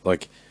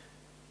 Like,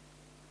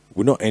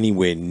 we're not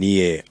anywhere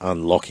near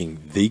unlocking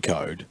the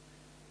code.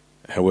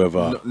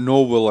 However...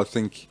 Nor will I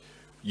think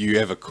you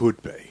ever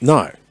could be.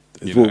 No.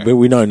 Well,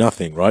 we know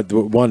nothing, right?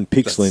 The one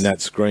pixel in that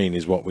screen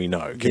is what we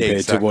know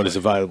compared to what is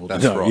available to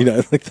know. Right. You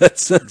know, like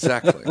that's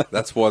exactly.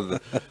 That's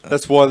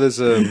why there's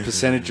a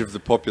percentage of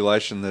the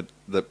population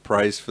that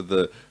prays for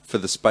the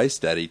space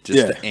daddy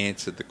just to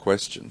answer the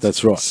questions.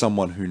 That's right.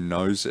 Someone who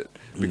knows it,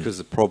 because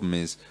the problem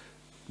is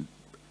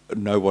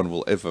no one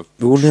will ever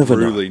never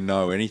truly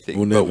know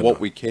anything. But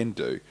what we can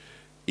do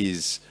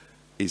is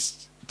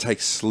take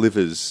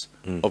slivers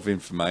of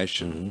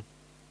information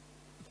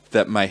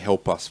that may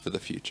help us for the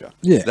future.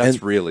 Yeah,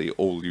 that's really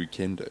all you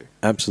can do.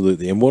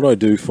 Absolutely. And what I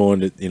do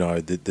find, it, you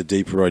know, the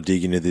deeper I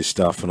dig into this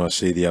stuff and I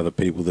see the other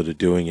people that are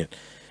doing it,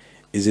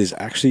 is there's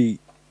actually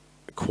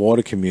quite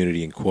a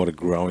community and quite a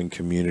growing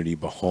community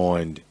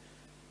behind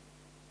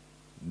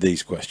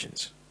these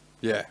questions.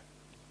 Yeah.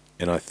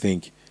 And I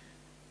think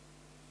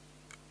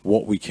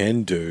what we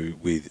can do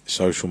with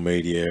social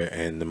media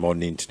and the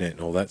modern internet and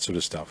all that sort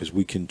of stuff is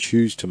we can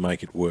choose to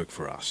make it work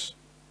for us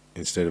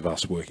instead of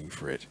us working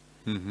for it.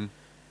 Mm-hmm.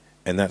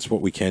 And that's what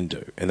we can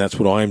do. And that's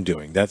what I'm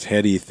doing. That's how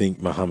do you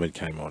think Muhammad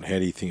came on? How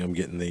do you think I'm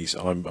getting these?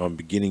 I'm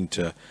beginning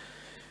to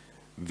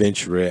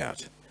venture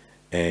out.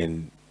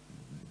 And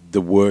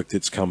the work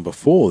that's come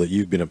before that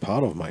you've been a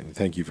part of, mate, and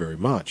thank you very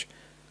much,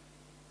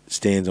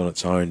 stands on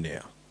its own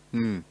now.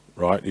 Mm.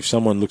 Right? If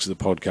someone looks at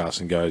the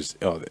podcast and goes,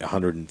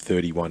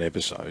 131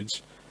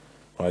 episodes,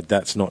 right,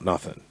 that's not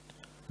nothing.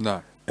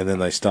 No. And then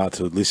they start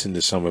to listen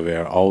to some of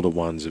our older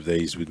ones of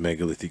these with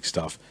megalithic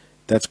stuff.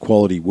 That's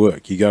quality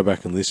work. You go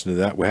back and listen to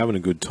that. We're having a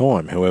good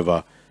time.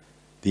 However,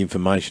 the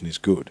information is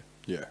good.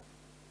 Yeah.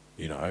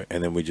 You know,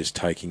 and then we're just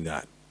taking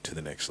that to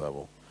the next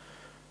level.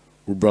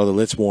 Well, brother,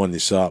 let's wind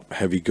this up.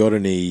 Have you got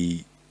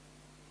any,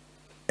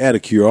 out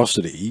of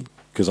curiosity,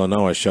 because I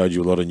know I showed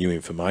you a lot of new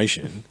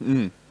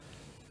information,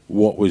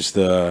 what was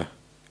the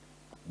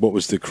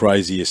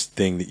craziest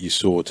thing that you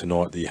saw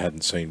tonight that you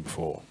hadn't seen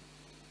before?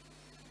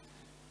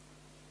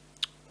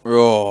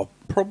 Oh,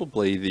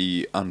 probably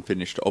the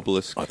unfinished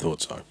obelisk. I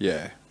thought so.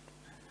 Yeah.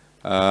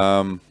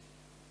 The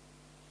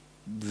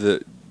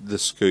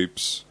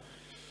scoops.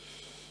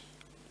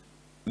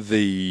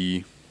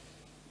 The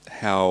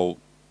how,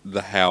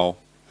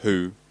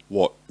 who,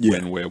 what,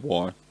 when, where,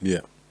 why.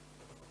 Yeah.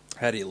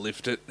 How do you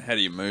lift it? How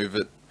do you move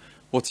it?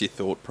 What's your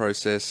thought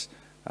process?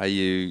 Are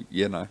you,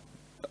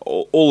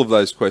 all of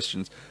those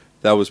questions.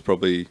 That was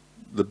probably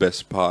the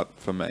best part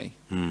for me.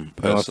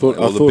 Personally. I thought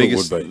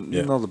it would be.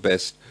 Yeah. Not the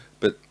best,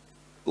 but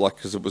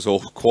because it was all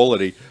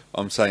quality,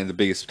 I'm saying the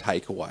biggest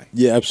takeaway.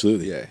 Yeah,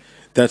 absolutely. Yeah.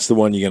 That's the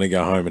one you're going to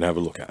go home and have a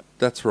look at.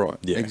 That's right.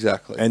 Yeah.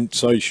 Exactly. And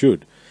so you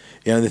should.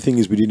 You know, the thing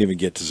is, we didn't even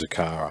get to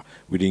Zakara.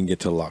 We didn't get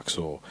to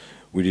Luxor.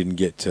 We didn't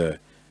get to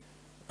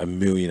a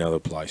million other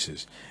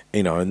places.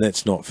 You know, and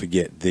let's not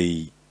forget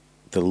the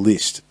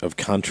list of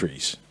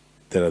countries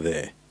that are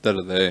there.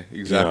 Exactly.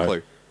 You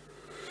know,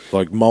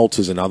 like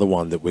Malta's another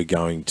one that we're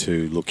going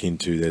to look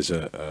into. There's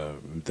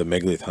the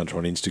Megalith Hunter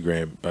on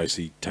Instagram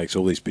basically takes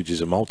all these pictures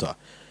of Malta.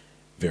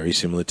 Very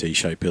similar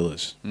T-shaped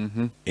pillars.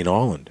 Mm-hmm. In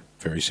Ireland,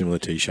 very similar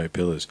T-shaped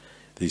pillars.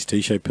 These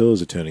T-shaped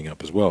pillars are turning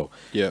up as well.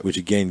 Yeah. Which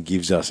again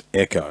gives us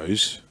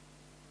echoes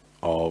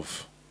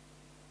of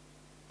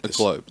a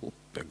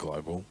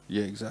global.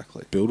 Yeah,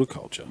 exactly. Builder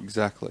culture.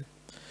 Exactly.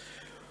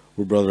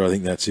 Well, brother, I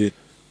think that's it.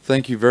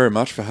 Thank you very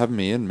much for having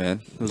me in,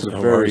 man. It was a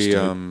very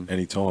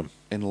anytime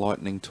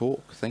enlightening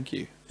talk. Thank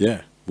you.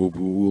 Yeah,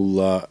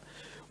 we'll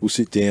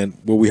sit down.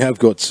 Well, we have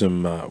got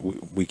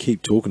some. We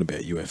keep talking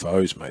about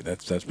UFOs, mate.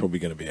 That's probably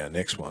going to be our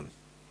next one.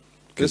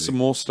 There's some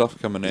more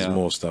stuff coming out. There's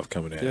more stuff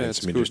coming out. Yeah, and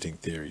some interesting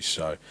theories.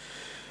 So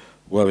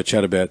we'll have a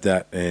chat about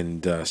that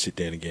and sit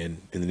down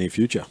again in the near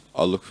future.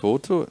 I look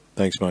forward to it.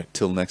 Thanks, mate.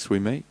 Till next we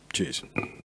meet. Cheers.